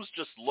 Mahomes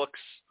just looks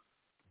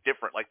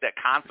different. Like that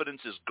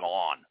confidence is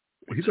gone.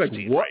 He's like,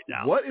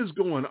 what is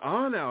going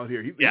on out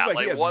here? He's like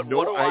he has what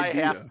no do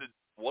idea.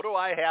 What do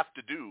I have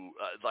to do?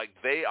 Like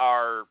they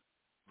are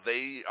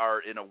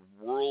in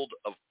a world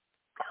of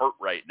hurt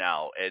right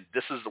now, and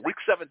this is week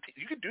 17.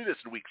 You can do this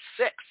in week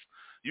 6.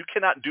 You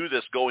cannot do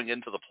this going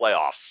into the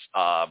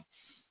playoffs.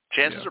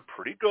 Chances are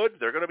pretty good.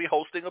 They're going to be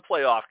hosting a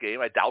playoff game.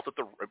 I don't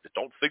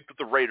think that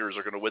the Raiders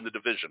are going to win the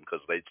division because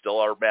they still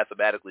are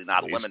mathematically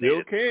not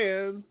eliminated. Still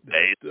can.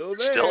 They still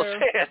a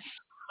chance.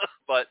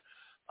 But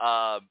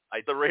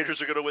the Raiders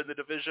are going to win the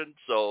division.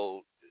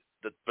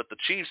 But the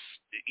Chiefs,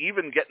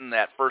 even getting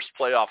that first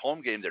playoff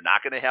home game, they're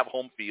not going to have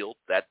home field.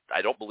 That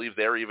I don't believe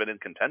they're even in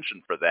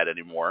contention for that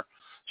anymore.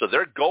 So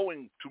they're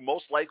going to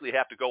most likely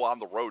have to go on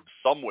the road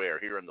somewhere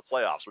here in the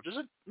playoffs, which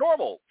isn't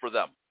normal for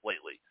them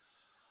lately.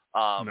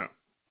 No.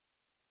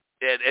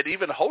 And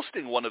even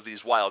hosting one of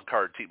these wild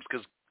card teams,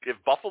 because if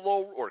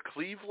Buffalo or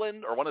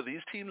Cleveland or one of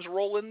these teams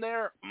roll in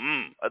there,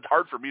 it's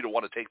hard for me to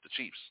want to take the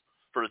Chiefs.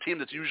 For a team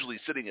that's usually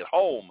sitting at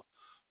home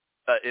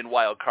in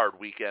wild card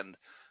weekend,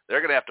 they're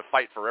going to have to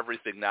fight for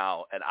everything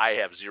now, and I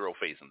have zero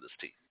faith in this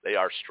team. They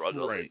are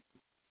struggling.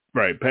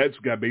 Right. Pat's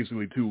got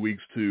basically 2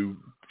 weeks to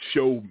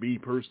show me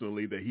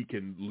personally that he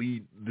can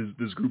lead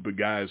this group of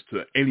guys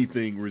to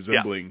anything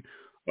resembling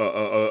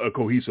a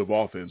cohesive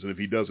offense. And if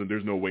he doesn't,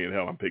 there's no way in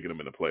hell I'm picking him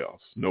in the playoffs.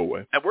 No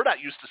way. And we're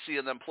not used to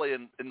seeing them play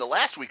in the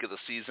last week of the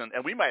season,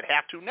 and we might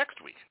have to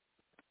next week.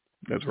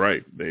 That's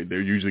right.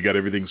 They're usually got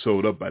everything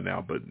sewed up by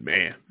now, but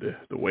man,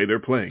 the way they're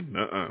playing,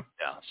 Yeah,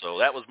 so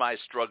that was my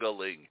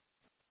struggling.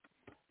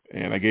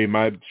 And I gave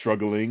my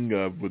struggling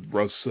with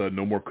Russ,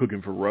 no more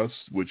cooking for Russ,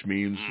 which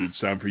means it's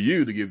time for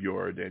you to give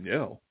your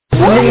Danielle.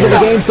 Lead of the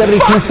game,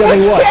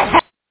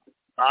 72-71.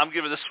 I'm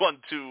giving this one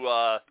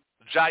to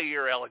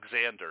Jair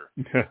Alexander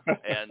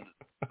and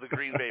the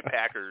Green Bay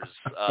Packers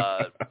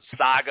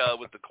saga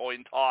with the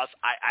coin toss.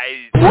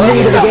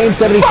 Lead of the game,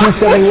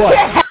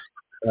 72-71.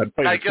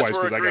 I guess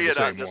we're agreeing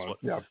on this one.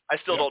 Yeah. I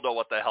still don't know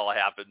what the hell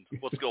happened.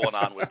 What's going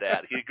on with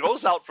that? He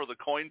goes out for the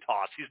coin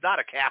toss. He's not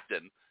a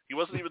captain. He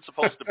wasn't even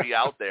supposed to be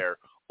out there.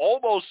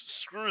 Almost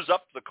screws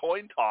up the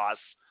coin toss.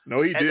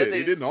 No, he did.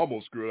 He didn't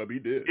almost screw it up. He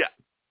did. Yeah,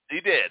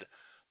 he did.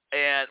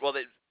 And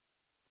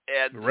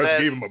the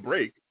rest gave him a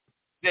break.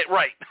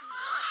 Right.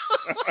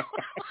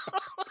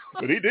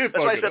 But he did.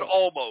 That's why I said up.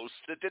 Almost.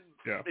 It didn't.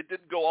 Yeah. It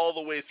didn't go all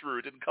the way through.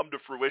 It didn't come to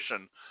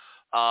fruition.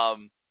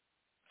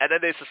 And then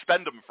they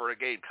suspend him for a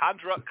game.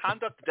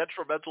 Conduct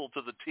detrimental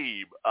to the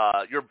team.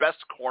 Your best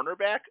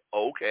cornerback?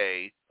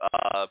 Okay.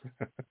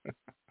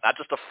 Not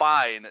just a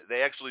fine.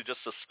 They actually just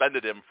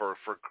suspended him for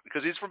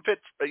because he's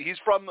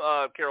from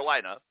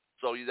Carolina,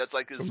 so that's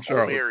like his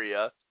home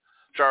area,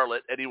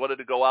 Charlotte, and he wanted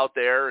to go out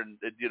there and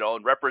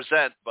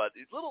represent, but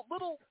little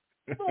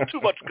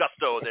too much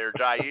gusto there,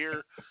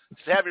 Jair.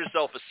 Just have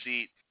yourself a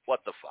seat.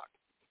 What the fuck?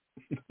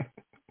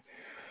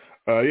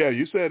 Yeah,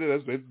 you said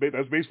it.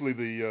 That's basically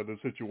the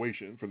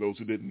situation. For those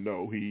who didn't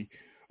know, he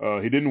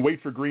didn't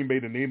wait for Green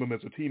Bay to name him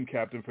as a team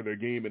captain for their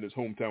game in his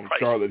hometown,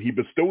 Charlotte. He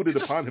bestowed it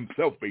upon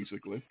himself,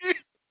 basically. He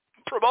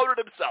promoted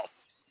himself.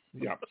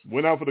 Yeah,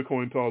 went out for the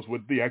coin toss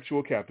with the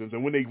actual captains,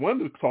 and when they won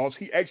the toss,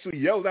 he actually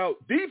yelled out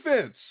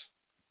 "defense"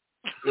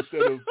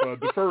 instead of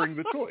deferring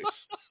the choice.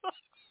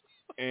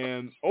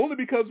 And only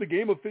because the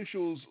game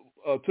officials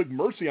took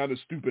mercy on his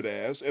stupid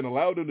ass and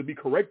allowed him to be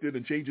corrected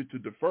and change it to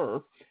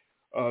defer.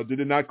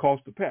 Did it not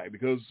cost the pack?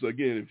 Because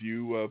again, if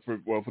you, for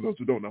those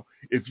who don't know,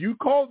 if you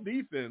call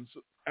defense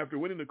after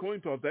winning the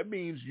coin toss, that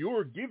means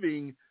you're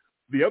giving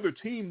the other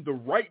team the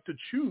right to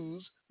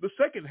choose the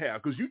second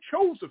half because you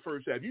chose the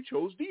first half. You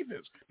chose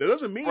defense. That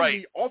doesn't mean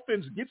the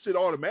offense gets it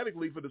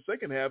automatically for the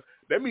second half.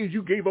 That means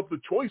you gave up the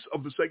choice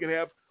of the second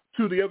half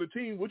to the other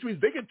team, which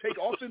means they can take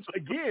offense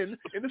again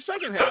in the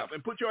second half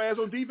and put your ass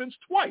on defense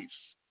twice.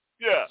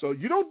 Yeah. So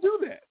you don't do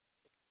that.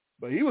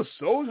 But he was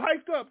so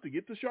hyped up to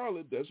get to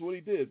Charlotte. That's what he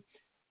did.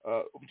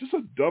 just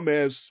a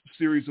dumbass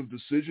series of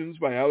decisions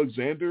by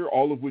Alexander,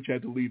 all of which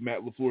had to leave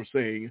Matt LaFleur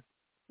saying,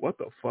 what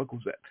the fuck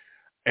was that?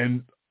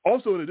 And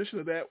also, in addition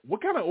to that,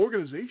 what kind of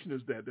organization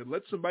is that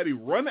lets somebody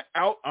run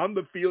out on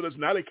the field as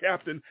not a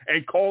captain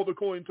and call the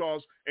coin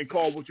toss and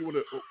call what you want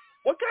to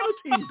 – what kind of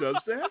team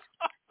does that?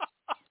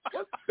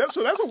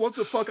 So that's a what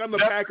the fuck on the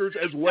Packers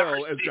as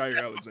well as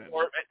Jair Alexander.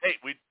 Hey,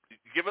 we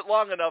give it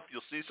long enough,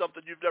 you'll see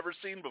something you've never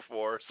seen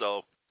before.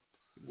 So,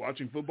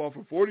 watching football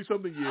for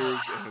 40-something years,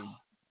 and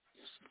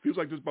feels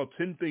like there's about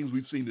 10 things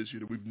we've seen this year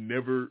that we've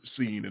never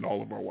seen in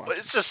all of our watches.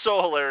 It's just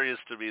so hilarious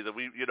to me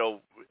that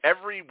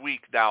every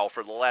week now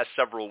for the last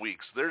several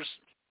weeks, there's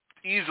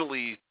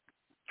easily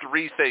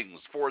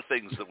 4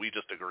 things that we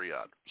just agree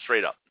on,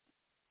 straight up.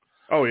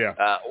 Oh, yeah.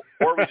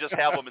 Or we just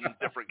have them in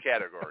different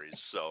categories,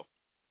 so.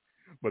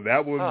 But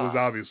that one was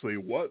obviously,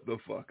 what the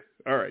fuck?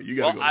 All right, you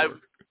got to go to work.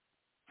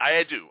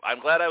 I do. I'm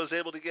glad I was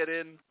able to get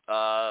in,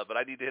 but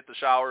I need to hit the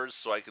showers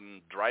so I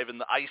can drive in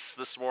the ice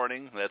this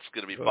morning. That's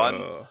going to be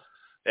fun.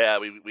 Yeah,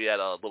 we had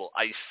a little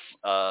ice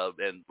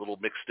and little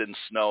mixed in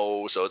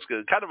snow, so it's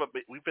good.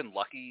 We've been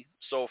lucky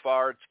so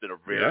far. It's been a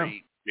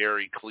very,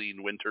 very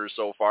clean winter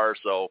so far.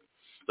 So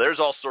there's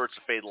all sorts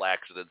of fatal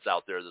accidents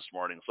out there this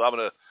morning. So I'm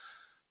going to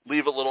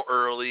leave a little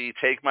early,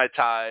 take my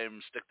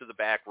time, stick to the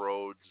back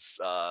roads,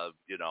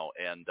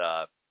 and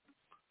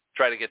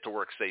try to get to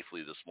work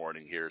safely this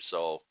morning here.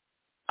 So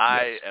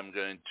I am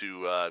going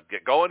to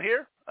get going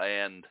here,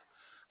 and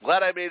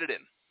glad I made it in.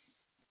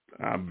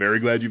 I'm very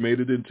glad you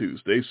made it in, too.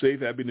 Stay safe.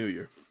 Happy New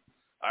Year.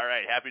 All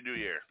right. Happy New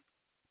Year.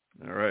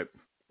 All right.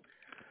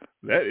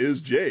 That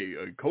is Jay,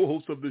 a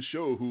co-host of this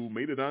show who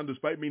made it on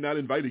despite me not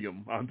inviting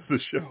him onto the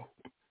show.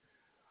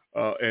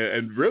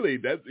 And really,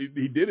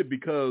 he did it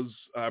because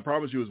I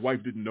promise you his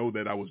wife didn't know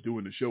that I was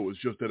doing the show. It's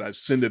just that I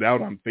send it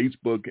out on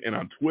Facebook and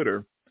on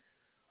Twitter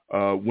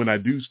when I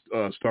do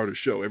start a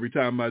show. Every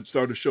time I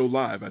start a show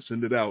live, I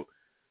send it out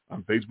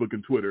on Facebook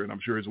and Twitter, and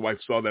I'm sure his wife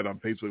saw that on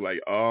Facebook, like,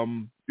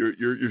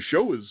 your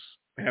show is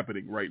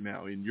happening right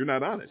now, and you're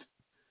not on it.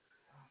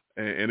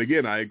 And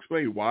again, I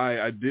explained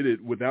why I did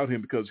it without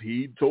him, because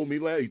he told me,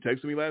 he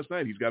texted me last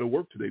night, he's got to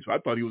work today, so I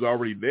thought he was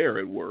already there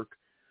at work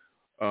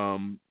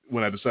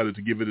when I decided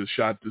to give it a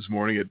shot this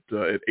morning at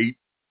 8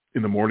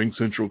 in the morning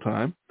Central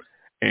Time,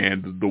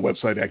 and the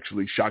website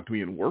actually shocked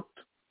me and worked.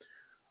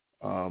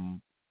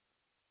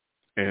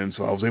 And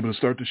so I was able to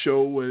start the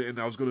show,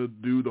 and I was going to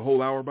do the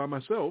whole hour by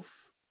myself.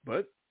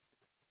 But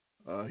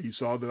he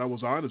saw that I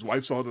was on. His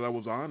wife saw that I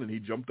was on, and he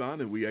jumped on,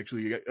 and we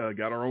actually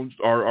got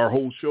our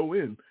whole show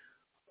in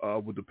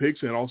with the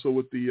picks and also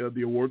with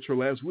the awards for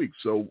last week.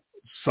 So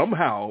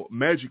somehow,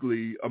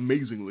 magically,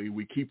 amazingly,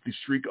 we keep the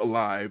streak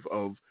alive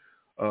of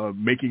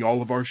making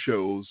all of our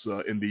shows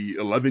in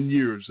the 11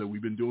 years that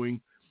we've been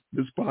doing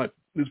this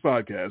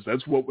podcast.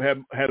 That's what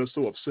had us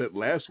so upset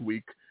last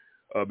week,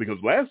 because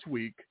last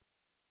week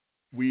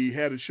we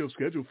had a show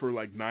scheduled for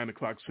like 9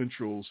 o'clock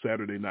Central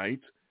Saturday night.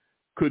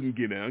 Couldn't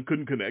get in,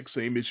 couldn't connect.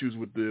 Same issues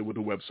with the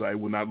website,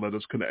 would not let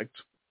us connect.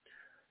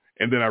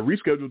 And then I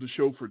rescheduled the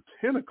show for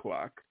 10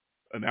 o'clock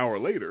an hour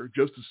later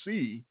just to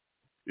see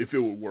if it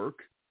would work.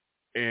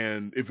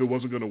 And if it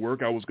wasn't going to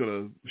work, I was going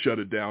to shut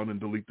it down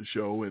and delete the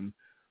show and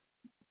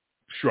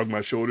shrug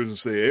my shoulders and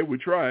say, hey, we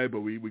tried,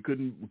 but we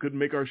couldn't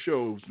make our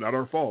show. It was not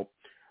our fault.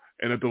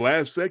 And at the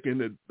last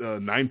second, at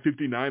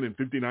 9:59 and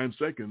 59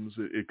 seconds,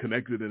 it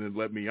connected and it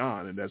let me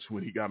on. And that's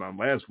when he got on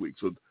last week.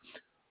 So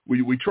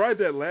we tried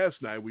that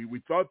last night.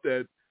 We thought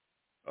that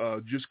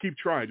just keep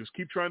trying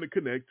to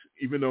connect,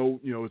 even though,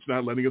 it's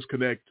not letting us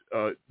connect.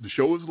 The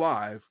show is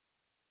live,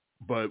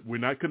 but we're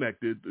not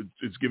connected.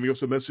 It's giving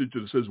us a message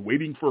that says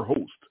waiting for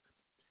host,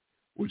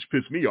 which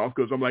pissed me off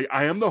because I'm like,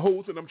 I am the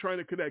host and I'm trying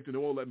to connect and it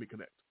won't let me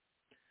connect.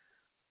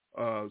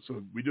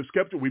 So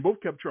we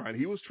both kept trying.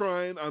 He was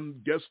trying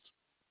on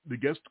the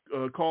guest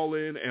call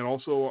in and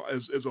also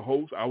as a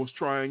host. I was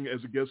trying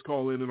as a guest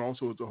call in and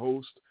also as a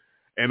host.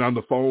 And on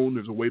the phone,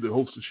 there's a way to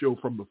host the show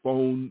from the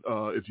phone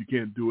if you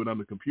can't do it on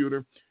the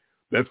computer.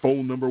 That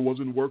phone number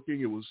wasn't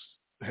working. It was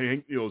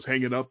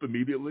hanging up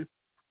immediately.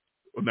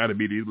 Well, not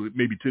immediately,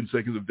 maybe 10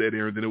 seconds of dead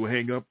air, and then it would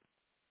hang up.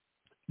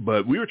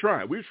 But we were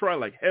trying. We were trying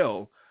like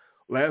hell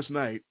last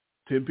night,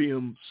 10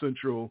 p.m.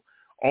 Central,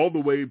 all the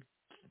way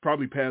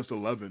probably past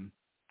 11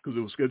 because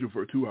it was scheduled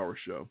for a 2-hour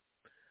show.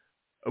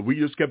 We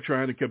just kept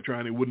trying.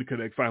 It wouldn't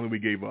connect. Finally, we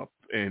gave up.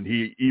 And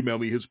he emailed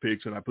me his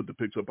picks, and I put the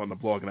picks up on the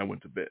blog, and I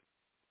went to bed.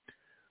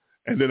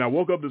 And then I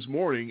woke up this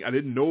morning. I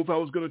didn't know if I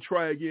was going to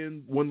try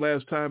again one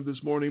last time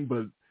this morning,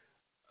 but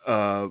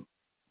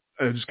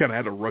I just kind of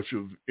had a rush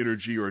of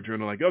energy or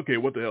adrenaline, like, okay,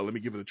 what the hell, let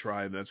me give it a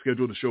try. And I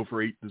scheduled a show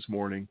for 8 this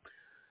morning,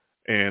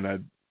 and I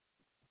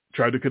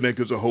tried to connect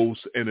as a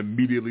host, and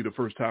immediately the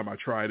first time I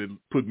tried, it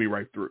put me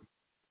right through.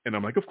 And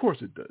I'm like, of course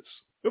it does.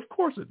 Of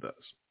course it does.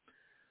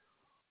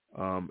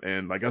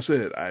 And like I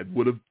said, I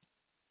would have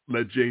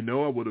let Jay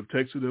know. I would have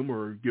texted him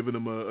or given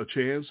him a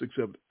chance,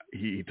 except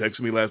he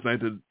texted me last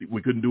night that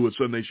we couldn't do a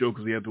Sunday show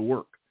because he had to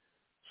work.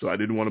 So I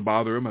didn't want to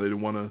bother him. I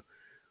didn't want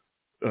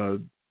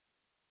to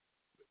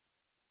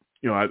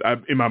I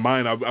in my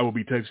mind, I would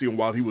be texting him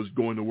while he was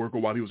going to work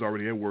or while he was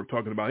already at work,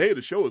 talking about, hey,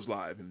 the show is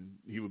live. And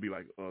he would be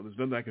like, oh, there's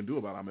nothing I can do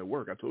about it. I'm at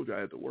work. I told you I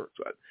had to work.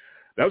 So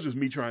that was just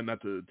me trying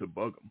not to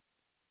bug him.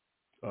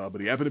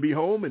 But he happened to be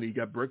home, and he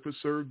got breakfast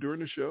served during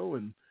the show,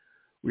 and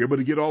we were able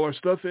to get all our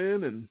stuff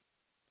in, and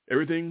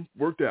everything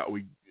worked out.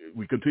 We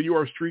continue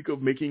our streak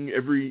of making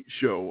every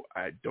show.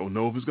 I don't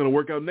know if it's going to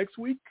work out next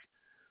week.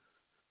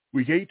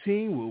 Week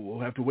 18,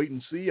 we'll have to wait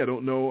and see. I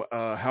don't know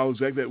how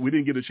exactly. We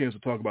didn't get a chance to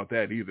talk about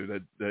that either.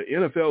 That the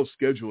NFL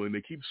scheduling,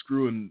 they keep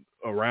screwing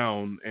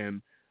around,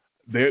 and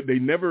they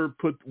never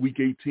put Week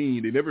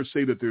 18. They never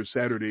say that there's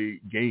Saturday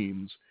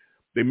games.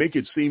 They make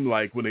it seem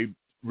like when they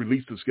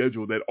release the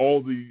schedule that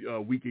all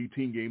the Week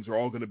 18 games are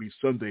all going to be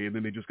Sunday, and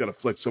then they just got to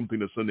flex something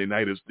to Sunday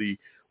night as the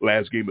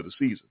last game of the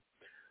season.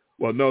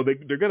 Well, no,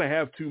 they're going to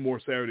have 2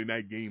 more Saturday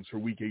night games for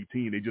Week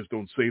 18. They just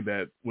don't say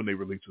that when they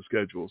release the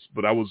schedules.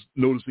 But I was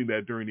noticing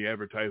that during the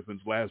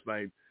advertisements last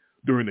night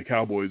during the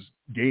Cowboys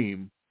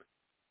game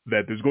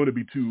that there's going to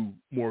be 2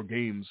 more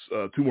games,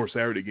 2 more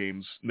Saturday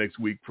games next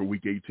week for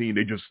Week 18.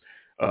 They just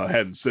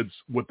hadn't said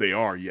what they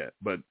are yet.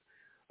 But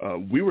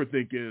we were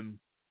thinking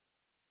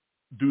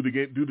do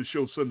the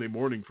show Sunday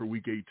morning for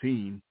Week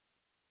 18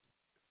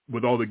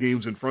 with all the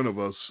games in front of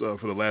us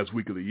for the last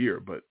week of the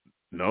year. But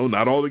no,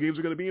 not all the games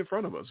are going to be in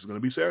front of us. It's going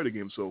to be Saturday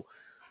games. So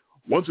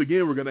once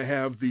again, we're going to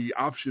have the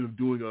option of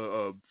doing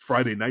a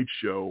Friday night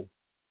show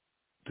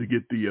to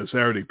get the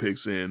Saturday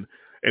picks in.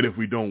 And if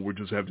we don't, we'll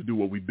just have to do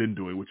what we've been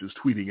doing, which is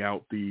tweeting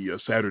out the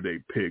Saturday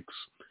picks.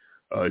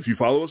 If you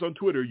follow us on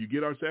Twitter, you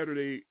get our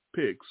Saturday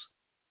picks.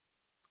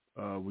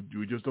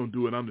 We just don't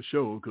do it on the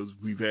show because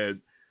we've had,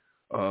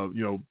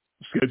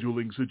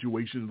 scheduling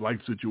situations, life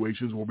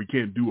situations where we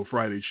can't do a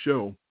Friday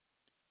show.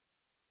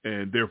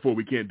 And therefore,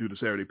 we can't do the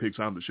Saturday picks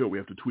on the show. We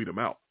have to tweet them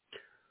out.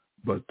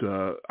 But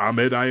I'm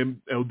at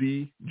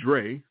IMLD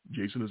Dre.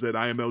 Jason is at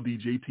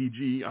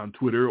IMLDJTG on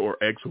Twitter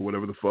or X or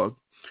whatever the fuck.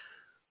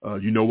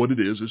 You know what it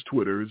is. It's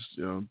Twitter. It's,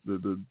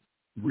 the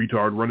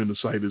retard running the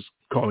site is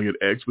calling it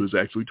X, but it's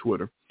actually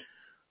Twitter.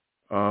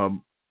 So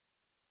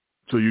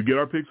you get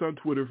our picks on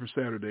Twitter for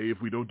Saturday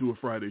if we don't do a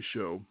Friday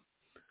show.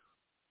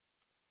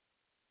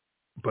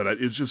 But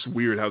it's just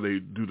weird how they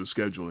do the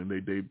scheduling.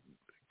 They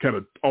kind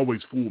of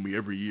always fool me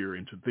every year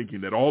into thinking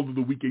that all of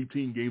the Week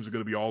 18 games are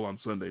going to be all on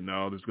Sunday.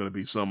 No, there's going to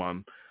be some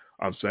on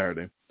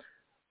Saturday.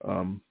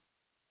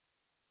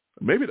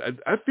 Maybe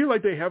I feel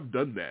like they have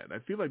done that. I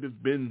feel like there's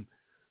been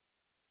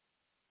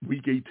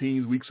Week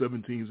 18s, Week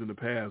 17s in the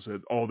past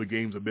that all the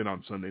games have been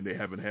on Sunday. They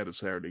haven't had a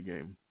Saturday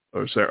game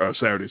or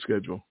Saturday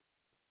schedule.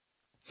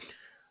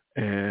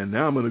 And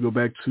now I'm going to go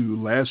back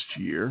to last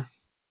year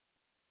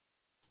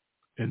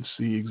and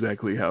see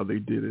exactly how they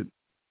did it.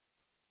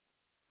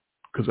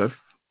 Because I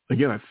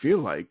feel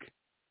like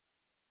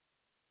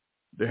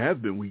there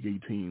have been Week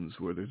 18s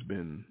where there's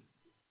been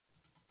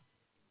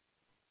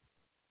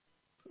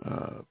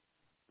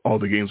all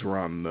the games were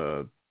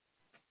on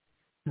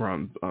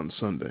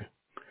Sunday.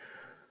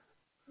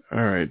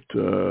 All right,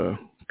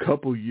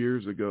 couple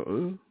years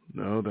ago.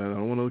 No, I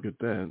don't want to look at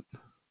that.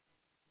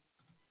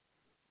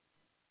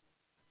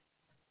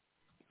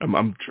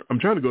 I'm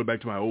trying to go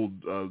back to my old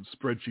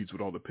spreadsheets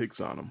with all the picks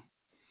on them,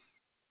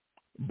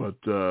 but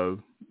the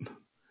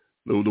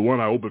one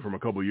I opened from a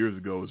couple of years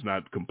ago is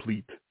not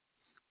complete.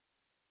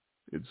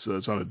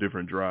 It's on a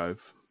different drive.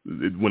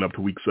 It went up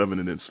to Week 7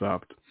 and then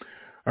stopped.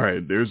 All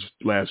right, there's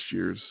last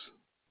year's.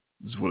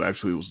 This is what I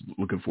actually was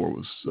looking for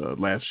was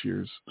last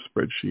year's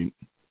spreadsheet.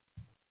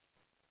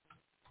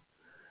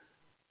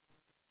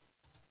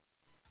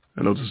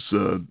 I know this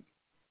is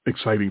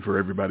exciting for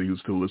everybody who's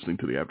still listening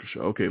to the after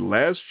show. Okay,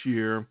 last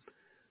year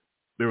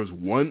there was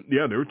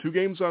there were 2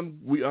 games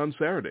on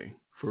Saturday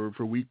for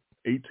Week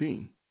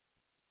 18.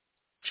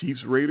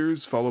 Chiefs Raiders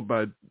followed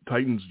by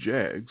Titans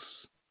Jags.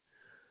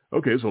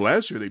 Okay, so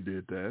last year they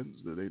did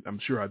that. I'm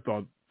sure I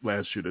thought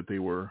last year that they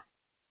were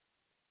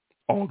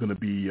all going to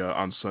be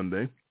on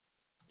Sunday.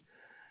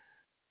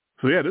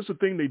 So yeah, this is a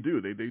thing they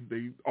do.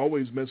 They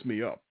always mess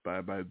me up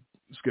by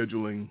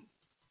scheduling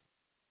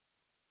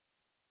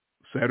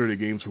Saturday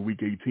games for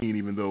Week 18,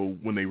 even though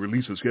when they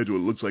release a schedule, it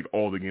looks like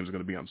all the games are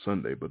going to be on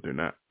Sunday, but they're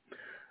not.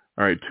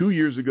 All right, 2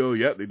 years ago,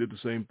 they did the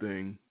same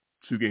thing.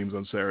 2 games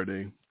on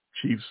Saturday.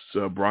 Chiefs,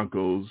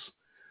 Broncos,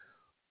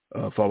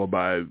 followed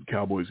by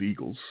Cowboys,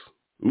 Eagles.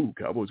 Ooh,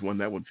 Cowboys won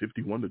that one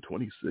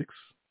 51-26.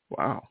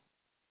 Wow.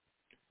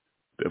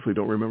 Definitely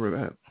don't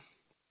remember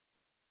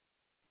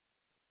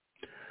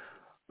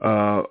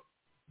that.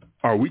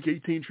 Our Week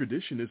 18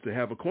 tradition is to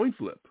have a coin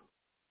flip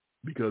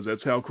because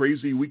that's how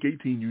crazy Week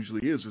 18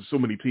 usually is. There's so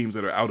many teams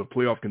that are out of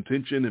playoff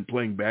contention and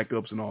playing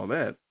backups and all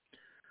that.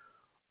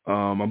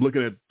 I'm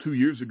looking at 2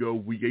 years ago,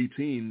 Week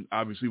 18.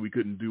 Obviously, we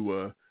couldn't do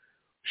a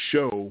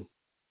show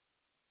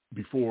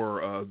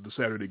before the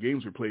Saturday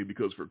games were played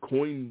because for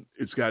coin,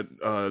 it's got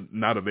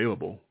not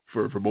available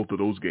for both of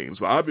those games.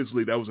 But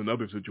obviously, that was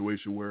another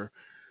situation where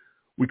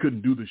we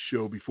couldn't do the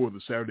show before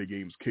the Saturday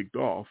games kicked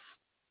off.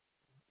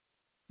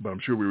 But I'm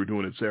sure we were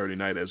doing it Saturday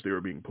night as they were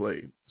being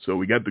played. So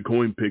we got the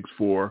coin picks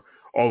for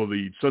all of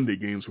the Sunday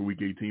games for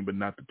Week 18, but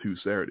not the 2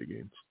 Saturday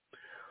games.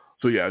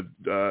 So yeah,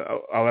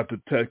 I'll have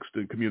to text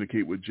and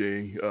communicate with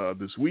Jay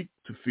this week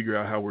to figure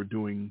out how we're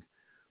doing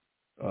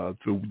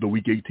the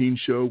Week 18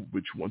 show,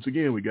 which once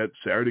again, we got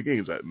Saturday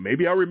games.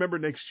 Maybe I'll remember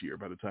next year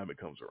by the time it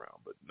comes around.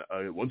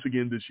 But once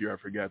again, this year, I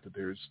forgot that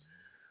there's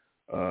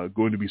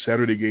going to be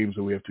Saturday games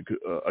that we have to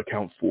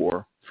account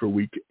for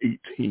Week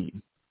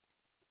 18.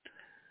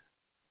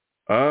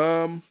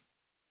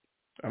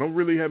 I don't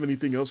really have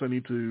anything else I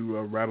need to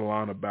rattle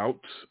on about.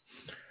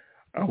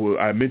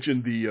 I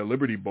mentioned the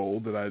Liberty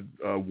Bowl that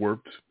I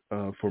worked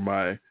for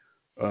my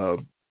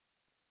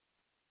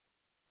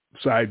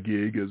side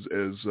gig as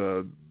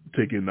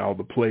taking all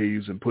the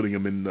plays and putting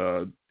them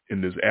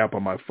in this app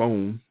on my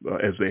phone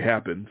as they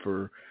happen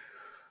for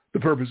the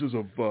purposes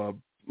of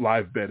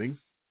live betting.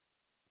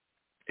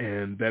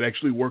 And that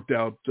actually worked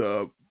out,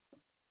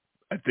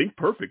 I think,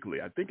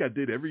 perfectly. I think I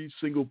did every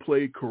single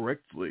play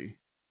correctly.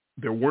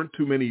 There weren't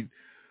too many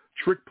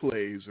trick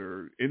plays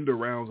or end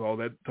arounds, all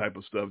that type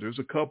of stuff. There's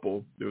a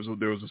couple. There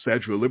was a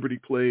Statue of Liberty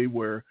play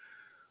where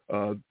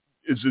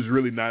it's just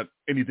really not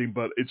anything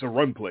but it's a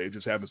run play. It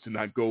just happens to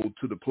not go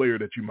to the player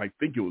that you might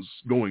think it was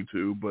going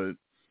to. But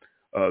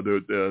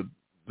the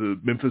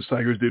Memphis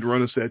Tigers did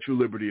run a Statue of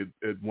Liberty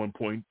at one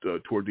point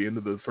toward the end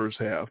of the first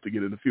half to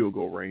get in the field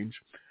goal range.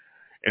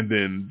 And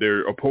then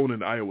their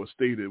opponent, Iowa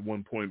State, at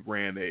one point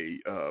ran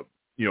a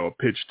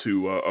pitch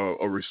to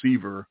a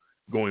receiver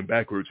going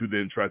backwards, who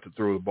then tried to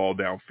throw the ball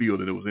downfield,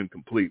 and it was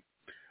incomplete.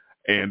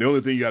 And the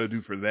only thing you got to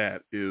do for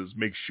that is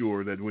make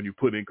sure that when you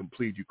put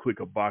incomplete, you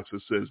click a box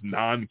that says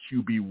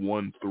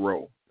non-QB1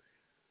 throw.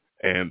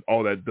 And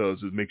all that does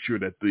is make sure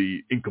that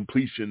the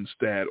incompletion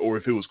stat, or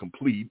if it was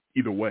complete,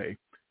 either way,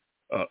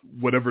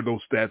 whatever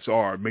those stats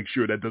are, make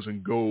sure that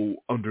doesn't go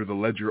under the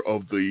ledger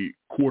of the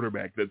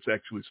quarterback that's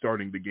actually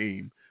starting the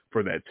game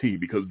for that team,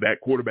 because that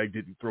quarterback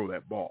didn't throw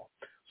that ball.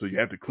 So you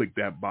have to click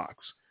that box.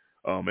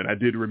 And I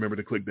did remember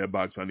to click that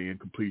box on the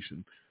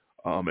incompletion.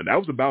 And that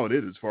was about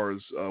it as far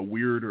as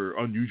weird or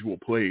unusual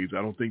plays.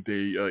 I don't think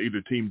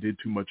either team did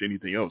too much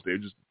anything else. They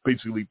just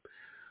basically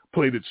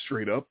played it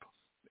straight up.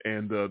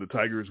 And the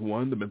Tigers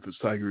won. The Memphis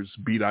Tigers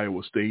beat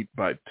Iowa State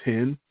by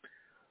 10.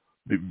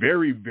 The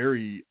very,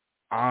 very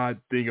odd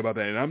thing about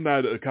that, and I'm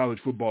not a college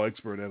football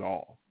expert at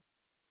all,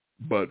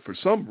 but for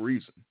some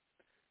reason,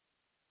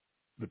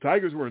 the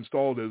Tigers were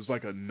installed as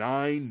like a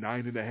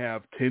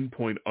 9.5,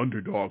 10-point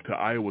underdog to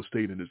Iowa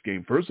State in this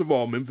game. First of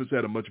all, Memphis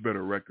had a much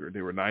better record.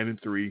 They were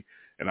 9-3,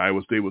 and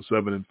Iowa State was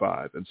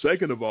 7-5. And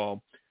second of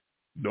all,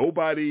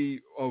 nobody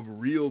of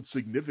real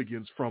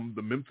significance from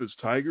the Memphis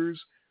Tigers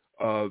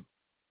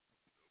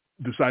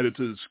decided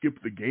to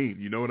skip the game.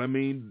 You know what I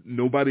mean?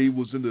 Nobody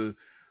was in the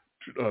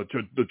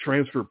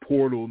transfer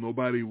portal.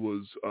 Nobody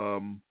was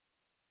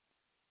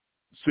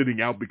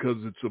sitting out because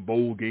it's a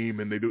bowl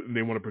game and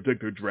they want to protect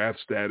their draft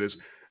status.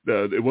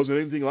 It wasn't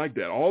anything like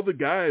that. All the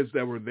guys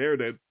that were there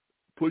that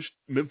pushed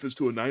Memphis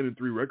to a 9-3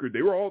 record,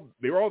 they were all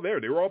there.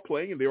 They were all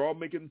playing, and they were all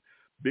making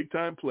big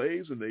time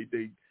plays. And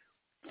they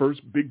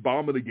first big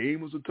bomb of the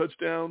game was a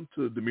touchdown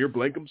to Demir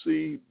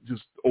Blankenship,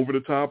 just over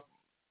the top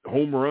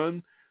home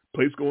run.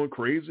 Place going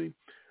crazy.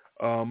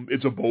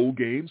 It's a bowl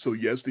game, so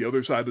yes, the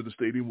other side of the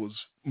stadium was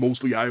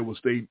mostly Iowa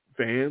State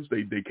fans.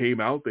 They came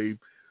out. They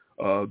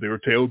were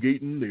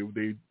tailgating.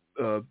 They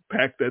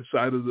packed that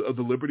side of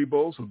the Liberty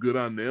Bowl, so good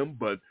on them.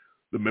 But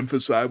the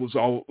Memphis side was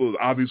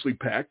obviously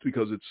packed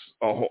because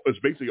it's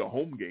basically a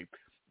home game.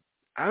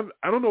 I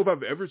don't know if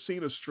I've ever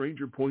seen a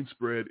stranger point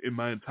spread in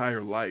my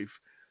entire life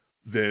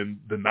than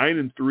the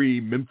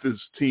 9-3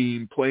 Memphis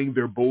team playing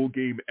their bowl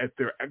game at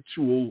their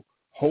actual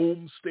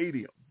home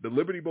stadium. The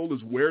Liberty Bowl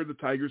is where the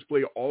Tigers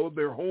play all of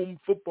their home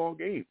football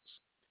games.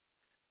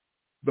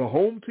 The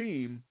home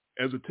team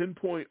as a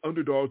 10-point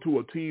underdog to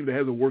a team that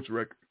has a worse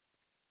record.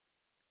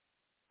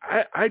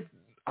 I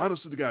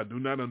honestly to God do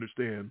not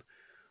understand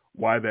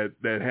why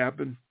that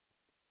happened.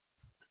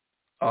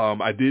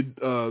 I did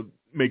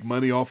make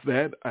money off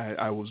that.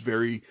 I was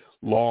very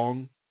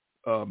long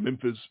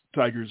Memphis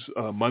Tigers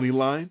money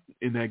line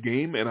in that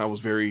game, and I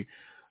was very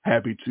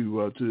happy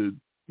to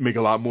make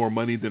a lot more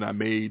money than I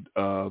made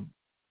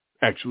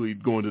actually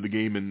going to the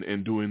game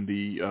and doing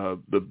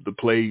the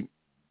play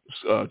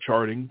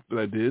charting that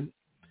I did.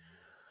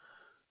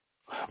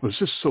 But it's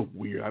just so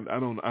weird. I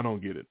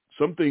don't get it.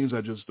 Some things I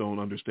just don't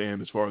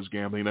understand as far as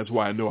gambling. That's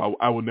why I know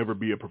I would never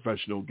be a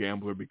professional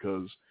gambler,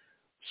 because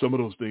some of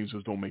those things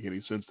just don't make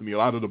any sense to me. A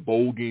lot of the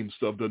bowl game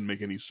stuff doesn't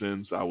make any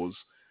sense.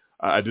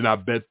 I did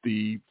not bet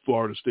the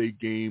Florida State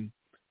game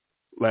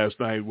last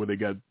night where they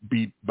got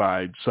beat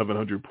by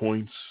 700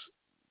 points.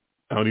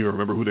 I don't even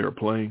remember who they were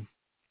playing.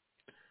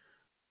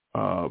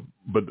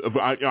 But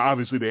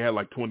obviously they had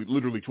like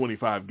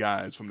 25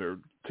 guys from their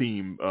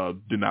team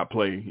did not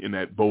play in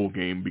that bowl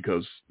game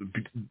because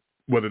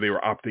whether they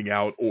were opting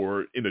out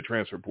or in the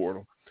transfer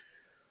portal.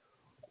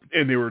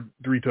 And they were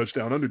 3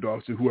 touchdown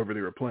underdogs to whoever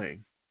they were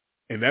playing.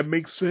 And that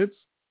makes sense.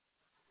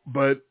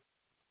 But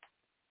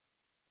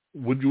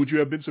would you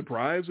have been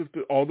surprised if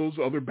all those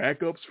other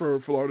backups for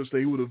Florida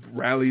State would have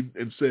rallied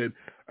and said,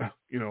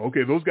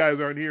 okay, those guys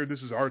aren't here.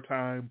 This is our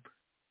time.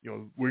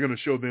 we're going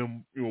to show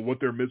them, what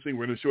they're missing.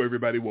 We're going to show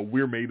everybody what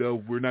we're made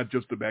of. We're not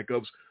just the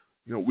backups.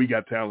 We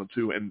got talent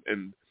too.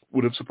 And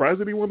would have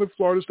surprised anyone if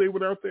Florida State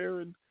went out there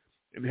and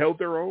held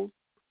their own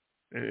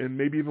and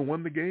maybe even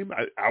won the game.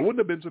 I wouldn't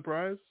have been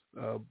surprised.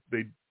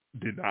 They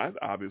did not,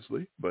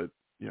 obviously, but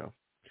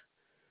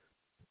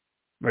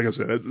like I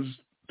said, it's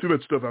too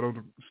much stuff I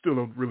still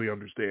don't really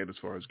understand as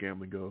far as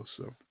gambling goes.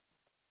 So,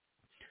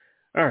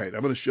 all right,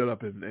 I'm going to shut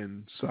up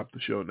and stop the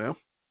show now.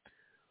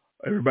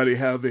 Everybody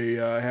have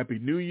a happy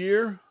New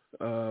Year.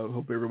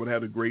 Hope everyone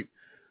had a great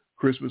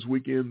Christmas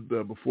weekend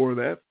before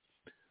that.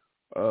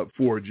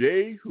 For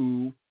Jay,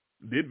 who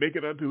did make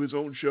it onto his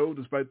own show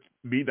despite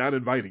me not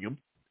inviting him.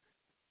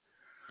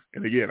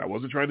 And again, I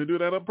wasn't trying to do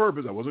that on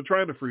purpose. I wasn't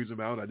trying to freeze him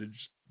out. I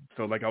just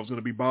felt like I was going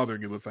to be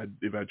bothering him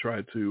if I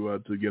tried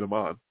to get him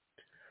on.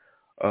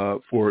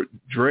 For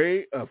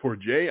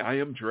Jay, I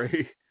am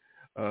Dre.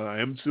 I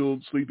am still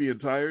sleepy and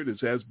tired,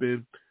 as has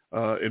been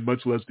in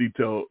much less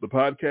detail the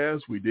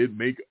podcast. We did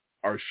make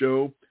our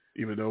show,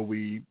 even though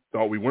we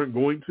thought we weren't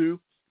going to,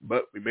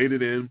 but we made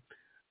it in,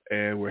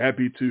 and we're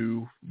happy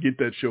to get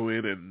that show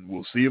in, and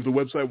we'll see if the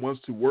website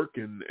wants to work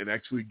and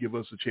actually give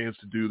us a chance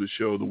to do the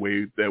show the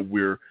way that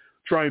we're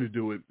trying to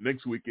do it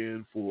next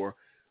weekend for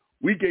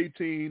Week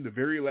 18, the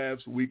very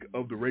last week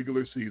of the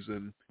regular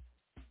season.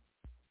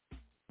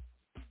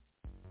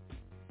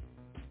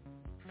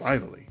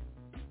 Finally,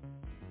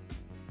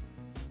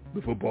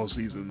 the football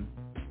season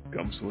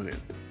comes to an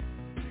end.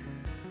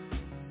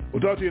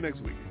 We'll talk to you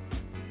next week.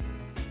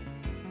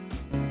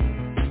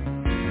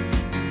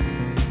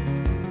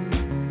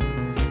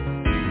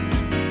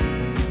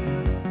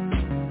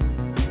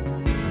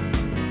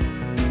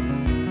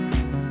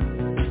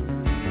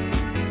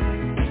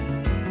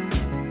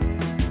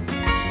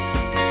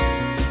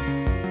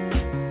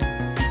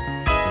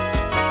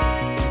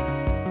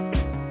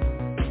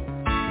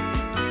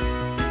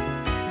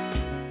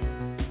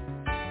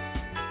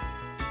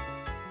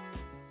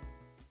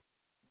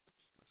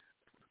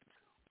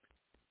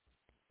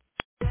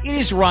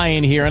 It is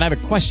Ryan here, and I have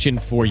a question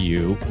for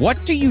you. What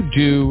do you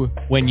do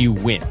when you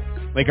win?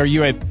 Like, are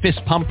you a fist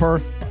pumper,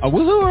 a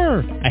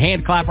woohooer, a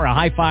hand clapper, a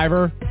high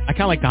fiver? I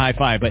kind of like the high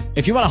five, but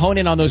if you want to hone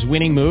in on those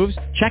winning moves,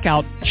 check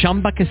out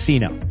Chumba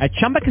Casino. At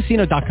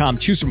ChumbaCasino.com,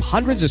 choose from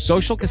hundreds of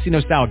social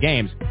casino-style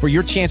games for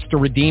your chance to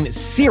redeem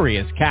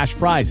serious cash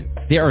prizes.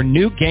 There are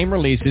new game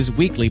releases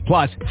weekly,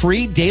 plus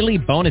free daily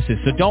bonuses,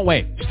 so don't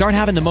wait. Start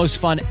having the most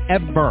fun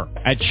ever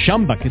at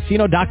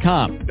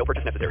ChumbaCasino.com. No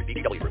purchase necessary.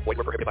 VGW. Void where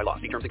prohibited by law.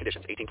 See terms and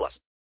conditions. 18+.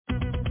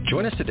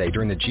 Join us today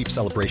during the Jeep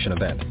Celebration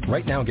event.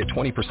 Right now, get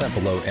 20%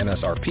 below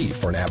MSRP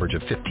for an average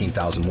of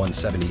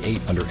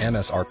 $15,178 under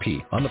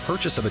MSRP on the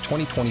purchase of a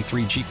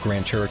 2023 Jeep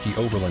Grand Cherokee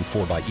Overland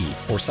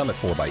 4xE or Summit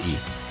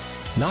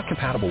 4xE. Not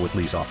compatible with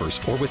lease offers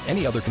or with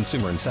any other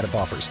consumer incentive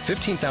offers.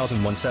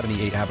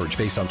 $15,178 average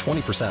based on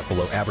 20%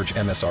 below average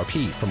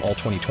MSRP from all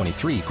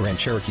 2023 Grand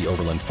Cherokee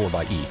Overland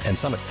 4xE and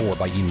Summit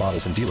 4xE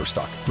models in dealer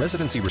stock.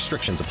 Residency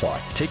restrictions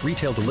apply. Take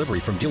retail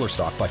delivery from dealer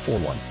stock by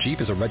 4/1.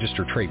 Jeep is a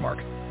registered trademark.